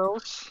 it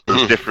was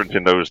different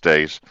in those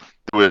days.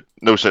 There were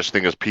no such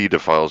thing as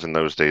paedophiles in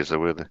those days, though,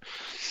 were there?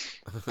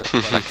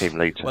 That came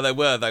later. Well, they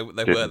were.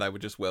 They were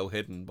just well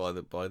hidden by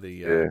the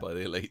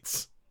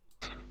elites.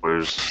 It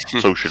was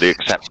socially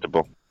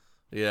acceptable.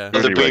 Yeah.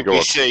 The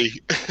BBC.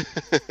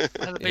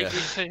 The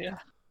BBC, yeah.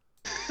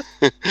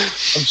 I'm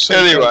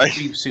so glad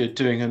the BBC are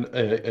doing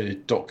a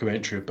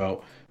documentary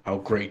about how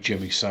great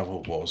Jimmy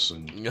Savile was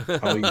and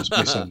how he was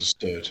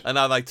misunderstood. And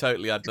how they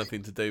totally had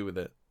nothing to do with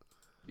it.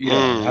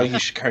 Yeah, how you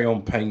should carry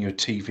on paying your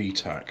TV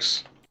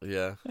tax.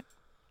 Yeah.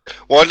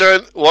 Why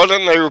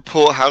don't they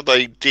report how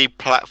they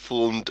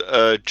deplatformed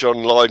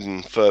John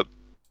Lydon for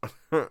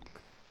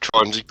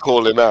trying to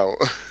call him out?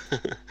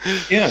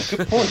 Yeah,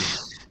 good point.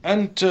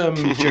 And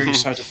Jerry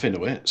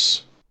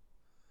Sadafiniewicz.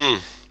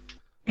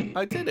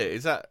 I did it.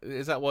 Is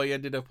that why he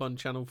ended up on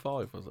Channel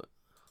 5? Was it?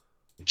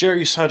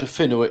 Jerry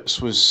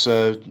Sadafiniewicz was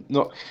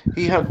not.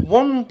 He had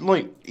one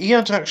he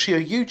had actually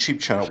a YouTube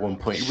channel at one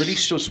point. He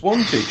released just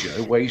one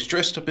video where he's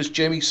dressed up as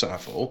Jimmy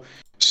Savile,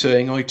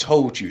 saying "I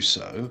told you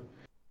so."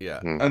 Yeah,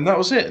 and that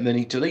was it. And then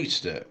he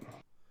deleted it.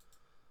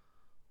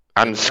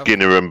 And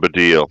Skinner and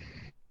Baddiel.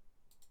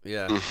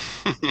 Yeah.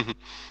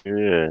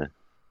 Yeah.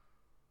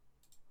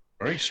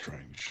 Very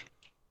strange.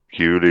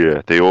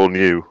 Peculiar. They all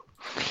knew.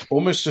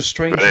 Almost as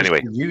strange as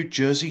the New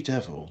Jersey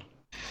Devil.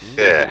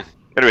 Yeah.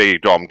 Anyway,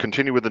 Dom,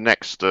 continue with the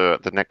next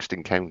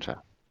encounter.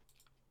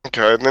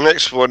 Okay, the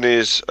next one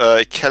is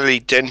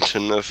Kelly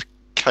Denton of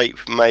Cape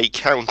May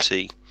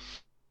County,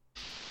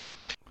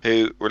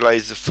 who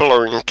relays the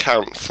following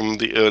account from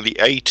the early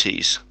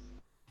 80s.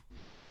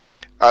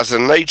 As a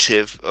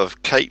native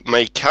of Cape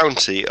May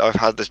County, I've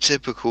had the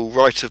typical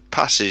rite of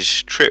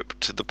passage trip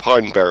to the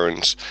Pine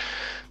Barrens,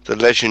 the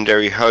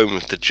legendary home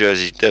of the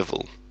Jersey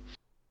Devil.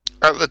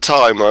 At the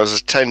time, I was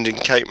attending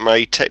Cape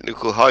May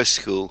Technical High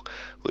School,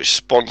 which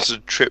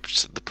sponsored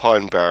trips to the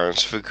Pine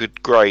Barrens for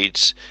good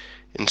grades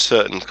in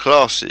certain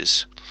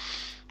classes.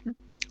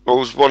 I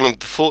was one of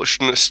the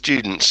fortunate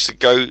students to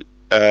go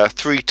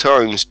 3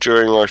 times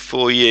during my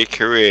 4-year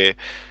career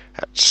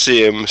at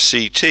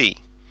CMCT.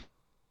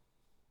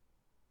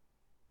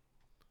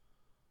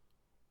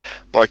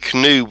 My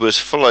canoe was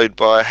followed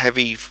by a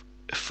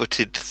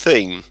heavy-footed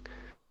thing.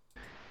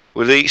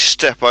 With each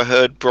step I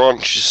heard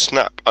branches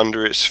snap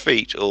under its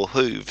feet or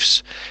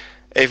hooves.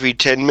 Every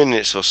 10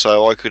 minutes or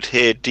so I could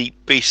hear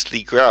deep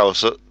beastly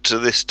growls that to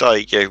this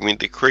day gave me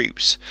the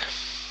creeps.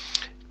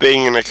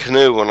 Being in a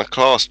canoe on a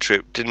class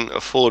trip didn't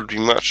afford me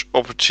much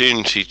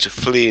opportunity to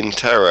flee in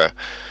terror,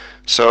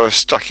 so I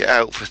stuck it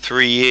out for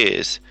 3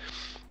 years.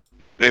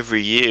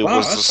 Every year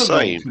was the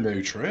same. That's a long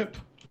canoe trip.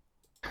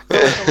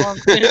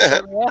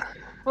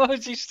 What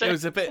did you say? It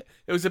was a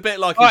bit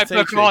like his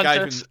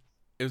teacher.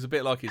 It was a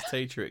bit like his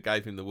teacher. It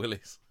gave him the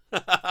willies.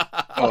 It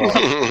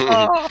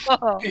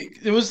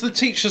was the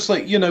teacher's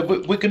we're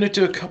going to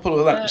do a couple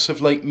of laps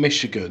of Lake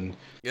Michigan.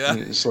 Yeah.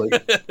 And it's like...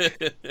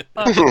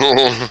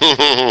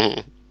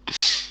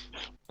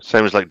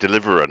 Same as like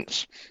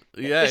Deliverance.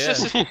 Yeah, it's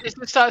just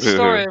that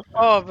story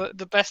of, but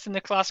the best in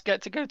the class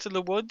get to go to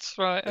the woods,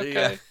 right?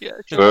 Okay, yeah.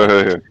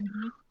 Sure.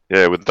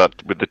 Yeah, with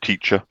the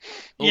teacher.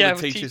 All the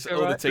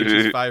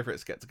teachers'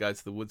 favourites get to go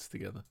to the woods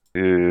together.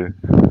 Yeah.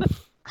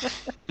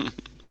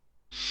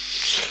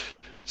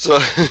 So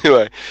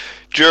anyway,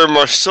 during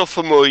my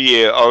sophomore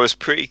year, I was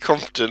pretty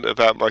confident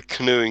about my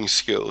canoeing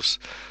skills,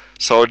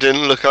 so I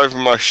didn't look over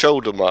my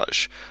shoulder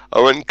much.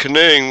 I went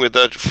canoeing with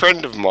a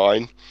friend of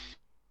mine,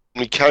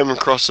 and we came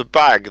across a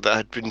bag that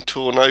had been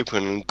torn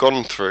open and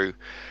gone through.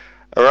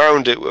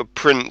 Around it were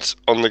prints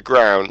on the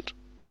ground.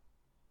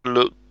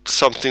 Looked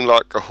something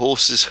like a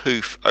horse's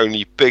hoof,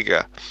 only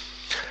bigger.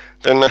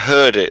 Then I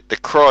heard it, the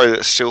cry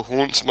that still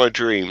haunts my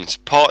dreams,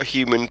 part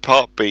human,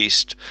 part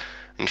beast,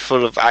 and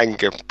full of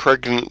anger,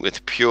 pregnant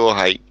with pure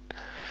hate.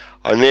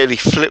 I nearly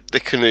flipped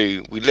the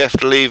canoe. We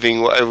left,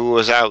 leaving whatever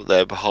was out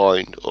there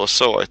behind, or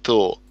so I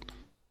thought.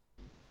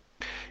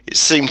 It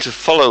seemed to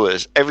follow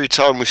us. Every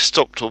time we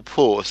stopped or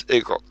paused,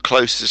 it got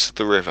closer to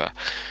the river.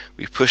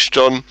 We pushed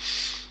on.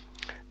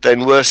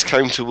 Then worse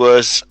came to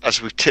worse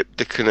as we tipped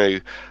the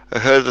canoe. I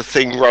heard the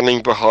thing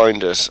running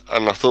behind us,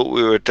 and I thought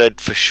we were dead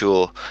for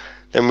sure.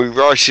 Then we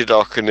righted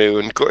our canoe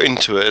and got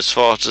into it as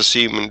fast as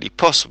humanly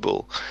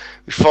possible.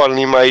 We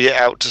finally made it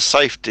out to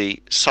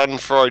safety,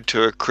 sun-fried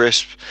to a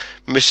crisp,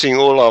 missing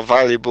all our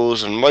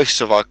valuables and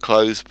most of our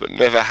clothes, but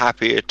never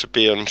happier to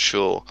be on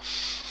shore.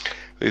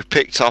 We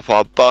picked up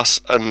our bus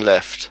and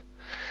left.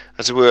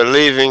 As we were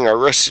leaving, I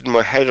rested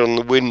my head on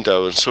the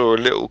window and saw a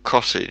little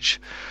cottage.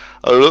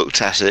 I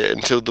looked at it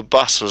until the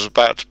bus was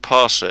about to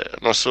pass it,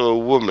 and I saw a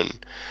woman.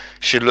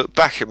 She looked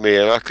back at me,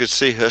 and I could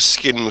see her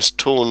skin was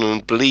torn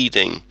and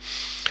bleeding.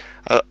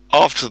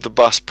 After the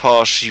bus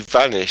passed, she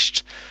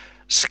vanished.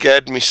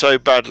 Scared me so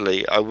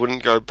badly, I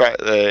wouldn't go back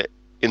there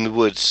in the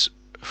woods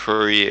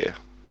for a year.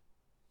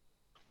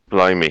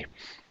 Blimey.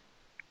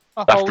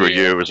 After a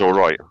year, it was all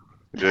right.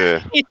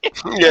 Yeah.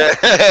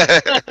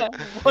 Yeah.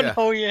 One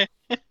whole year.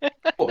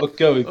 What a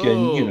go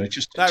again,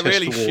 just to that test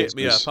really the shit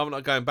me up. waters. I'm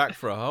not going back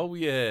for a whole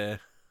year.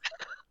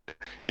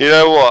 You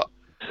know what?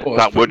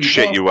 That would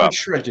shit you up.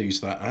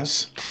 Shreddies, that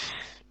has.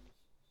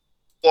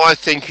 What I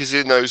think is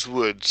in those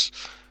woods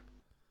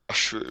are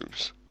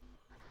shrooms.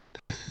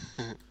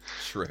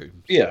 Shrooms.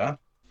 Yeah.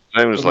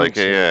 I was like,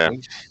 yeah.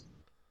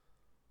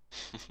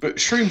 But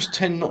shrooms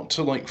tend not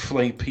to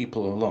flay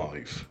people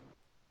alive.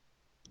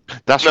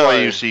 That's why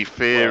you see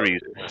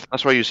fairies.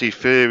 That's why you see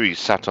fairies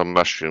sat on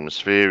mushrooms,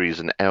 fairies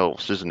and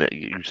elves, isn't it?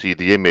 You see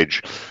the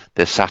image.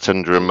 They're sat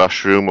under a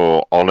mushroom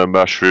or on a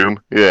mushroom.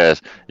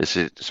 Yes.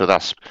 So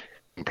that's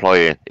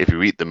implying if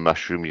you eat the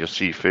mushroom, you'll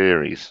see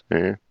fairies.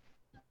 Yeah.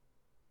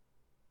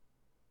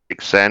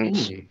 Makes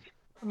sense.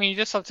 I mean, you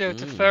just have to go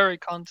to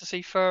FurryCon to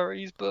see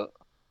furries, but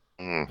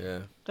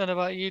yeah. Don't know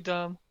about you,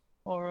 Dan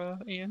or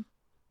Ian.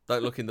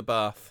 Don't look in the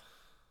bath.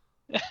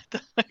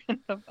 Don't look in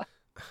the bath.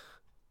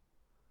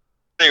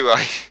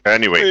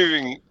 Anyway,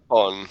 moving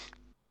on.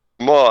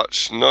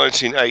 March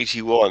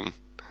 1981.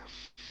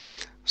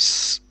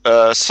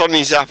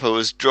 Sonny Zappa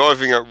was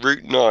driving up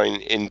Route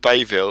 9 in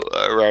Bayville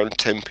at around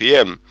 10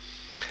 p.m.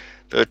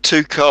 There were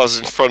 2 cars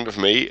in front of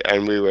me,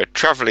 and we were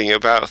travelling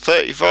about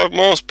 35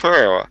 miles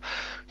per hour.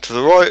 To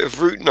the right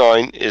of Route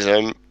 9 is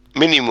a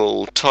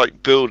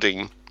mini-mall-type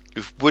building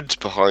with woods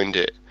behind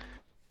it.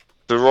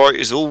 The right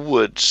is all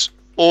woods.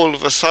 All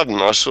of a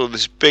sudden, I saw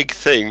this big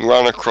thing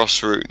run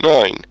across Route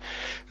 9.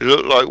 It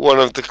looked like one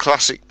of the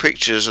classic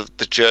pictures of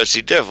the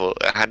Jersey Devil.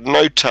 It had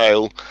no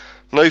tail,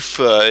 no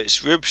fur,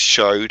 its ribs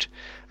showed,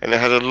 and it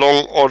had a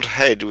long odd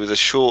head with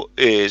short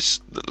ears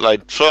that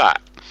laid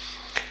flat.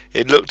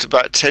 It looked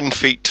about 10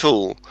 feet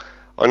tall.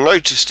 I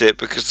noticed it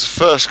because the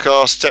first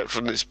car stepped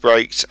on its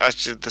brakes,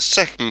 as did the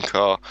second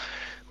car.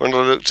 When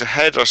I looked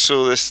ahead, I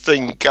saw this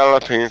thing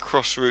galloping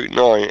across Route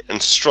 9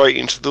 and straight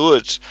into the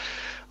woods.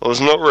 I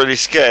was not really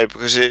scared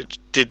because it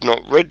did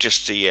not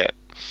register yet.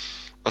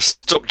 I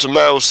stopped to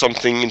mail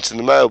something into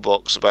the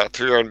mailbox about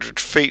 300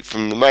 feet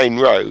from the main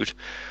road,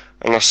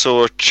 and I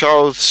saw a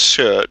child's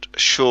shirt,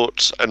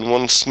 shorts and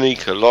one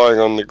sneaker lying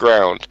on the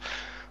ground.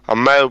 I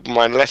mailed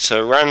my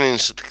letter, ran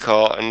into the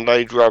car and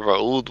laid rubber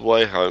all the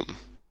way home.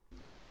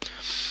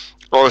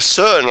 I was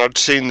certain I'd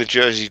seen the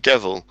Jersey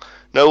Devil.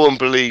 No one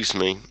believes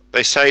me.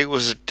 They say it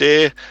was a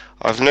deer.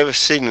 I've never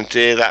seen a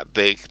deer that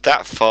big,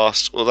 that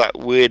fast or that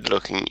weird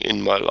looking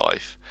in my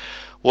life.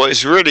 What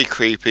is really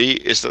creepy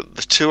is that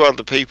the 2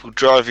 other people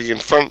driving in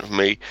front of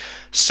me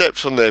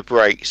stepped on their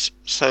brakes,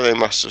 so they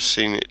must have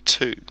seen it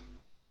too.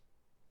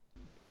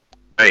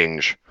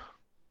 Strange.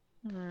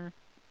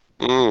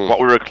 What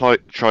were a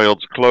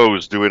child's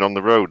clothes doing on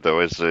the road, though,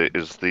 is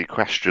the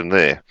question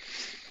there.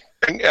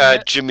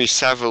 Jimmy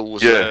Savile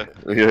was there.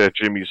 Yeah,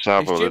 Jimmy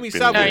Savile. Is Jimmy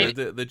Savile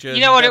the Jersey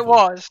You know what Devil? it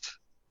was?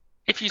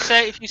 If you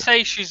say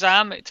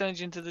Shazam, it turns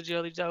you into the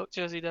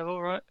Jersey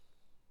Devil, right?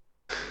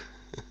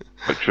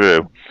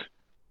 True.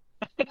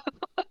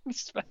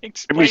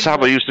 Jimmy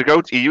Savile used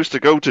to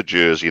go to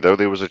Jersey, though.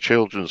 There was a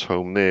children's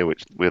home there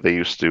where they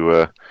used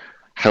to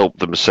help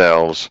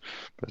themselves.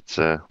 But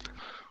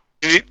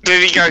did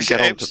he go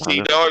to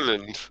Epstein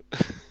Island?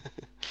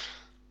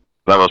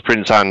 That was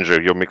Prince Andrew.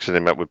 You're mixing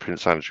him up with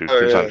Prince Andrew.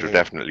 Prince Andrew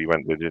definitely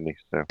went there, didn't he?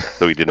 So,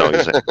 though he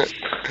denies it.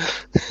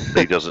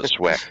 He doesn't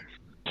sweat.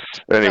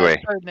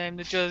 Anyway. Code name,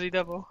 the Jersey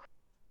Devil.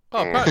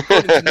 Oh,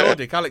 according to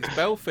Nordic, Alex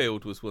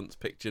Belfield was once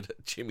pictured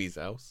at Jimmy's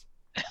house.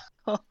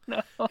 Oh,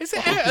 no.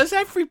 Has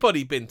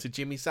everybody been to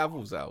Jimmy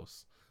Savile's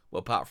house? Well,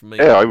 apart from me.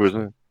 Yeah, I was.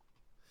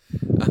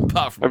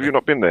 Apart from Have you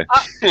not been there?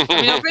 Have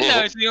you not been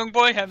there as a young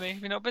boy, Hemi?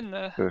 Have you not been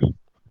there?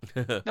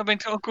 Not been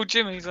to Uncle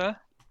Jimmy's, huh?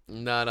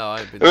 No,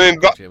 I ain't been to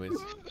Uncle Jimmy's.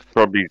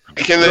 Probably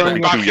too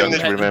young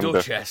to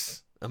remember.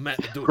 I met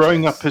the Duchess.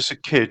 Growing up as a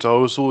kid, I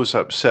was always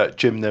upset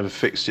Jim never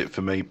fixed it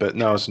for me, but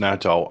now as an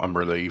adult, I'm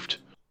relieved.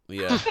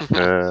 Yeah.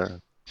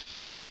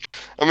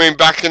 I mean,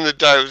 back in the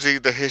day, it was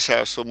either his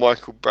house or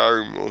Michael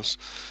Barrymore's.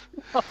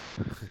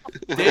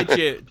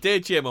 Dear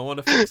Jim, I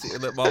want to fix it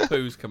and let my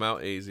poos come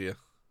out easier.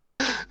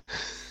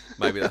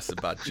 Maybe that's a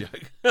bad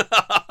joke.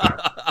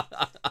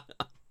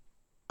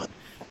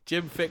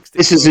 Jim fixed it.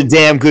 This is a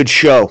damn good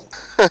show.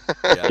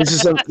 Yeah. This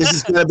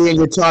is going to be in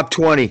your top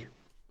 20.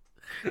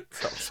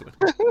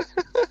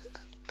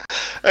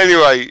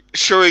 Anyway,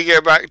 shall we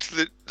get back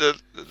to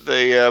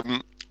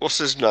the what's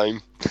his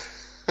name?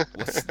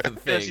 What's the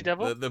thing?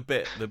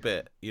 The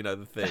bit. You know,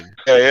 the thing.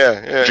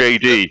 Yeah.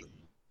 JD.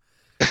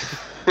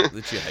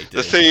 The JD.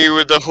 The thingy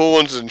with the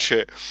horns and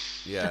shit.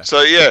 Yeah.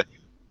 So yeah,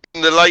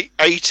 in the late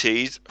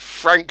 80s,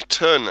 Frank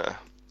Turner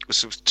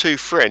was with 2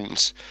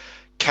 friends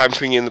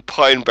camping in the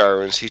Pine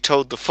Barrens. He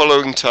told the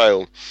following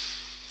tale.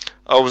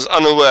 I was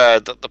unaware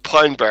that the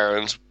Pine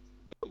Barrens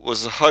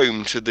was the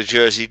home to the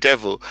Jersey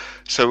Devil,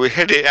 so we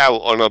headed out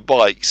on our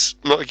bikes,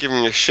 not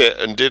giving a shit,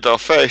 and did our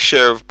fair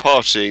share of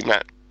partying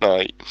that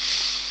night,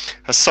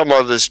 as some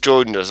others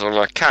joined us on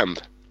our camp.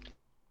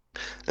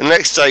 The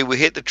next day we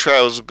hit the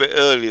trails a bit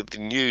earlier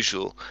than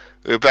usual.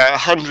 We were about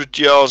 100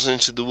 yards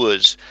into the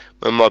woods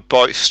when my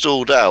bike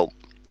stalled out.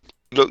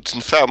 Looked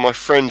and found my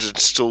friends had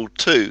stalled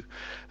too.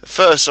 At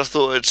first I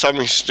thought it had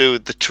something to do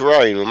with the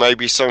terrain, or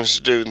maybe something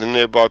to do with the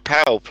nearby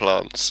power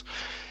plants.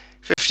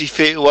 50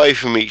 feet away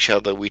from each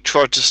other we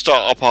tried to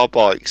start up our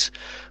bikes,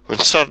 when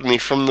suddenly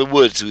from the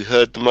woods we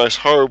heard the most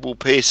horrible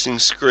piercing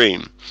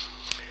scream.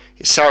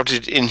 It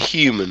sounded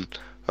inhuman,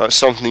 like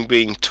something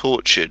being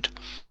tortured.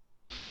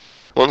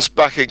 Once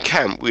back at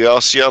camp we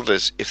asked the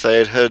others if they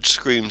had heard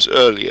screams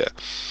earlier.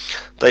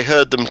 They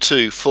heard them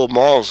too, 4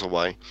 miles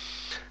away.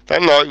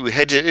 That night we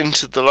headed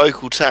into the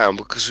local town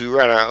because we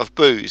ran out of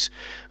booze.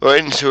 We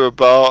went into a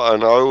bar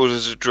and I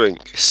ordered a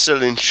drink,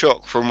 still in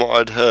shock from what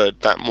I'd heard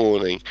that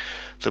morning.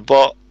 The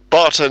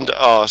bartender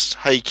asked,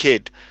 "Hey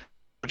kid,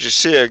 did you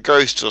see a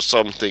ghost or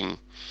something?"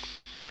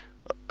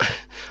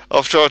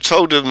 After I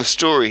told him the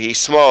story, he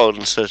smiled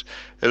and said,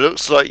 "It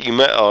looks like you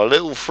met our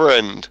little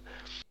friend."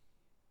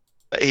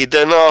 He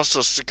then asked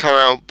us to come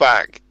out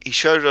back. He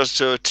showed us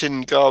to a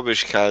tin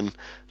garbage can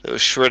that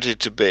was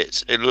shredded to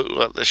bits. It looked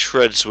like the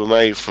shreds were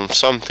made from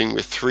something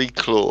with 3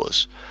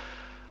 claws.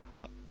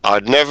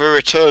 I'd never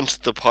returned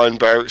to the Pine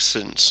Barracks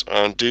since, and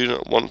I do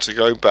not want to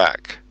go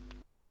back.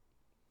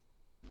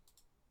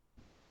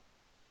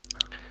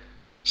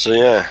 So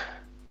yeah,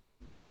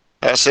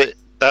 that's it.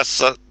 That's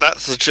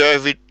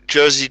the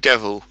Jersey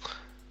Devil.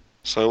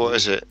 So what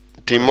is it?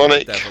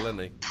 Demonic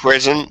devil,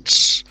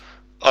 presence,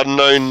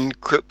 unknown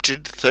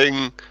cryptid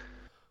thing.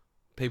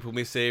 People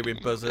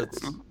mishearing buzzards.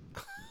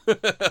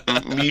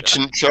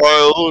 Mutant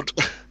child.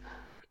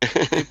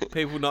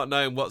 People not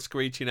knowing what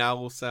screeching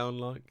owls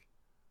sound like.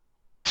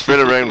 It's been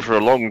around for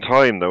a long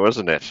time, though,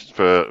 hasn't it?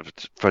 For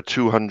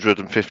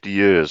 250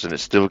 years, and it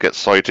still gets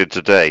sighted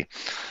today.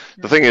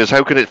 The thing is,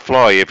 how can it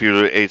fly if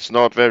it's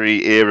not very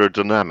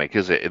aerodynamic,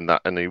 is it? In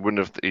that, and you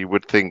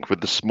would think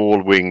with the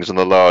small wings and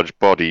the large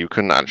body, you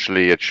couldn't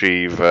actually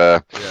achieve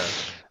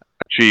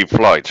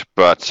flight.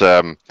 But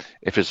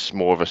if it's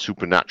more of a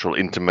supernatural,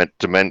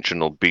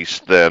 interdimensional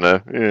beast,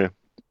 then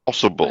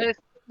possible.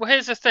 Well,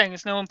 here's the thing: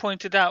 as no one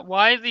pointed out,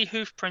 why are the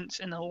hoof prints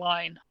in a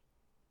line?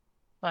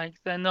 Like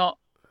they're not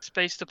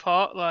spaced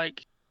apart.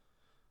 Like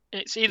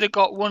it's either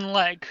got one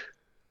leg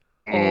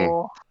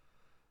or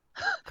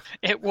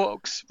it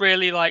walks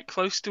really like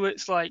close to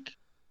its like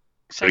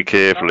very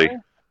carefully.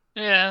 Level.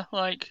 Yeah,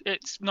 like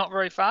it's not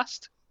very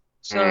fast.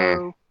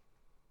 So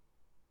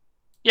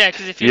yeah,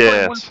 because if you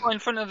put one foot in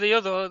front of the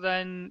other,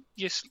 then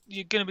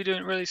you're going to be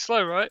doing it really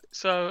slow, right?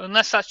 So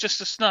unless that's just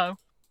the snow,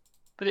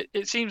 but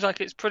it seems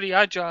like it's pretty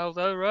agile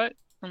though, right?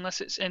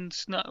 Unless it's in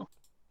snow.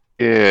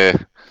 Yeah.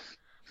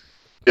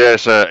 Yeah,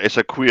 it's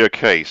a queer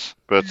case,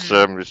 but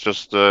it's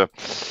just.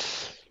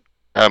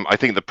 I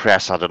think the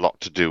press had a lot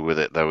to do with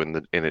it, though.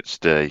 In its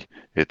day,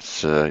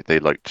 it's they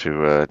like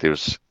to.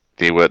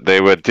 They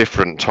were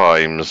different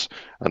times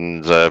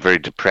and very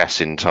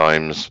depressing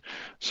times.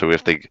 So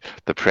if the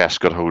press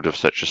got hold of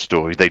such a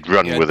story, they'd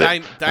run with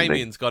it.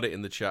 Damien's got it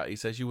in the chat. He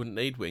says you wouldn't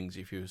need wings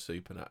if you were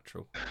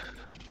supernatural.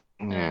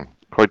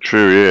 Quite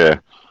true, yeah.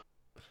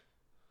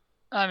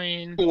 I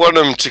mean, want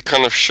them to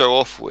kind of show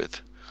off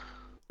with.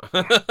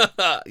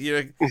 you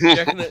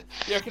reckon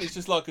it's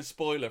just like a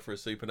spoiler for a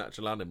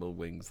supernatural animal,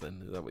 wings?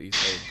 Then is that what you're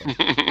saying?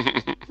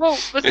 Well,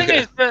 the thing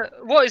is that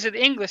what is it?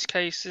 The English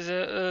case is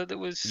that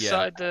was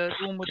cited, the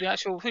one with the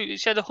actual hoot. It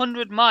said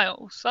 100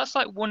 miles. That's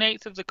like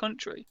 1/8 of the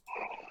country.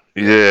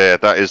 Yeah,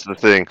 that is the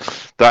thing.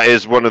 That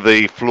is one of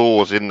the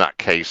flaws in that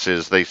case.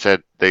 Is they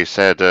said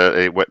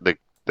the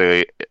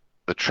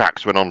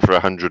tracks went on for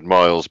 100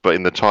 miles, but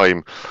in the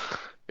time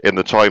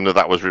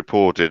that was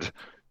reported, it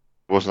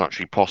wasn't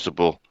actually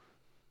possible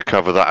to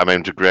cover that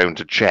amount of ground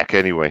to check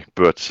anyway.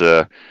 But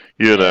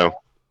you know,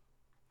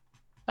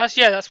 that's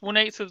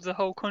 1/8 of the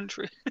whole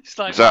country. It's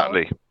like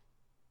exactly.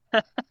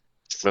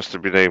 Must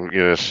have been named,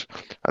 yes.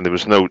 And there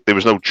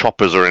was no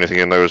choppers or anything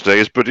in those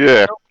days. But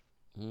yeah.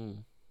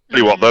 Tell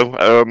you what though,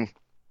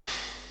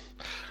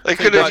 they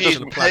could have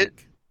used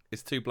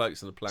It's two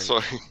blokes and a plank.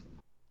 Sorry.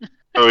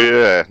 Oh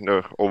yeah,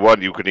 no, or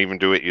one you can even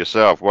do it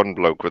yourself. One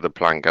bloke with a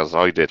plank, as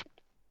I did.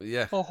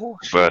 Yeah.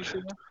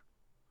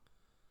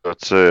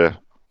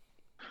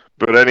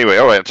 But anyway,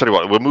 all right. I'll tell you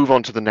what. We'll move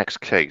on to the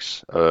next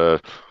case. We'll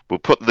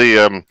put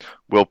the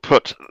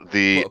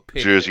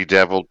Jersey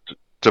Devil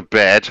to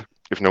bed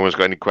if no one's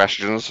got any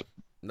questions.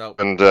 No.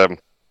 And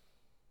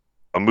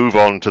I'll move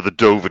on to the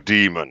Dover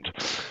Demon.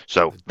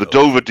 So the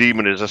Dover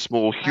Demon is a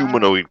small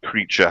humanoid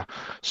creature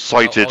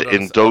sighted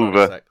in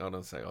Dover. Hold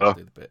on a sec. I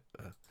did a bit.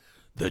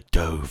 The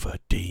Dover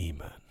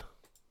Demon.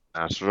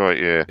 That's right.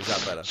 Yeah. Is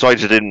that better?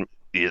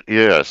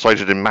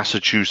 Sighted in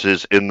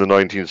Massachusetts in the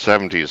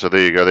 1970s. So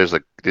there you go.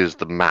 There's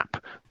the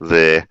map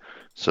there,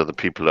 so the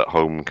people at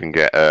home can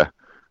get an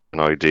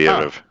idea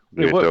of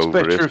where it works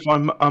Dover better is. if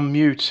I'm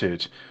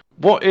unmuted.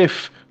 What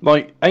if,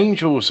 like,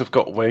 angels have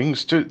got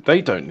wings?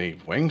 They don't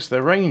need wings.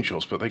 They're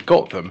angels, but they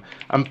got them.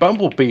 And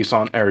bumblebees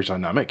aren't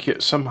aerodynamic,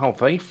 yet somehow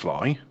they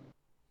fly.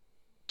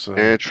 So,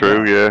 Yeah,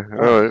 true. Yeah.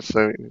 Oh,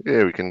 so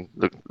yeah, we can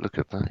look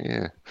at that.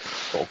 Yeah.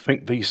 Got to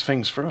think these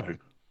things through.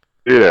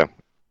 Yeah.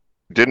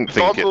 Didn't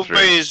think it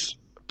through.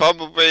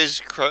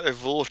 Bumblebees create a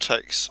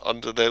vortex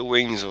under their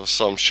wings or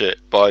some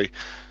shit by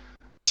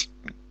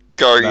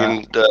going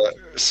in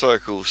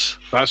circles.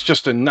 That's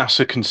just a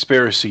NASA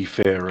conspiracy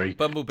theory.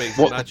 Bumblebees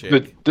are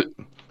magic.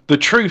 The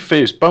truth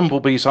is,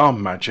 bumblebees are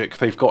magic.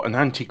 They've got an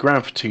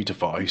anti-gravity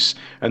device,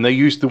 and they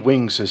use the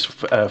wings as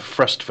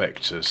thrust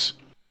vectors.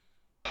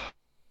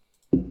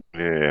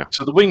 Yeah.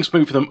 So the wings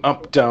move them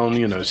up,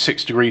 down,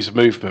 6 degrees of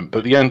movement,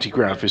 but the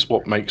anti-grav is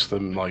what makes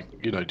them,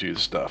 do the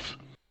stuff.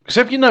 Because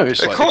have you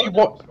noticed,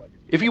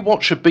 if you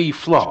watch a bee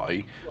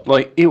fly,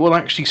 it will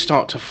actually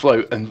start to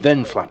float and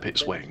then flap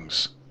its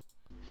wings.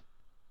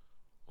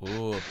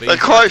 Oh, bees!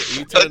 Are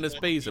you telling us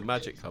bees are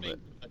magic,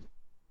 Hobbit?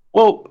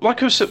 Well,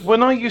 like I said,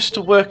 when I used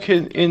to work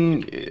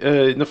in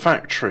the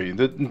factory,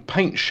 the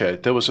paint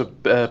shed, there was a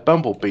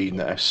bumblebee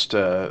nest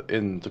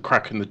in the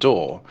crack in the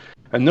door,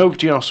 and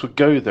nobody else would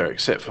go there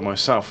except for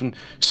myself. And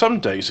some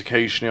days,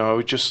 occasionally, I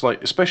would just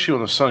especially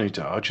on a sunny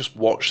day, I'd just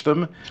watch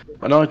them,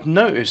 and I'd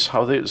notice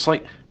how it's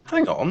like,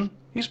 hang on,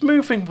 he's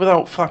moving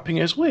without flapping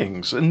his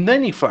wings, and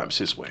then he flaps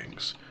his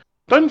wings.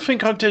 Don't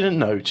think I didn't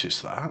notice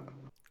that.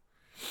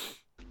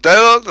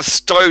 They're like the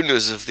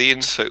stoners of the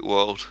insect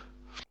world.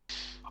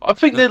 I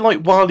think they're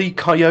like Wile E.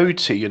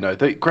 Coyote,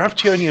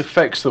 gravity only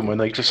affects them when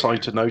they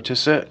decide to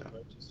notice it.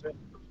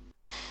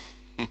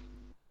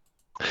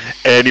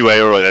 Anyway,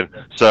 all right then.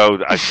 So,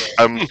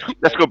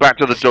 let's go back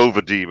to the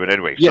Dover Demon.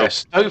 Anyway,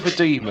 yes, Dover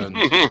Demon,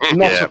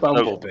 not a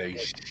bumblebee.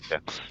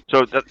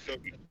 So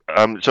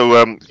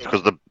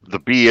because the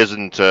bee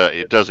isn't,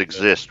 it does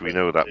exist. We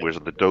know that. Whereas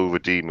the Dover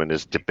Demon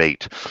is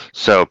debate.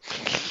 So.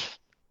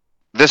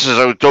 This is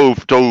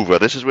Dover.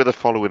 This is where the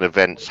following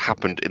events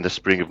happened in the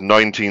spring of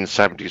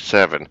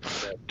 1977,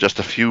 just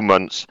a few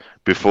months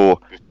before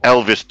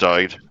Elvis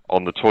died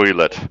on the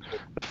toilet.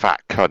 The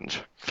fat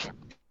cunt.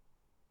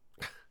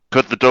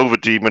 Could the Dover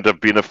Demon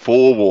have been a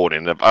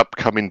forewarning of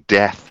upcoming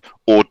death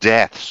or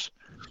deaths?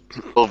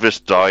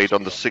 Elvis died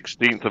on the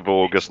 16th of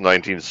August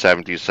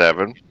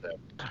 1977,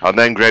 and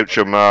then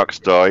Groucho Marx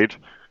died,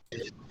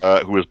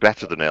 who was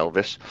better than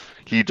Elvis.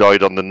 He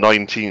died on the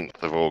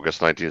 19th of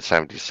August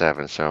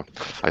 1977. So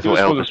I thought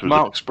Elvis was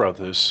Marx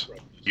Brothers.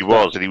 He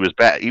was, and he was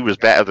better. He was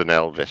better than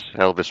Elvis.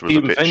 Elvis was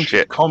a bit shit. He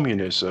invented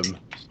communism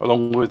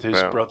along with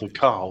his brother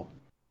Carl.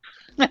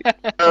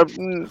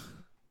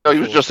 No, he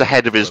was just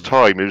ahead of his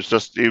time. You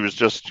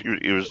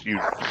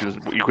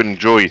could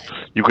enjoy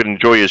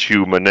his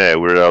humour now,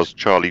 whereas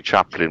Charlie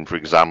Chaplin, for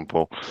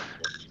example,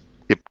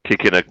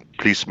 kicking a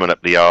policeman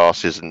up the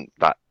arse isn't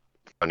that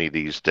funny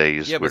these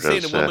days. Yeah, but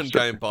seeing a woman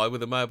going by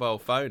with a mobile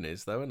phone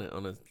is, though,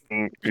 isn't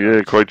it?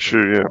 Yeah, quite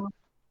true. Yeah.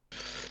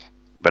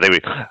 But anyway,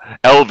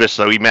 Elvis,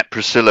 though, he met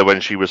Priscilla when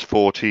she was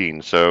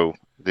 14. So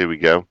there we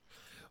go.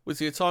 Was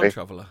he a time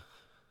traveller?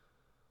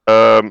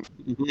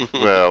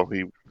 Well,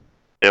 they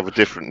have a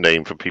different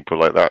name for people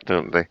like that,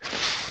 don't they?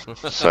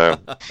 So,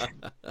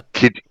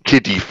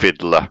 Kiddie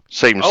Fiddler,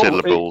 same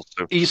syllables.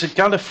 He's a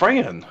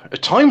Gallifreyan, a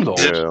Time Lord.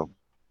 Yeah.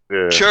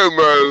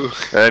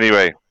 Chomo.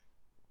 Anyway,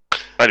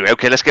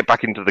 okay, let's get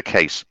back into the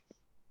case.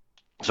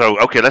 So,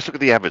 okay, let's look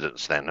at the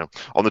evidence then.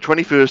 On the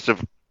 21st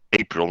of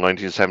April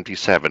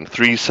 1977,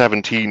 three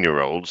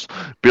 17-year-olds,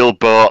 Bill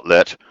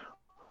Bartlett,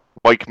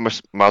 Mike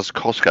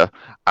Mazkoska,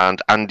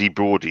 and Andy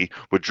Brody,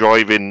 were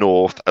driving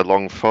north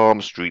along Farm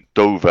Street,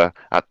 Dover,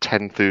 at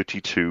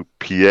 10:32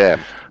 p.m.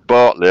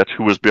 Bartlett,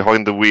 who was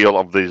behind the wheel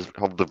of the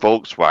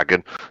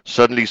Volkswagen,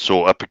 suddenly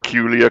saw a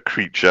peculiar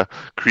creature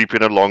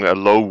creeping along a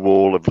low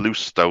wall of loose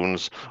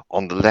stones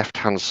on the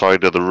left-hand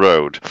side of the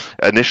road.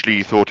 Initially,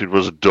 he thought it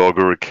was a dog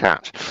or a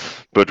cat,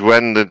 but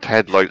when the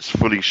headlights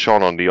fully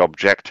shone on the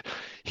object,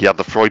 he had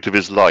the fright of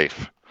his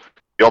life.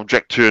 The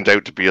object turned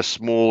out to be a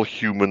small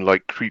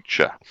human-like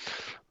creature,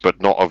 but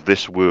not of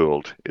this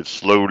world. It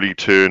slowly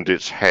turned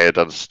its head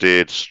and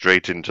stared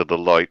straight into the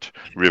light,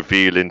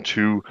 revealing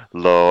two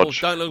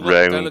large, don't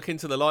look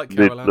into the light,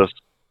 Caroline.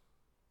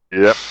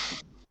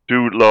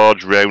 Two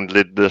large, round,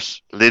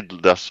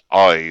 lidless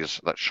eyes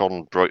that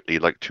shone brightly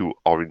like two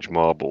orange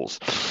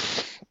marbles.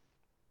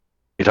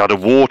 It had a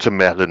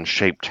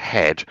watermelon-shaped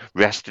head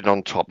resting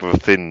on top of a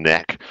thin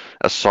neck.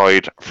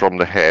 Aside from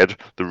the head,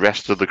 the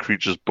rest of the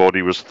creature's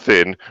body was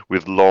thin,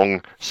 with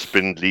long,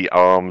 spindly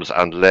arms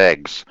and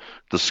legs.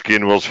 The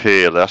skin was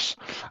hairless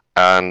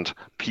and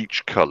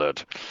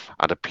peach-coloured,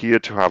 and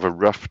appeared to have a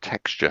rough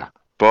texture.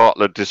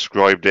 Bartlett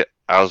described it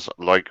as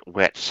like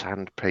wet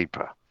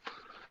sandpaper.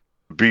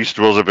 The beast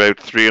was about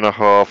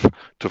 3.5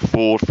 to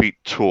 4 feet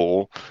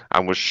tall,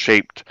 and was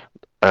shaped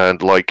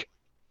and like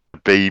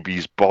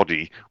baby's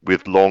body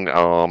with long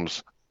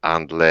arms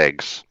and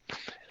legs.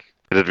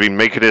 It had been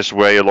making its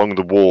way along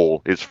the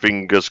wall, its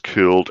fingers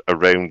curled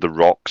around the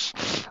rocks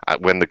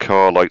when the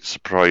car lights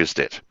surprised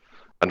it.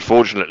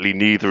 Unfortunately,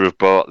 neither of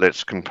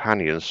Bartlett's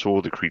companions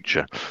saw the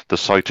creature. The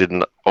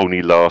sighting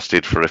only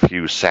lasted for a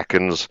few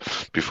seconds.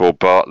 Before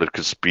Bartlett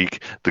could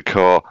speak, the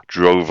car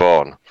drove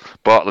on.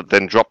 Bartlett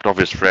then dropped off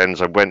his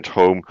friends and went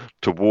home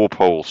to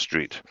Walpole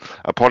Street.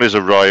 Upon his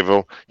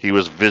arrival, he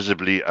was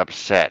visibly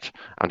upset,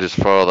 and his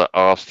father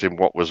asked him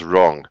what was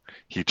wrong.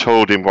 He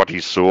told him what he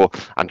saw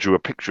and drew a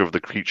picture of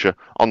the creature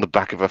on the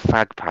back of a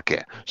fag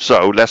packet.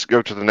 So, let's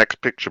go to the next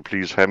picture,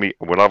 please, Hemi,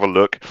 and we'll have a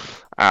look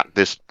at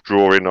this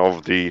drawing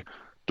of the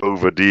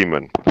Dover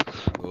Demon.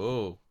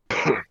 Oh,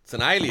 it's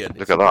an alien.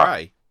 Look at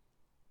that.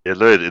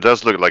 It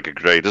does look like a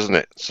grey, doesn't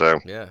it? So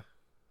yeah,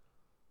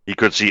 he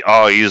could see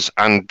eyes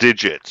and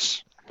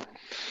digits.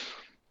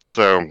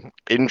 So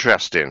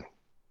interesting.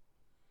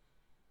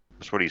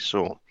 That's what he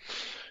saw.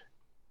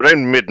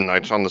 Around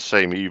midnight on the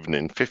same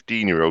evening,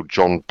 15-year-old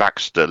John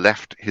Baxter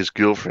left his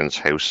girlfriend's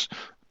house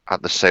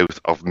at the south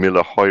of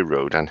Miller High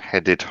Road and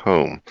headed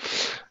home.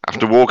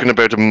 After walking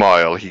about a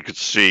mile, he could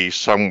see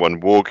someone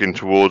walking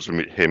towards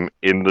him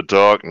in the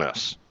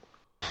darkness.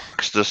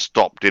 Baxter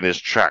stopped in his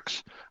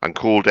tracks and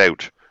called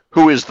out,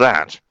 "Who is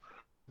that?"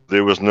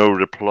 There was no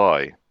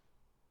reply.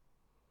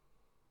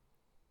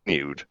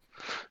 Nude.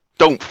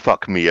 "Don't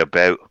fuck me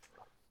about.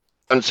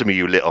 Answer me,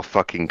 you little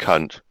fucking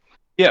cunt."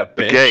 Yeah,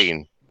 bitch.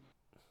 Again,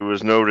 there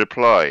was no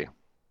reply.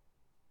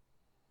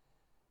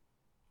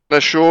 I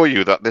assure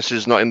you that this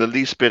is not in the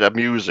least bit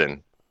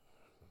amusing.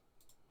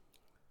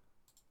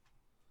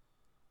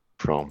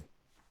 From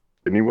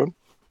anyone?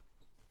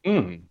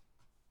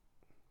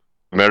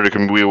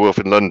 American Werewolf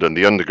in London,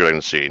 the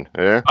underground scene.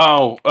 Yeah.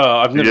 Oh,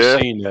 I've never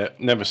seen it.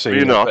 Never seen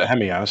it. Not? But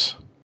Hemi has.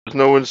 Has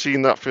no one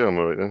seen that film?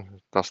 Right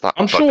then? That's that.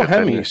 I'm sure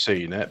Hemi's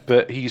seen it,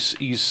 but he's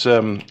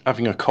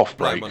having a cough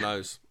break. No one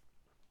knows.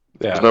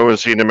 Yeah. Has no one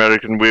seen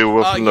American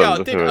Werewolf in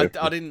London?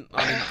 I didn't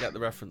get the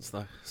reference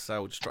though.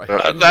 Sailed straight.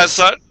 That's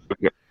that.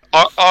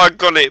 I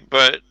got it,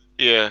 but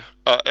yeah,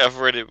 I've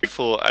read it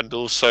before, and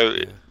also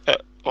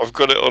I've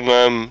got it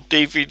on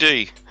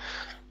DVD.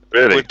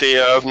 Really? With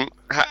the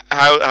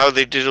how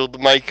they did all the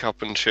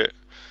makeup and shit.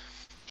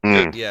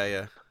 Mm.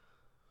 Yeah.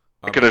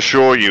 I can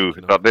assure you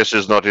that this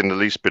is not in the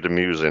least bit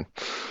amusing,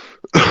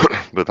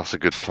 but that's a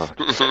good part.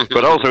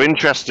 But also,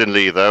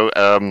 interestingly, though,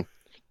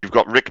 you've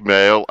got Rick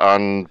Mayall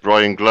and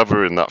Brian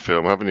Glover in that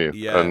film, haven't you?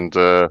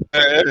 Yeah.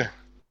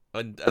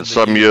 And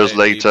some years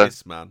later,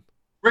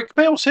 Rick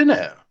Mayall's in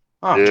it.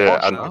 Oh,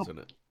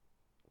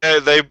 yeah,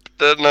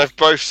 they've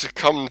both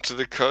succumbed to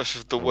the curse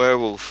of the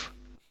werewolf.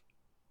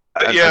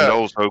 And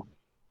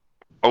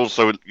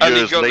also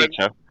years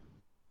later,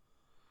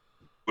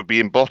 would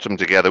be in Bottom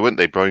together, wouldn't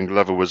they? Brian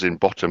Glover was in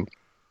Bottom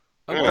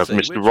as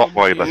Mr.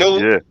 Rottweiler.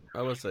 Yeah.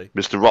 Oh, was he?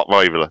 Mr.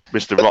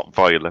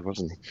 Rottweiler,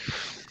 wasn't he?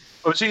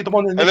 Oh, was he the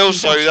one in the And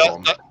also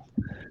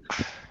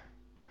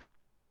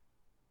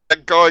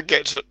that guy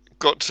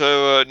got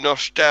to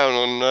nosh down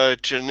on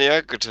Jenny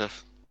Agutter.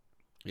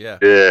 Yeah.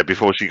 Yeah,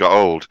 before she got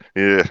old.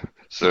 Yeah.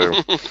 So.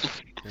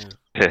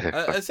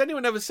 Has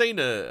anyone ever seen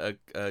a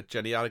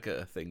Jenny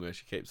Agutter thing where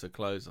she keeps her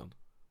clothes on?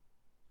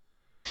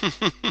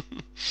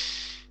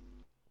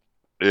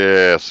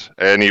 Yes.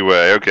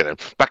 Anyway, okay then.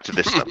 Back to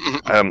this stuff.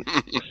 The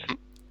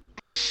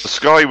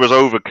sky was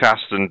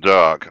overcast and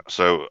dark,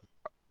 so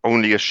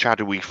only a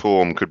shadowy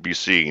form could be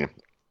seen.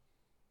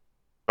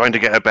 Trying to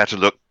get a better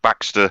look,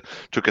 Baxter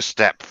took a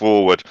step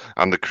forward,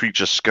 and the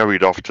creature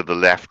scurried off to the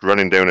left,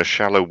 running down a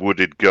shallow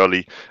wooded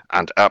gully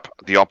and up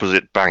the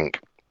opposite bank.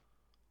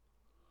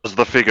 As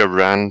the figure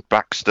ran,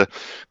 Baxter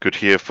could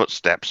hear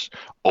footsteps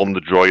on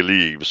the dry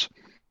leaves.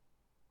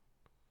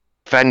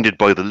 Offended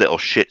by the little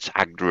shit's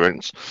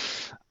ignorance,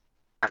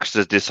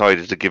 Baxter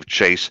decided to give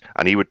chase,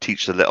 and he would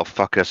teach the little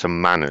fucker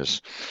some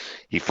manners.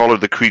 He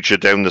followed the creature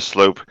down the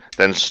slope,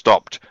 then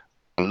stopped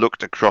and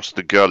looked across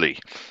the gully.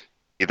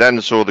 He then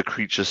saw the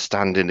creature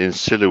standing in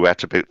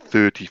silhouette about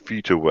 30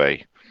 feet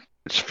away.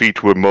 Its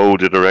feet were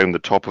moulded around the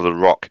top of the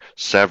rock,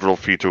 several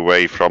feet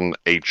away from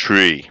a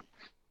tree.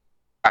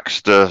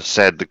 Baxter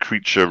said the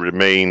creature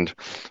reminded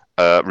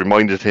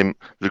him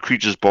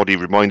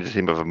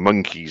of a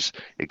monkey's,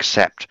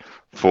 except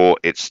for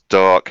its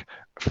dark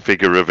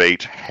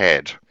figure-of-8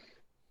 head.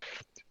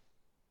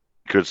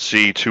 He could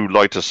see two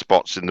lighter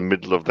spots in the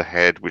middle of the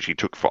head, which he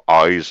took for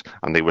eyes,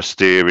 and they were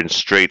staring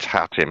straight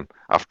at him.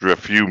 After a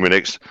few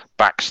minutes,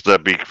 Baxter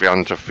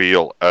began to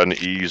feel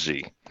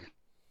uneasy.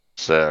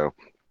 So,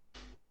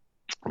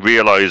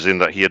 realizing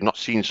that he had not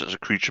seen such a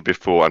creature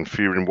before and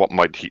fearing what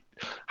might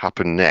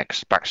happen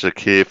next, Baxter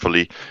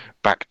carefully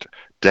backed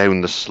down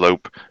the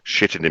slope,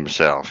 shitting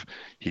himself.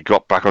 He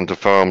got back onto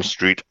Farm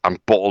Street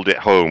and bottled it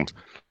home.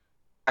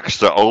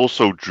 Baxter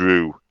also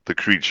drew the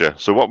creature.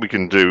 So what we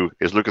can do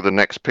is look at the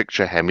next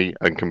picture, Hemi,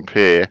 and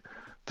compare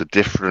the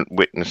different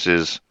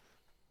witnesses'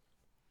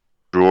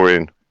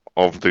 drawing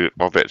of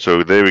it.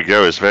 So there we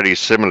go. It's very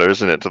similar,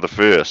 isn't it, to the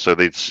first? So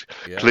they'd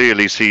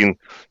clearly seen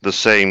the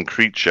same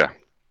creature.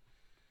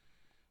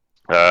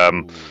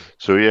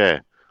 So yeah,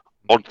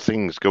 odd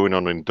things going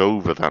on in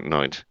Dover that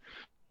night.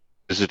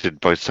 Visited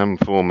by some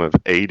form of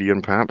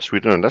alien, perhaps. We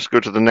don't know. Let's go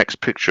to the next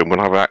picture, and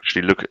we'll have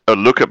actually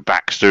look at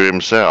Baxter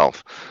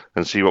himself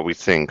and see what we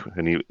think.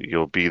 And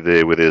you'll be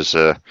there with his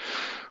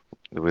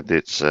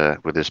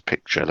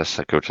picture. Let's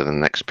go to the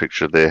next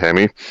picture there,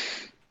 Hemi.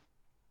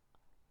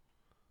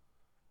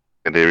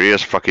 And there he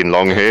is, fucking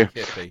long hair.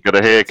 Got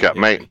a haircut,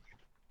 mate.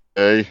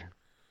 Hey.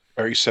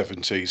 Very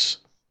 70s.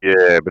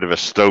 Yeah, a bit of a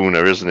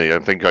stoner, isn't he? I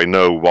think I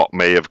know what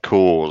may have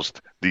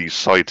caused these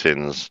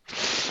sightings.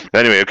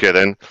 Anyway, okay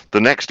then.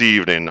 The next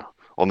evening,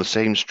 on the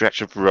same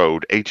stretch of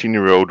road,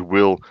 18-year-old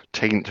Will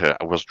Tainter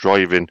was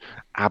driving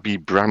Abby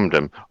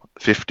Bramden,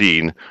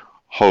 15,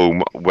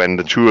 home when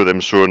the two of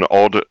them saw an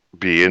odd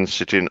being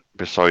sitting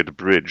beside a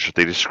bridge.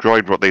 They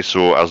described what they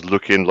saw as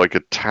looking like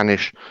a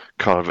tannish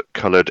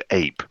coloured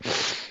ape,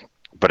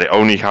 but it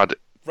only had...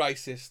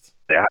 Racist.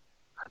 Yeah.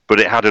 But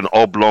it had an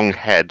oblong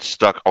head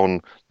stuck on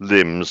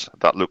limbs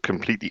that looked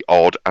completely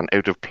odd and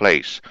out of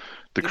place.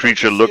 The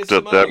creature looked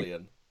at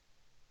them.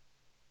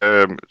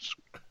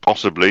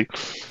 Possibly.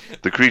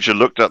 The creature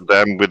looked at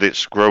them with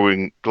its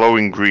glowing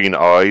green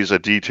eyes, a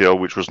detail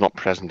which was not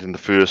present in the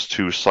first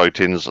two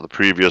sightings of the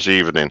previous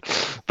evening.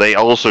 They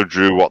also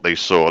drew what they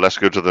saw. Let's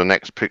go to the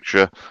next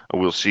picture,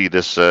 and we'll see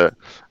this. We'll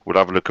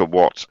have a look at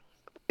what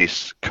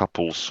this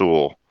couple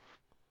saw.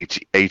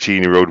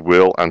 18-year-old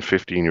Will and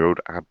 15-year-old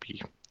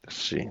Abby. Let's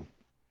see.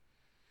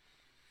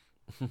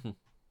 Have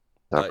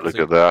a look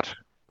at that.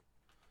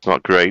 It's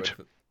not great.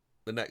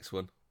 The next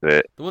one.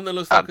 Yeah. The one that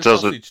looks like a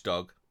sausage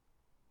dog.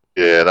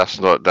 Yeah, that's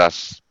a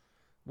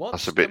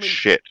bit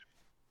shit.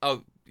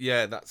 Oh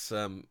yeah, that's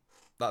a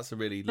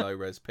really low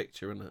res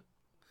picture, isn't it?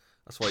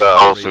 That's why.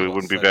 Also, it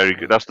wouldn't be very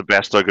good. That's the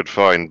best I could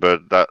find,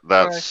 but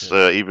that's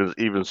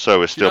even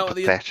so, it's still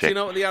pathetic. Do you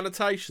know what the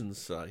annotations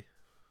say?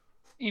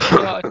 Even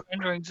the artist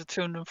renderings are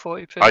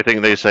 240p. I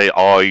think they say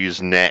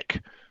eyes,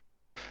 neck,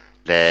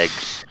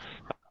 legs.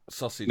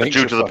 Sausage.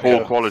 Due to the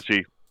poor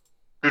quality.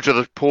 Due to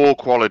the poor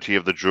quality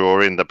of the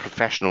drawing, the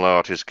professional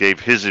artist gave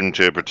his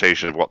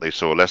interpretation of what they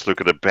saw. Let's look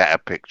at a better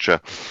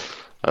picture,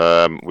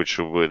 which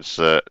was.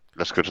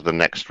 Let's go to the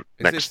next.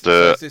 Is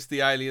this the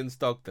alien's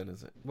dog then?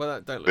 Is it? Well,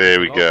 that don't look there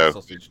we like go. a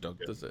sausage dog,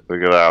 does it?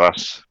 Look at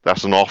that.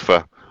 That's an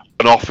offer.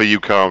 An offer you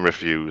can't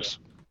refuse.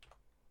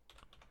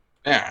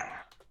 Yeah.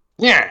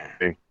 Yeah.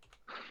 Okay.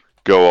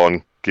 Go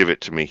on, give it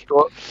to me.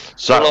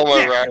 So,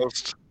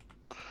 aroused.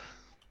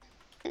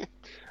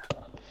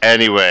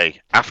 anyway,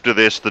 after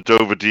this, the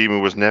Dover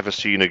demon was never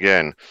seen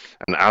again,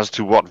 and as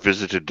to what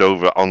visited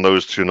Dover on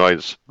those 2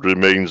 nights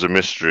remains a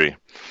mystery.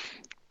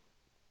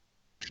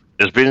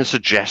 It's been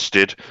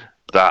suggested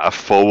that a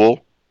foal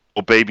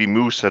or baby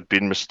moose had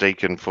been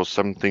mistaken for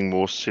something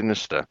more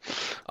sinister,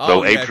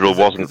 though April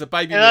wasn't. A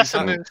baby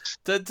moose.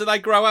 Do they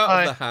grow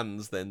out of the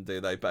hands then? Do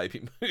they,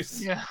 baby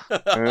moose? Yeah.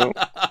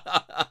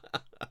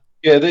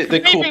 Yeah, they're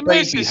called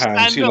baby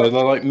hands. You know,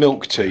 they're like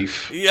milk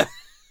teeth. Yeah.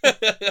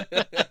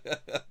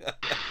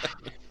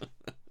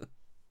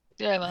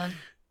 Yeah, man.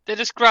 They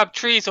just grab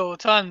trees all the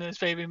time. Those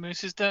baby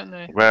mooses, don't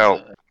they?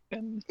 Well,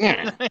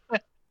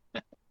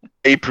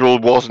 April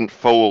wasn't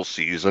foal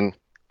season,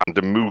 and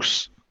the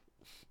moose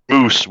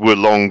were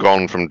long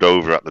gone from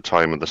Dover at the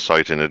time of the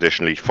sighting.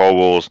 Additionally,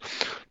 foals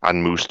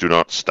and moose do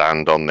not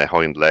stand on their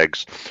hind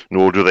legs,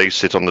 nor do they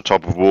sit on the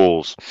top of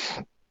walls.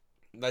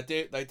 They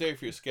do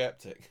if you're a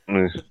skeptic.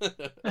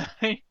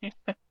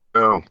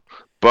 No.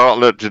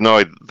 Bartlett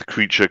denied that the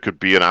creature could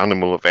be an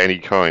animal of any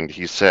kind.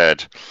 He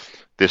said,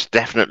 "This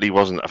definitely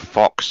wasn't a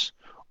fox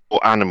or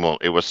animal.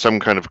 It was some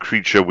kind of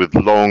creature with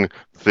long,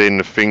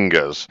 thin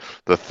fingers.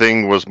 The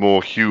thing was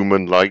more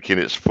human-like in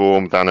its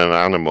form than an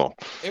animal."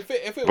 If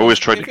it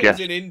was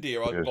in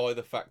India, I'd buy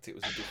the fact it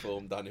was a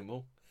deformed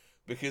animal,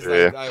 because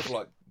they have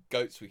like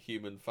goats with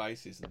human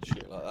faces and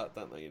shit like that,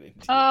 don't they? In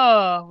India.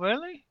 Oh,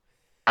 really?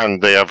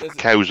 And they have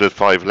cows with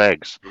 5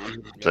 legs.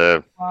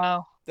 So,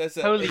 wow. There's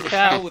a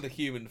cow with a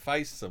human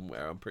face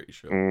somewhere, I'm pretty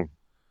sure.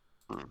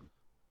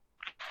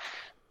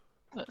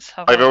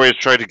 I've always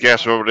tried to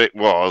guess what it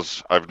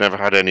was. I've never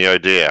had any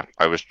idea.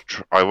 I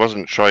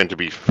wasn't trying to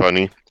be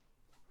funny.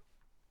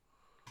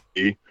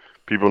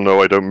 People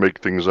know I don't make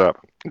things up.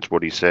 It's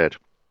what he said.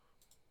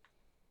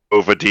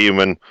 Dover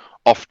demon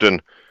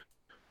often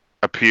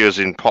appears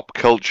in pop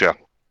culture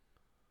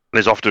and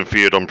is often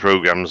feared on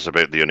programs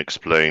about the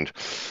unexplained.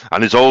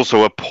 And there's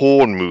also a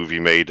porn movie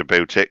made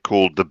about it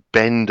called The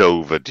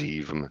Bendover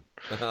Demon.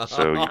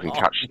 So you can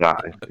catch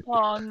that.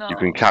 Oh, no. You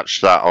can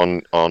catch that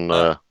on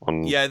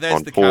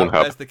there's the Pornhub.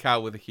 cow. There's the cow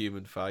with a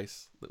human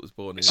face that was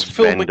born in. It's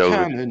Phil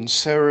McCann and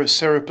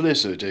Sarah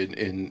Blizzard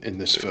in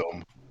this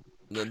film.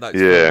 No, that's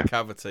Phil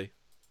Cavity.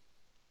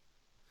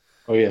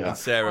 Oh yeah. And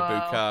Sarah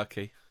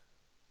Bukaki.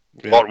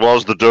 Yeah. What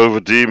was the Dover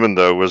Demon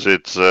though? Was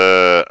it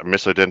a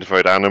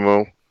misidentified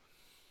animal?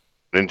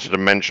 An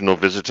interdimensional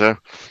visitor?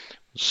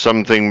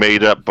 Something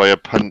made up by a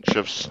bunch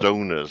of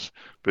stoners?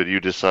 But you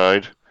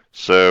decide.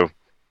 So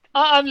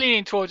I'm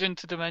leaning towards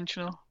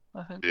interdimensional,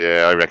 I think.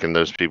 Yeah, I reckon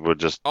those people were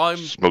just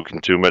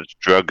smoking too much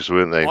drugs,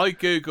 weren't they? I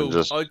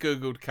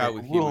googled cow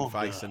with human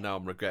face, and now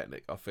I'm regretting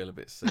it. I feel a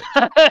bit sick.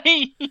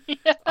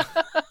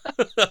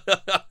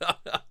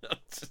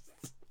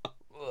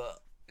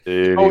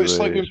 Oh, it's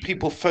like when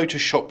people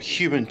Photoshop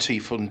human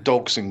teeth on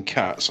dogs and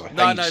cats.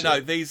 No.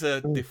 These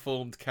are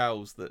deformed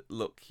cows that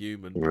look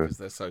human because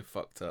they're so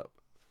fucked up.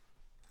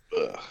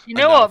 You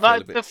know what?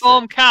 That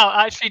deformed cow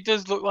actually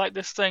does look like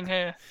this thing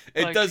here.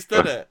 It does,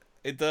 doesn't it?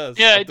 It does.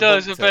 Yeah, it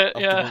does a bit.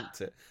 Yeah.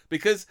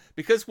 Because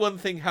one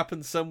thing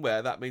happened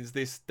somewhere, that means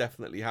this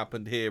definitely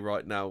happened here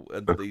right now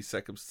under these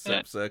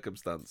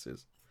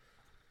circumstances.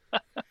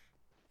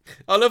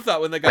 I love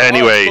that when they go,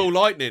 anyway, it's ball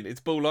lightning. It's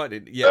ball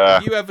lightning. Yeah.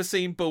 Have you ever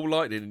seen ball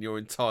lightning in your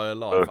entire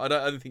life? I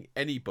don't think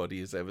anybody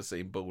has ever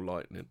seen ball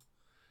lightning.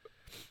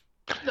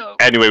 No.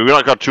 Anyway, we've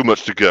not got too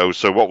much to go,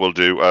 so what we'll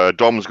do,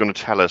 Dom's going to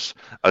tell us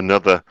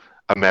another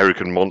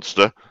American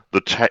monster,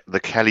 the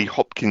Kelly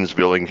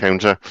Hopkinsville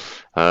encounter.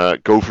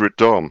 Go for it,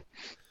 Dom.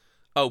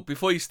 Oh,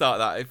 before you start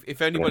that,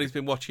 if anybody's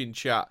been watching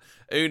chat,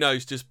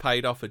 Uno's just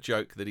paid off a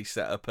joke that he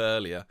set up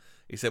earlier.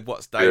 He said,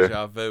 "What's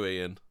deja vu,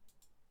 Ian?"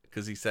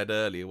 Because he said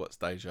earlier, "What's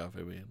deja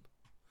vu, Ian?"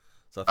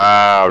 So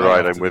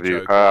right, I'm with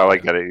you. I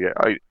get it.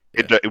 Yeah,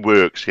 It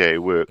works. Yeah,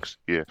 it works.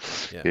 Yeah.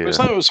 Is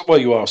that why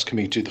you asked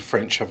me? Do the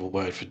French have a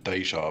word for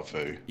deja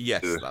vu?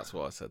 Yes, that's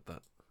why I said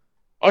that.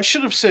 I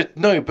should have said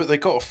no, but they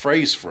got a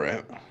phrase for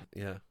it.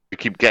 Yeah. You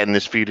keep getting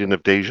this feeling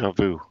of deja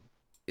vu.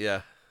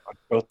 Yeah. I've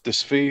got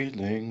this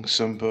feeling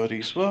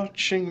somebody's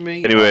watching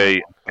me.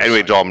 Anyway,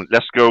 Dom,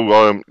 let's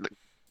go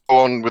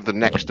on with the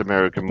next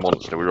American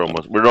monster. We're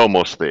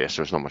almost there,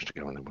 so there's not much to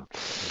go on.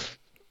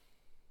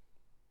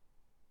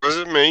 Was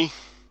it me?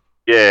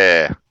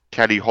 Yeah.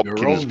 Kelly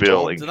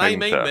Hopkinsville encounter. Do they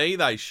mean me?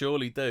 They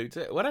surely do.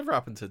 Whatever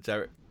happened to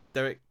Derek?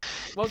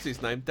 What's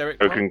his name? Derek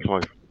and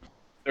Clive.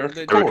 Derek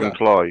and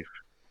Clive.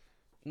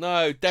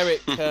 No,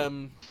 Derek.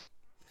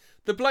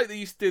 The bloke that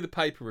used to do the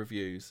paper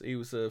reviews, he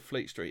was a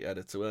Fleet Street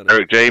editor, weren't he?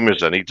 Eric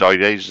Jameson, he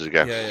died ages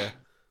ago. Yeah.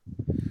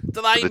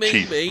 Do they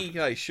mean me?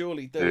 They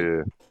surely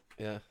do.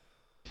 Yeah.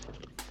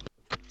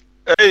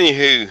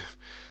 Anywho,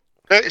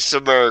 next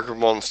American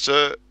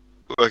Monster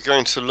we're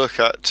going to look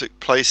at took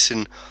place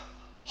in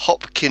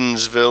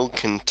Hopkinsville,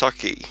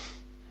 Kentucky.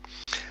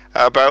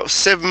 At about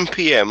 7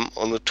 p.m.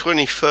 on the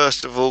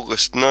 21st of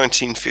August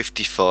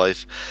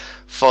 1955,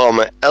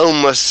 farmer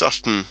Elmer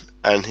Sutton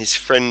and his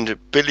friend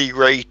Billy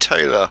Ray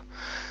Taylor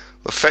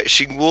were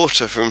fetching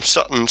water from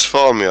Sutton's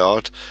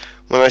farmyard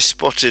when they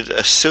spotted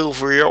a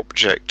silvery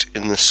object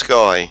in the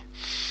sky.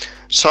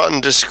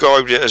 Sutton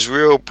described it as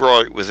real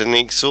bright with an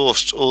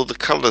exhaust all the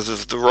colours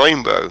of the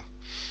rainbow.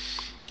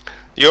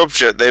 The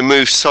object then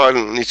moved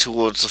silently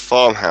towards the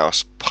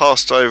farmhouse,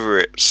 passed over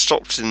it,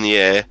 stopped in the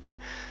air,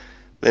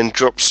 then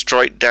dropped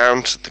straight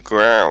down to the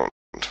ground.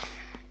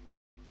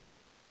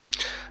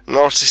 An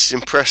artist's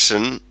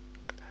impression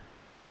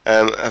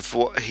of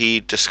what he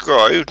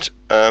described,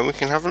 we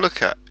can have a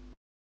look at.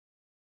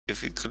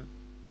 If you could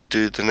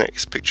do the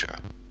next picture.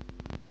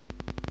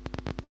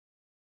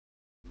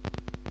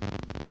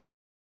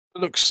 It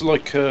looks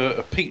like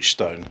a peach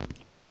stone.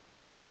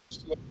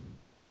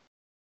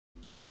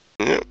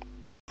 Yep.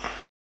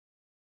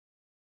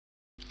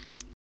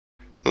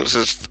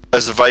 Looks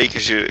as vague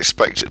as you'd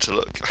expect it to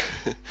look.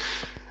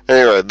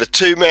 Anyway, the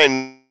two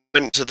men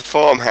went to the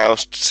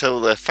farmhouse to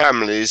tell their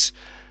families,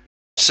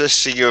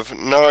 consisting of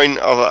 9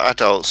 other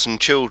adults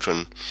and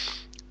children.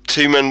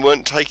 2 men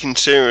weren't taken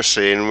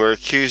seriously and were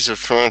accused of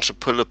trying to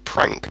pull a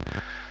prank.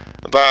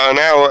 About an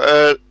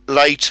hour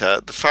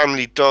later, the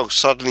family dog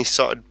suddenly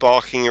started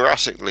barking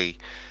erratically.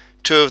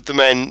 2 of the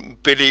men,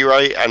 Billy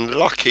Ray and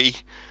Lucky,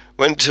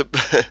 went to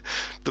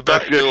the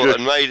back door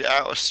and made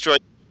out a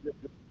straight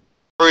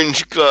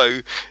orange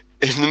glow,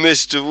 in the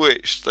midst of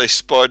which they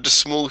spied a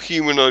small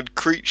humanoid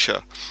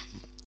creature.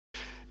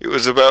 It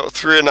was about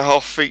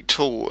 3.5 feet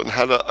tall and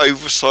had an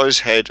oversized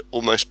head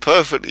almost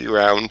perfectly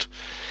round,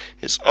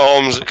 its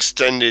arms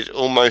extended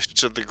almost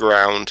to the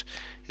ground,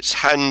 its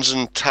hands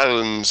and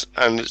talons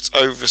and its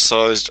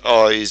oversized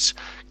eyes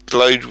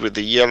glowed with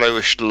a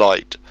yellowish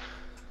light. The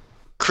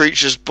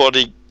creature's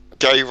body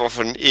gave off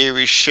an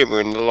eerie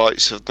shimmer in the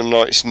lights of the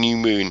night's new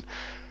moon.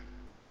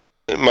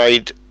 It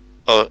made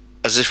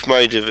as if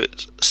made of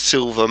it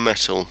silver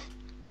metal,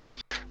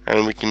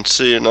 and we can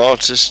see an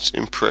artist's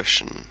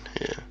impression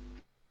here.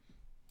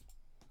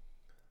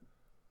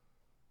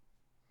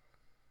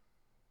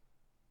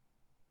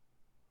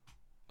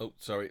 Oh,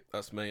 sorry,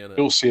 that's me.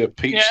 You'll see a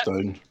peach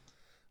stone.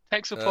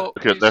 Tech support.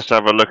 Let's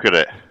have a look at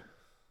it.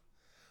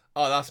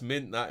 Oh, that's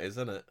mint, that is,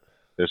 isn't it?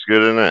 It's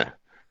good, isn't it?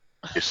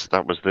 Yes,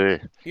 that was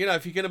there. You know,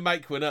 if you're going to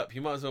make one up,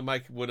 you might as well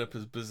make one up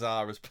as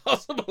bizarre as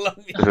possible,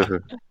 haven't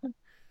you?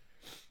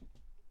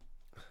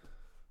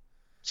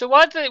 So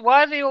why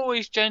are they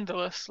always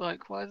genderless?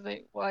 Like, why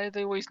are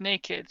they always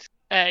naked?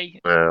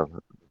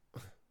 Well,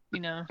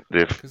 you know,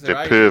 they're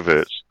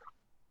perverts.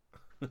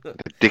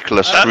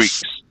 Ridiculous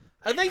freaks.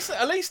 At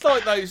least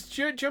like those.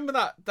 Do you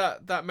remember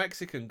that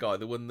Mexican guy,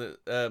 the one that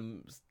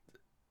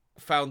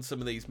found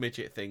some of these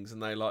midget things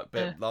and they like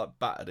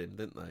battered him,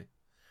 didn't they?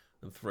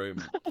 And threw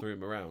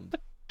him around.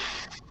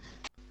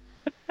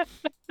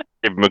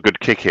 Give him a good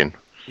kicking.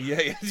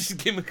 Yeah, just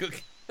give him a good.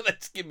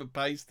 Let's give him a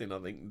pasting, I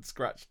think, and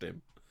scratched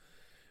him.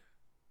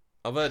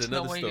 I've heard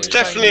another story. It's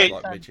definitely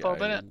like midget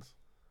aliens.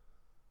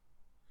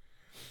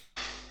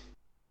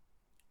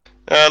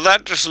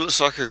 That just looks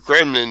like a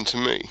gremlin to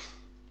me.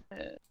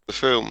 The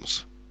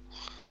films.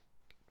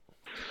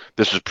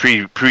 This is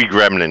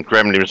pre-Gremlin.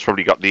 Gremlin's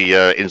probably got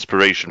the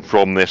inspiration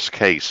from this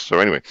case. So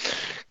anyway,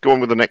 go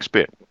on with the next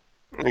bit.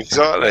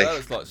 Exactly. Yeah, that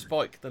looks like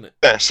Spike, doesn't it?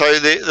 Yeah. So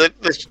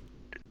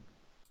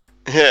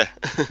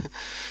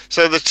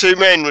so the 2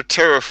 men were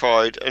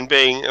terrified, and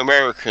being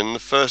American, the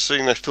first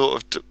thing they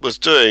thought of was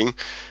doing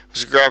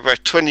was to grab a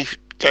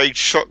 20-gauge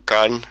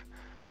shotgun and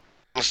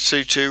a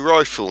 .22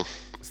 rifle.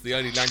 It's the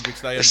only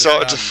language they understand. They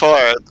started to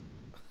fire.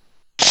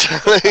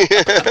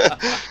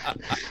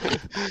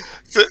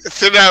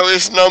 Fill out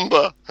this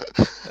number.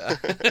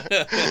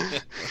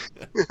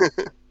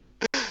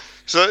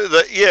 So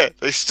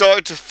they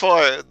started to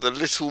fire at the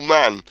little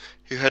man,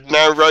 who had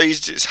now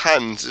raised its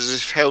hands as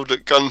if held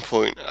at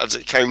gunpoint as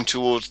it came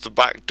towards the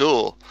back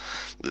door.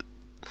 The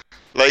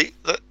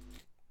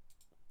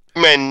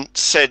men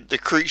said the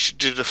creature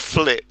did a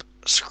flip,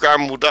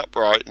 scrambled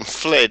upright and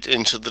fled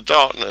into the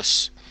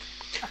darkness.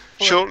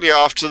 Shortly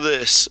after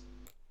this...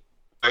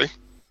 Sorry?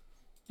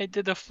 It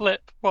did a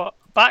flip. What?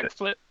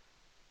 Backflip?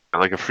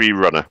 Like a free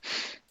runner.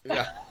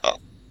 Yeah. I'm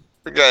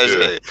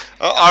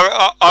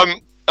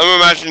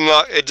imagining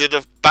like it did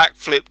a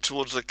backflip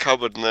towards the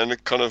cupboard and then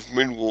it kind of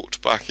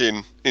moonwalked back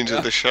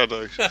into the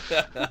shadows.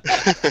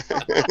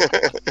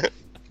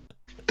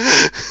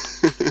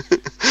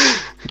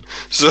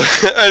 So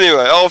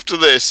anyway, after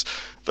this,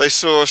 they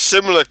saw a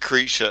similar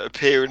creature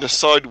appear in a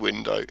side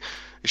window.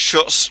 It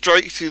shot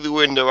straight through the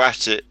window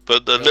at it,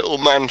 but the little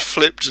man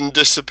flipped and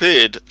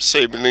disappeared,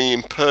 seemingly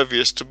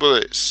impervious to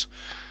bullets.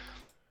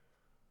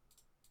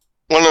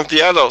 One of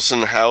the adults in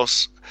the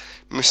house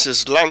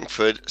Mrs.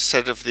 Langford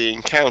said of the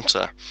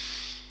encounter.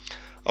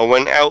 I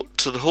went out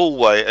to the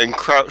hallway and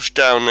crouched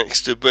down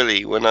next to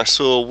Billy when I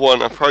saw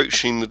one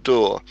approaching the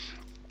door.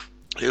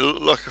 It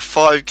looked like a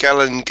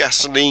 5-gallon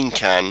gasoline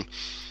can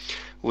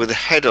with a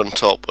head on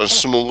top and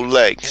small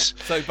legs.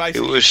 So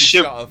basically, it was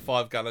shot a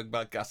 5-gallon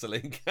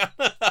gasoline can.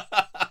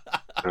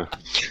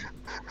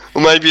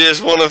 Or maybe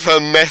it's one of her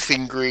meth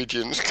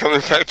ingredients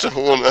coming back to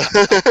Horner.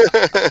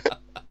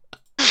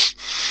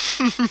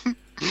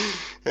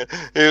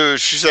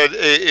 She said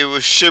it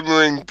was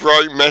shimmering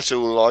bright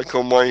metal like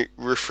on my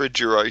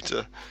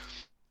refrigerator.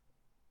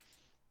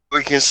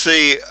 We can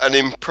see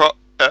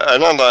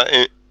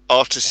another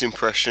artist's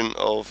impression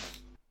of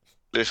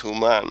Little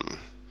Man,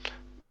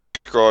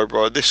 described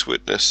by this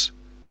witness.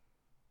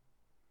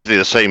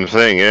 The same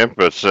thing, yeah,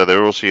 but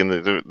they're all seeing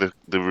the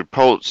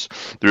reports.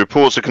 The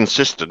reports are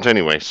consistent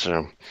anyway,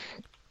 so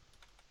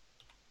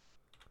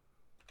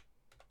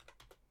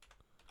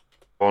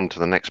on to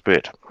the next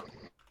bit.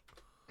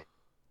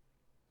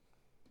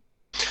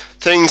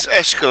 Things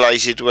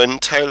escalated when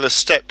Taylor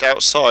stepped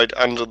outside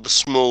under the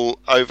small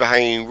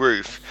overhanging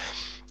roof,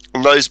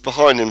 and those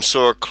behind him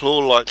saw a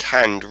claw-like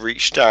hand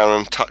reach down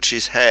and touch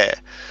his hair.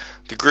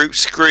 The group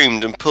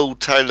screamed and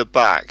pulled Taylor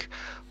back,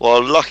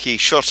 while Lucky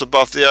shot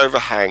above the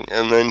overhang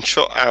and then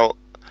shot out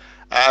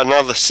at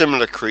another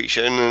similar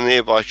creature in a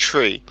nearby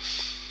tree.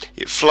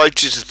 It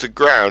floated to the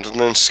ground and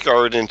then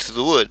scurried into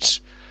the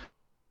woods.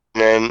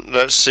 And then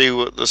let's see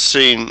what the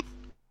scene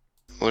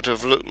would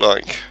have looked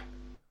like.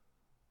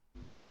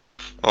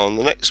 On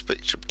the next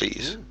picture,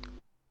 please.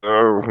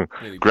 Oh,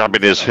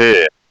 grabbing his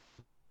hair.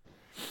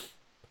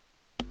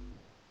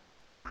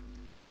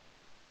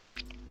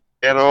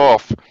 Get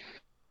off.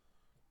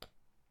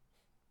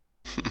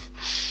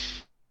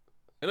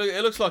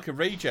 It looks like a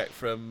reject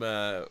from,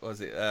 what was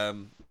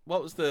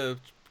the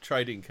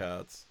trading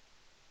cards?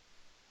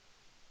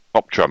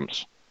 Pop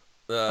Trumps.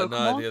 No,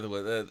 the other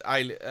one.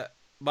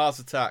 Mars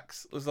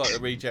Attacks. Looks like a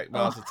reject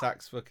Mars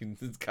Attacks fucking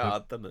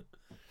card, doesn't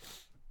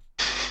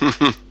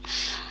it?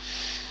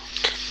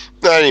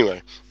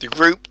 Anyway, the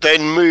group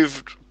then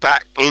moved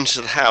back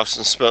into the house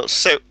and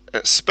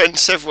spent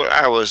several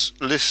hours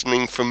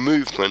listening for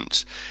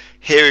movement,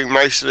 hearing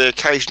mostly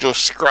occasional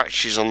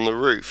scratches on the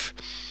roof.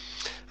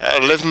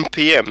 At 11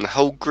 p.m, the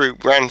whole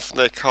group ran for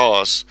their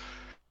cars,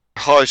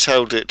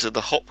 hightailed it to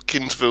the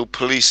Hopkinsville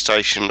police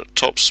station at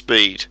top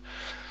speed.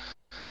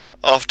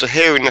 After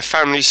hearing the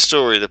family's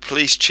story, the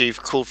police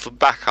chief called for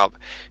backup.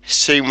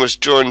 His team was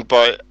joined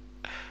at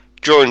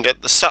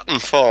the Sutton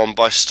farm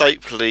by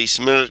state police,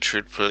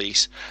 military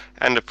police,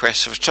 and a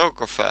press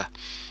photographer.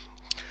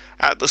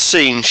 At the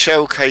scene,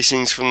 shell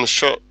casings from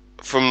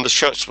the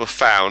shots were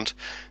found,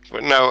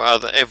 but no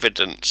other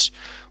evidence.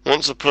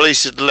 Once the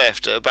police had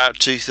left at about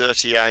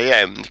 2:30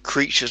 a.m, the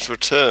creatures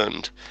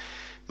returned.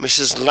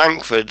 Mrs.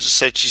 Langford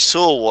said she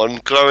saw one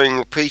glowing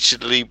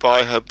repeatedly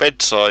by her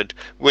bedside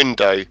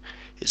window,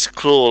 its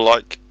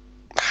claw-like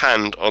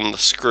hand on the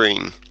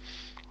screen.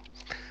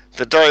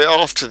 The day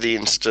after the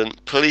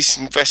incident, police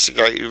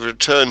investigators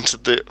returned to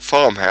the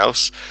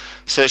farmhouse,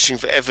 searching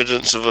for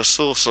evidence of a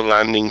saucer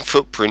landing,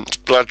 footprints,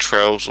 blood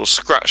trails, or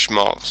scratch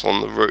marks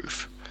on the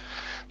roof.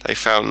 They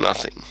found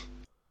nothing.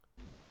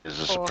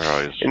 It's a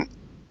surprise. In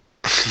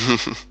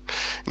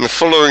the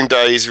following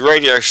days,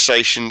 radio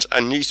stations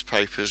and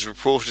newspapers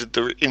reported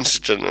the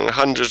incident, and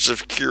hundreds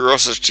of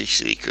curiosity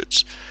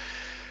seekers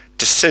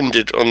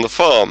descended on the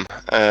farm.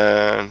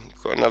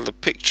 Got another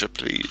picture,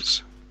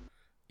 please.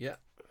 Yeah.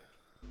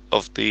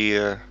 Of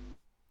the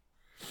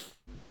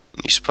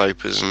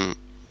newspapers and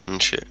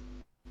shit.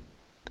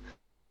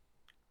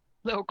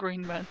 Little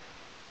green man.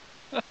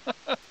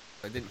 I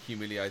didn't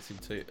humiliate him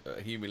too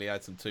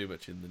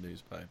much in the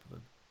newspaper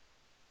then.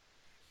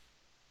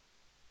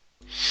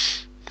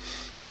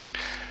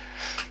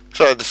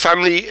 So the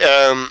family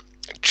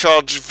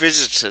charged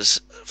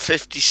visitors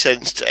 50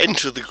 cents to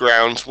enter the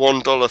grounds,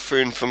 $1 for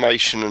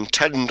information, and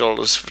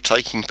 $10 for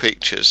taking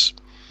pictures.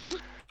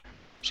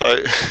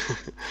 So,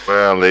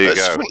 well, there you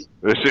go.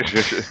 Let's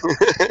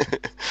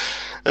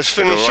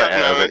finish up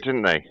now. It,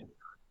 didn't they?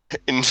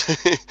 It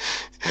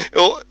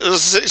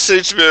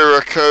seems to be a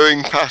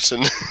recurring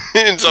pattern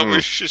in some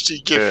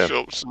shitty gift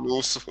shops and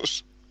all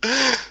sorts.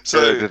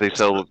 So, do they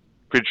sell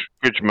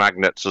fridge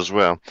magnets as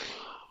well?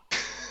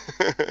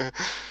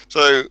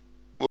 So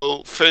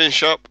we'll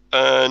finish up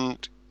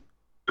and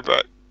go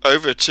back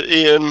over to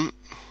Ian.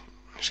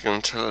 He's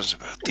going to tell us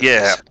about this.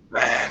 Yeah.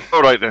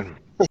 All right then.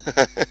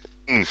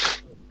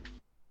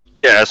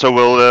 Yeah, so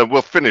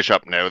we'll finish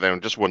up now then.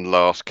 Just one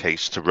last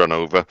case to run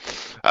over.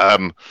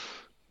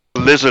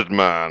 Lizard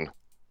Man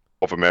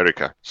of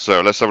America.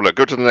 So let's have a look.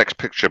 Go to the next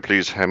picture,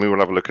 please, Hemi. We'll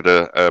have a look at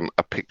a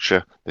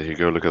picture. There you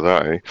go. Look at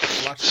that. Eh?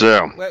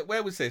 So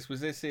where was this?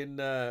 Was this in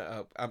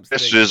Amsterdam?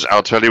 This is.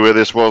 I'll tell you where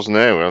this was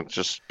now.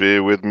 Just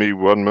bear with me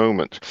one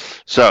moment.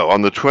 So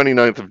on the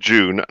 29th of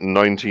June,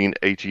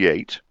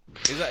 1988,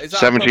 is that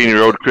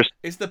 17-year-old Chris.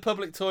 Is the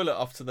public toilet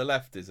off to the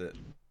left? Is it?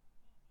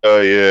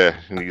 Oh yeah,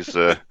 and he's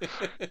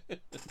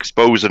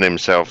exposing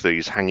himself. That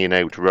he's hanging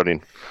out,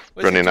 running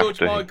George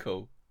after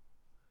Michael?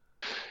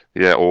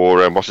 Yeah,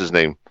 or what's his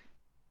name?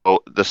 Oh,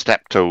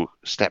 the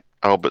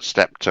Albert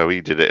Steptoe.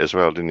 He did it as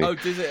well, didn't he? Oh,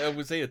 did it?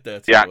 Was he a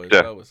dirty The boy actor.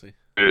 as well, was he?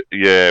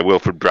 Yeah,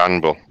 Wilfred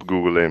Brambell.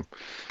 Google him.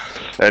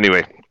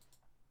 Anyway,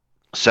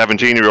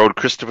 17-year-old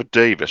Christopher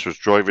Davis was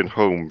driving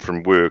home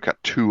from work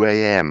at 2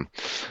 a.m.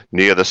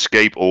 near the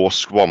Scape Ore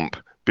Swamp,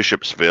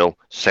 Bishopsville,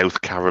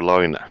 South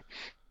Carolina.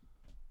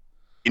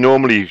 He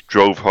normally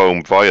drove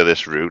home via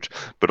this route,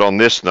 but on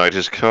this night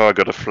his car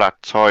got a flat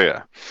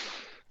tire.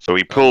 So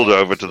he pulled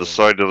over to the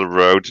side of the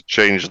road to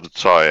change the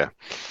tire.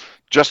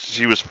 Just as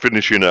he was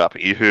finishing up,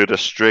 he heard a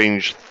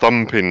strange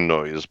thumping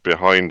noise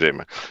behind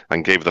him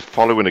and gave the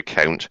following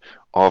account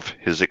of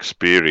his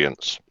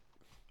experience.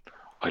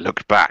 I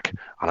looked back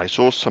and I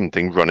saw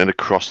something running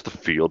across the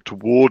field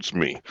towards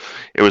me.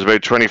 It was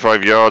about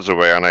 25 yards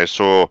away and I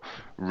saw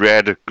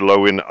red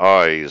glowing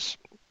eyes.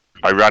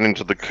 I ran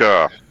into the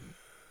car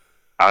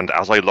and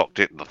as I locked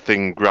it, the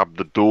thing grabbed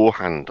the door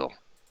handle.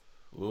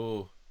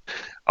 Whoa.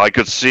 I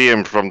could see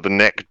him from the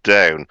neck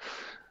down.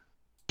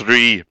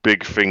 3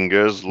 big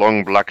fingers,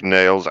 long black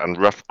nails, and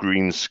rough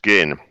green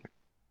skin.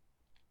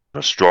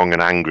 Strong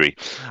and angry.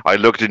 I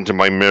looked into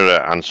my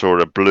mirror and saw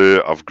a blur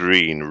of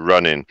green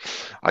running.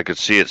 I could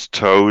see its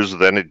toes,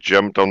 then it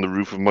jumped on the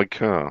roof of my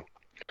car.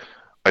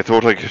 I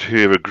thought I could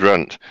hear a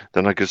grunt,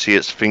 then I could see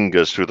its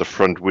fingers through the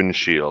front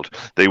windshield.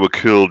 They were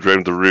curled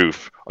round the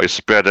roof. I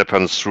sped up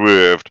and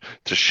swerved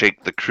to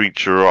shake the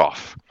creature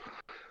off.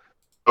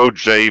 Though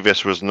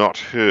Davis was not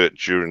hurt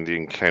during the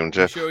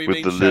encounter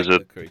with the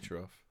lizard. The creature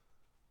off?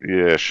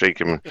 Yeah, shake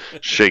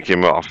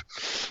him off.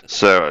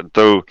 So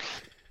though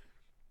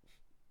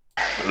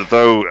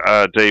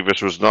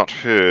Davis was not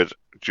hurt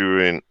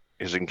during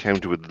his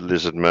encounter with the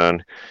lizard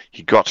man,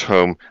 he got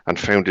home and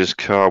found his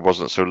car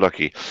wasn't so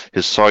lucky.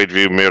 His side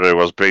view mirror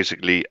was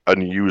basically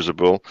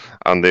unusable,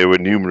 and there were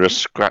numerous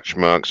scratch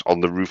marks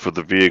on the roof of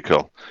the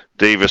vehicle.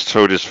 Davis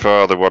told his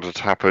father what had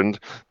happened,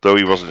 though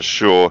he wasn't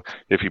sure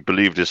if he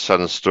believed his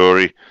son's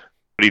story,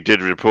 but he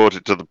did report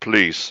it to the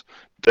police.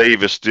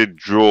 Davis did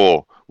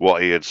draw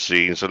what he had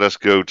seen, so let's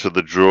go to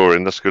the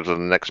drawing. Let's go to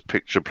the next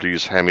picture,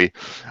 please, Hemi,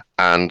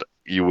 and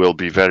you will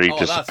be very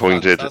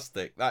disappointed. That's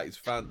fantastic. That is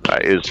fantastic.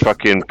 That is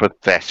fucking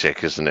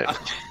pathetic, isn't it?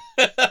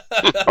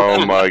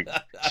 Oh my!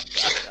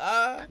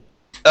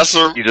 That's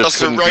a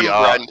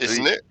Rembrandt,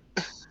 isn't it?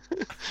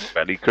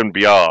 Well, he couldn't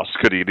be asked,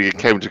 could he? The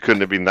encounter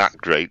couldn't have been that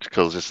great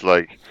because it's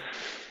like,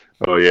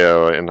 oh yeah,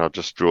 all right, and I'll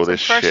just draw this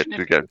shit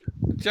again.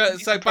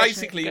 So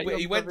basically,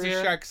 he went to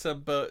shag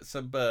some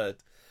bird.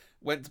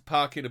 Went to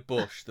park in a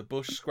bush. The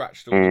bush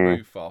scratched all the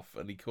roof off,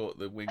 and he caught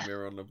the wing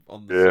mirror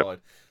on the side.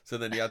 So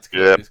then he had to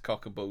come up with his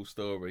cock and bull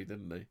story,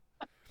 didn't he?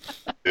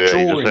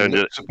 Yeah, drawing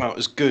looks about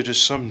as good as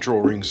some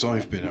drawings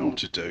I've been able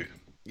to do.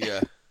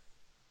 Yeah.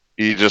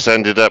 He just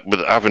ended up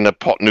with having a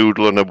pot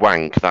noodle and a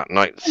wank that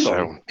night.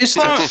 So is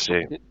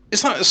that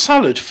a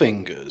salad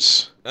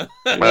fingers?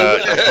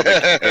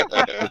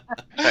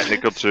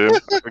 Technical term.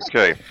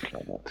 Okay.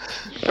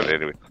 But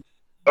anyway.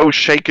 Oh,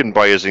 shaken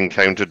by his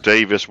encounter,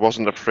 Davis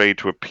wasn't afraid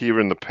to appear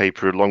in the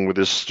paper along with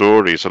his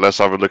story. So let's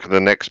have a look at the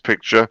next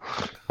picture,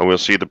 and we'll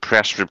see the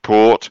press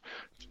report.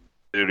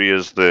 There he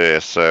is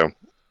there. So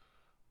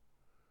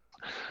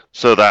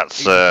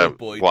that's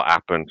what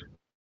happened.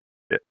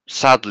 Yeah.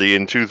 Sadly,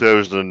 in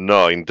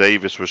 2009,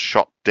 Davis was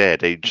shot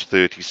dead, aged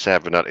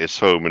 37, at his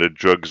home in a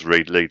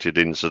drugs-related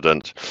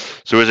incident.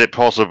 So is it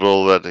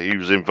possible that he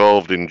was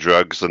involved in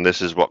drugs, and this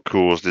is what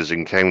caused his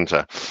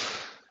encounter?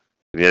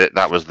 Yeah,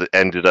 that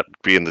ended up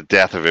being the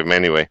death of him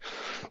anyway.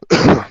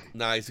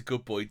 Nah, he's a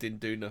good boy. He didn't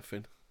do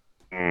nothing.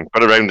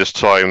 But around this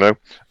time, though,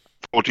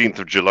 14th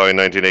of July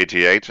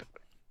 1988,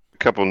 a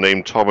couple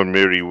named Tom and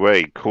Mary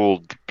Way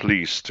called the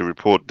police to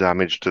report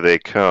damage to their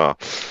car.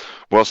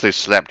 Whilst they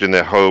slept in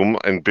their home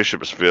in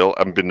Bishopsville,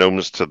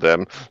 unbeknownst to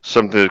them,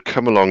 something had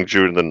come along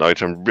during the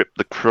night and ripped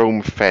the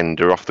chrome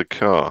fender off the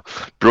car,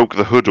 broke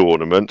the hood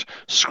ornament,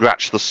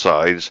 scratched the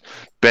sides,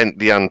 bent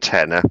the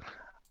antenna,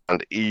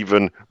 and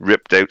even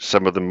ripped out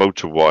some of the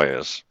motor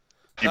wires.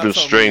 Even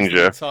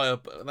stranger.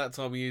 That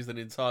time we used an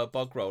entire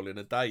bog roll in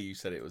a day. You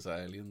said it was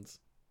aliens.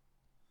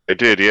 I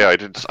did, yeah.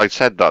 I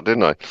said that,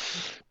 didn't I?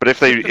 But if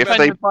they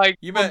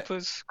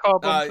bumpers, car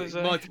bumpers.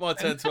 My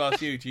turn to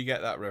ask you. Do you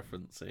get that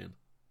reference, Ian?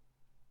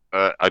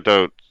 I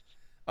don't.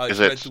 Oh, Is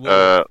Red it?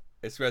 Dwarf.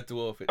 It's Red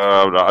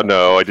Dwarf.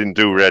 No, I didn't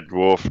do Red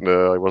Dwarf.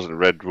 No, I wasn't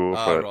Red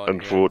Dwarf. Right,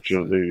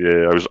 unfortunately,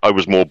 yeah. I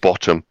was more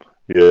bottom.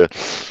 Yeah,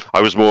 I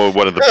was more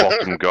one of the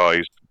bottom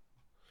guys.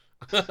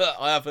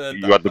 I have heard.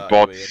 You had the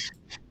bottom.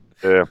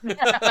 Yeah.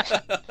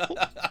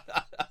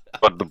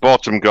 But the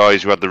bottom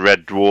guys, you had the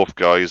Red Dwarf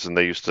guys, and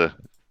they used to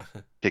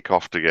kick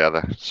off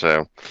together.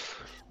 So,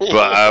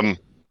 but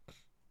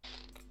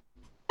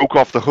broke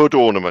off the hood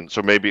ornament,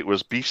 so maybe it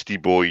was Beastie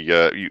Boy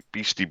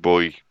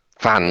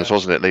fans,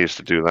 wasn't it? They used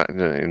to do that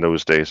in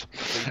those days.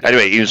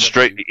 Anyway,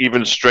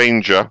 even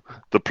stranger,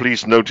 the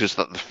police noticed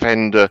that the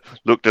fender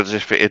looked as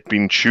if it had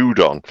been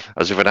chewed on,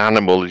 as if an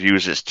animal had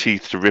used its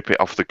teeth to rip it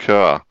off the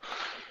car.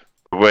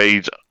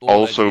 Wade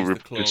also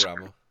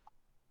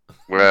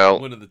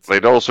Well,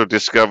 they'd also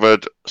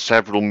discovered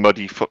several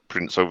muddy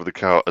footprints over the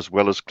car, as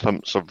well as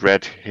clumps of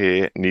red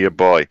hair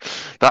nearby.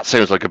 That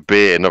sounds like a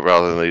bear, not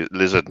rather than the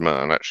lizard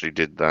man actually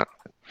did that.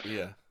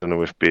 Yeah. I don't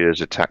know if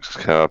bears attacked the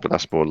car, but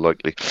that's more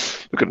likely.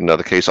 Look at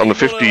another case. On the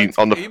 15th...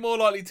 Are you more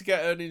likely to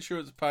get an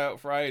insurance payout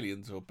for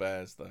aliens or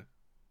bears, though?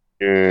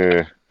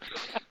 Yeah.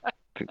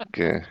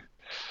 Okay.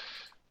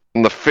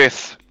 On the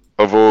 5th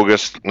of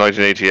August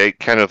 1988,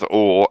 Kenneth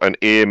Orr, an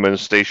airman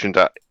stationed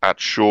at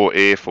Shaw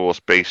Air Force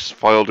Base,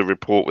 filed a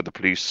report with the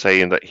police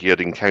saying that he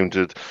had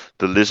encountered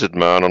the lizard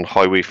man on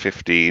Highway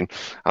 15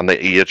 and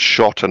that he had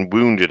shot and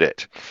wounded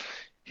it.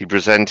 He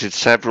presented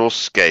several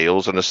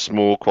scales and a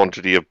small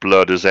quantity of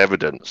blood as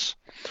evidence.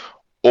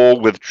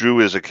 Orr withdrew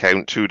his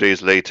account 2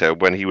 days later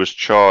when he was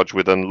charged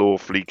with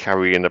unlawfully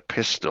carrying a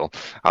pistol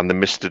and the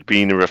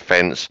misdemeanor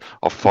offence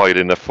of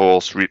filing a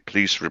false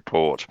police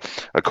report.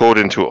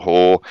 According to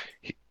Orr,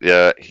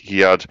 he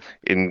had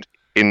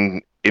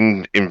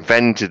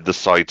invented the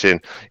sighting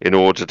in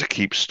order to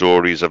keep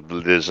stories of the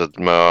lizard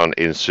man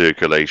in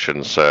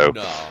circulation. So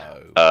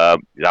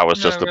that was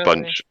just a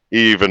bunch.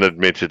 He even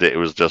admitted it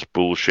was just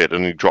bullshit,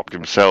 and he dropped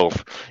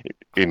himself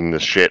in the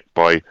shit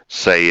by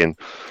saying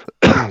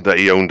that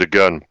he owned a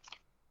gun.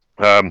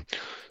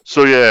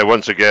 So yeah,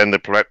 once again,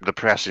 the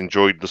press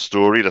enjoyed the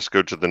story. Let's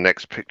go to the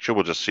next picture.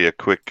 We'll just see a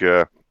quick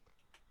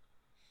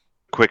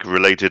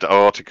related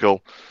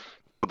article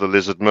for the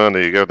lizard man.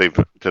 There you go. They've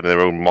done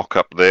their own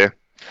mock-up there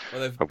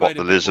of what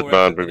the lizard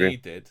man he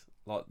did,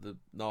 like the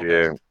novel.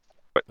 Yeah,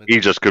 but he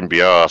just couldn't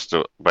be asked.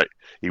 But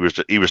he was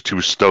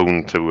too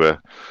stoned to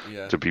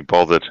be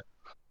bothered.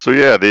 So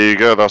yeah, there you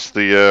go. That's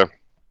the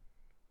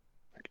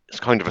it's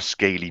kind of a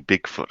scaly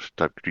Bigfoot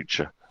type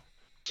creature.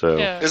 So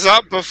is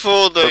that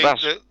before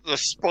the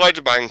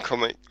Spider-Man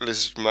comic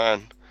Lizard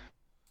Man?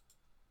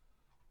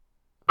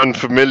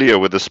 Unfamiliar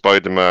with the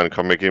Spider-Man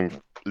comic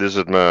in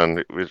Lizard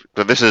Man,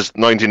 but this is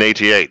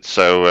 1988,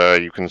 so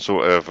you can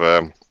sort of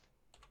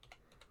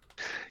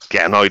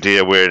get an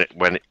idea when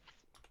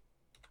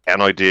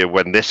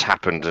this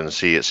happened and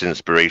see its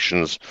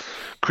inspirations.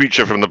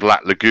 Creature from the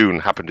Black Lagoon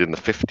happened in the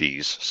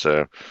 50s,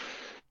 so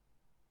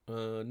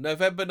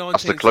November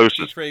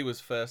 1963 was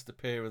first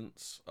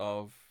appearance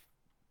of.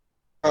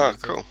 Oh,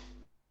 cool.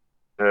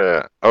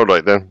 Yeah. All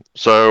right then.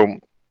 So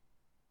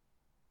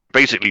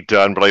basically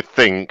done, but I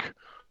think we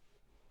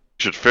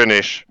should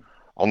finish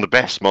on the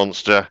best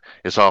monster.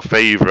 It's our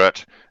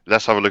favourite.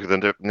 Let's have a look at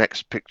the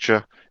next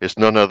picture. It's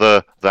none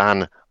other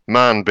than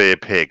Man Bear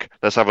Pig.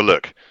 Let's have a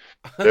look.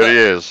 There he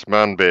is,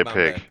 Man Bear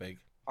Pig.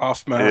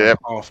 Half man,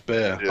 half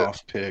bear,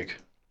 half pig.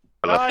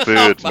 Well, a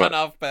third man,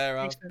 half bear,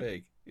 half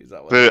pig. Is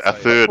that what a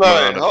third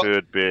man, a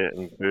third bear,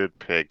 and third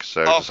pig.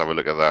 So let's have a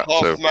look at that.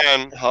 Half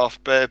man,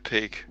 half bear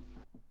pig.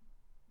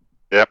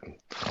 Yep.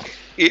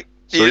 He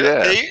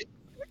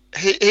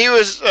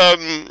was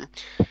do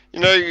you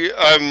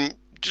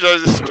know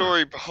the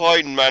story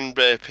behind Man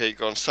Bear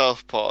Pig on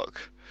South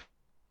Park?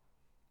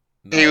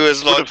 No. He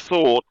was like.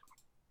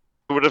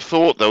 I would have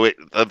thought though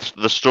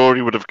the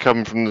story would have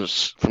come from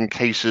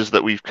cases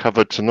that we've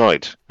covered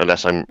tonight,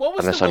 unless I'm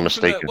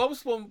mistaken. What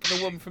was the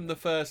one from the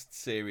first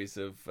series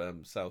of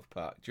South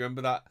Park? Do you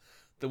remember that?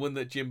 The one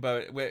that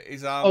Jimbo, where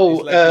his leg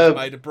was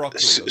made of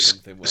broccoli or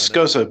something.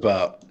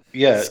 Scuzzlebutt.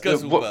 Yeah.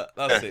 Scuzzlebutt.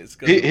 That's it.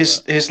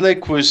 Scuzzlebutt. His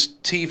leg was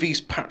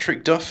TV's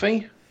Patrick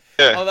Duffy.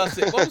 Yeah. Oh, that's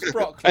it. What was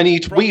broccoli? And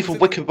he'd weave a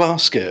wicker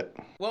basket.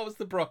 What was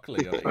the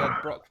broccoli on it? He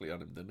had broccoli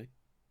on him, didn't he?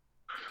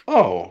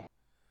 Oh.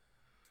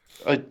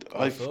 I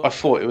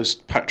thought it was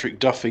Patrick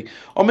Duffy,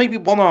 or maybe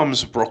one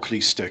arm's a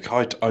broccoli stick.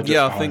 I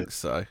think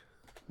so.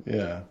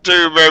 Yeah. Do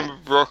you remember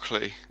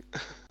broccoli?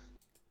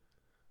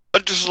 I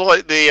just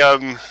like the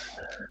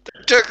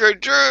Deco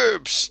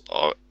Gerbs.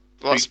 Oh,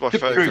 that's my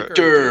favourite.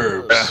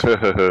 Gerbs.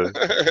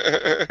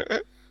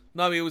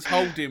 No, he was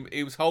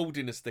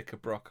holding a stick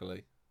of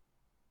broccoli.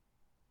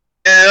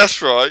 Yeah,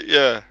 that's right.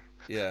 Yeah.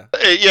 Yeah.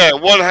 Yeah.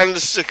 One hand a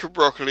stick of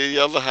broccoli, the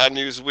other hand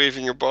he was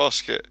weaving a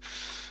basket.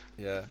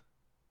 Yeah.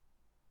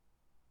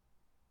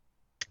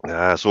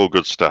 Yeah, it's all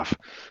good stuff.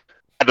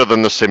 Better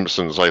than The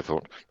Simpsons, I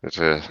thought.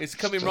 It's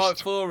coming right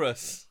for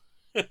us.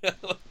 Thin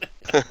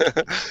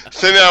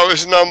out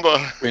his number.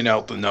 Thin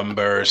out the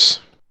numbers.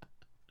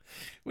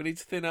 We need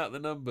to thin out the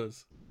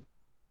numbers.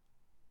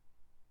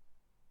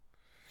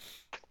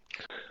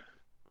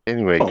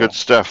 Anyway, good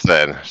stuff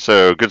then.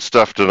 So, good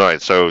stuff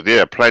tonight. So,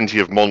 yeah, plenty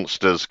of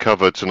monsters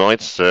covered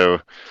tonight.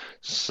 So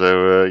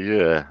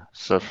yeah,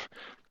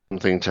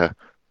 something to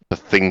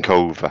think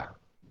over.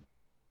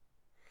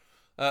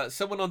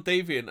 Someone on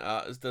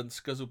DeviantArt has done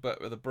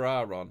Scuzzlebutt with a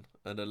bra on,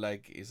 and a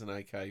leg is an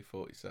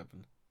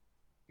AK-47.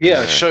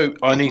 Yeah,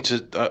 I need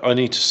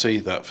to see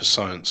that for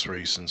science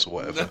reasons or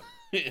whatever.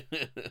 Is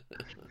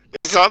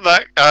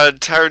that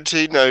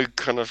Tarantino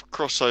kind of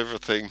crossover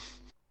thing?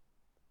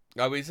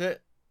 Oh, is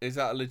it? Is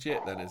that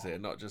legit then? Is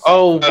it not just?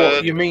 Oh,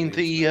 what you mean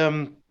the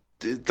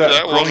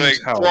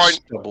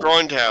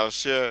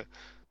Grindhouse? Yeah.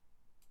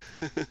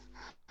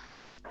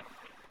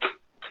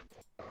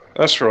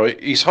 That's right.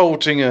 He's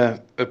holding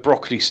a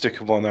broccoli stick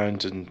in one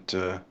hand and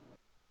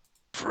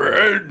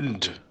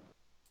friend.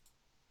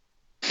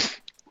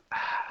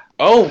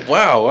 Oh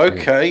wow,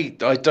 okay.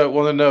 I don't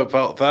want to know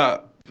about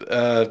that.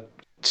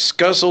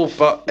 Scuzzle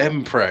but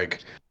Mpreg.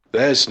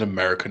 There's an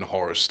American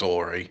Horror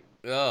Story.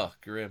 Oh,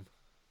 grim.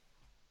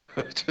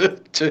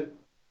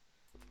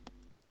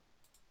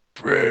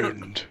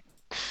 Friend.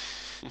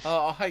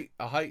 I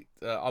hate.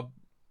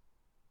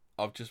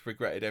 I've just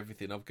regretted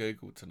everything I've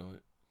googled tonight.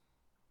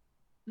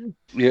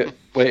 Yeah.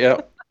 Wait.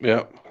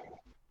 Yeah.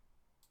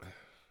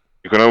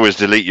 You can always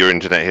delete your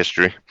internet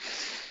history.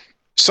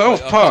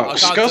 South Park.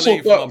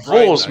 Scuzzlebutt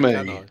roars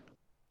me.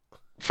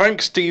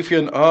 Thanks,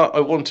 DeviantArt. I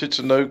wanted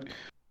to know,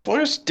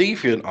 why is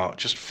DeviantArt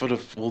just full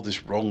of all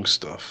this wrong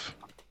stuff?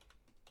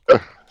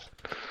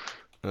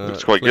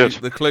 It's quite good.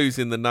 The clue's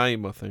in the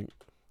name, I think.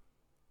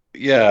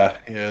 Yeah,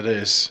 it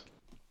is.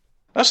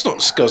 That's not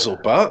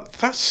Scuzzlebutt.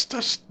 That's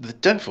the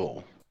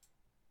devil.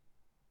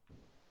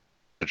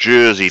 The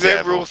Jersey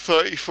Devil. Rule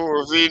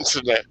 34 of the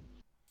internet.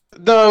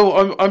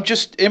 No, I'm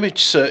just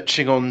image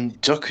searching on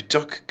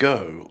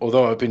DuckDuckGo.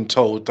 Although I've been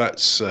told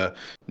that's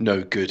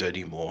no good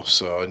anymore,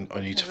 so I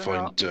need to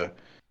find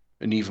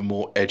an even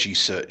more edgy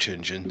search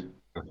engine.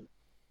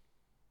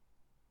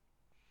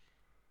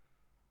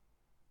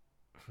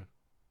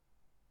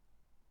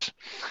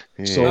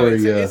 Yeah. Sorry,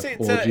 is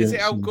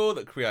it Al Gore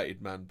that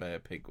created Man Bear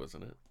Pig,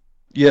 wasn't it?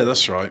 Yeah,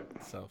 that's right.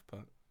 South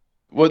Park.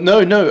 Well,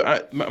 no.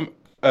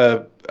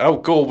 Al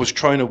Gore was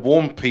trying to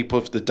warn people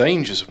of the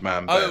dangers of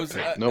Man Bear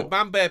Pig. No.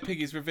 Man Bear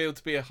Pig is revealed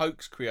to be a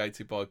hoax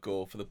created by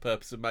Gore for the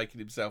purpose of making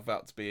himself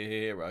out to be a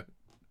hero.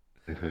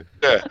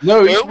 Yeah.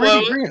 No, it's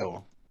really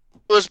real.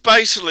 It was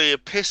basically a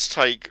piss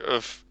take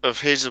of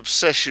his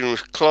obsession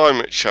with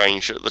climate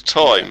change at the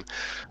time.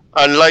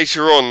 And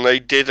later on, they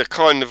did a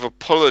kind of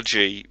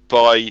apology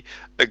by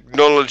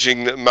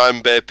acknowledging that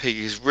Man Bear Pig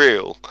is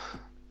real.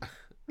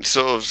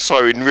 So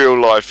in real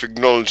life,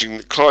 acknowledging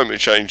that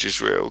climate change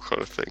is real,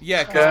 kind of thing.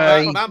 Yeah,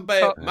 because Man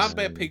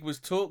Bear Pig was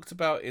talked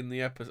about in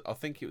the episode. I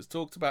think it was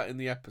talked about in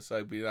the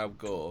episode with Al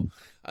Gore,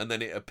 and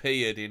then it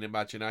appeared in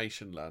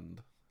Imagination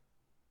Land.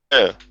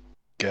 Yeah.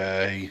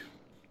 Gay.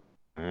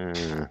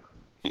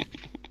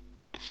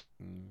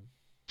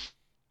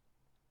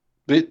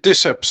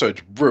 This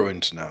episode's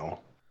ruined now.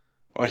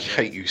 I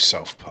hate you,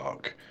 South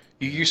Park.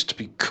 You used to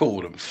be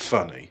cool and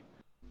funny.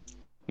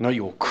 Now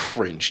you're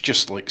cringe,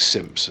 just like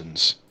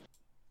Simpsons.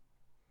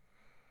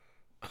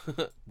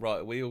 Right,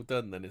 are we all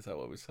done then? Is that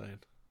what we're saying?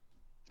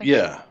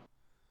 Yeah.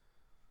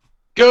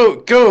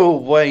 Go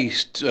away,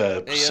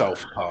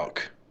 South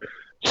Park.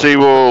 See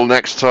you all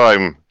next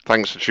time.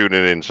 Thanks for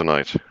tuning in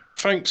tonight.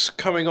 Thanks for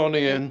coming on,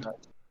 Ian.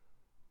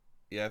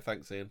 Yeah,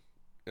 thanks, Ian.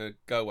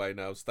 Go away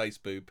now. Stay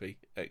spoopy,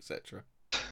 etc.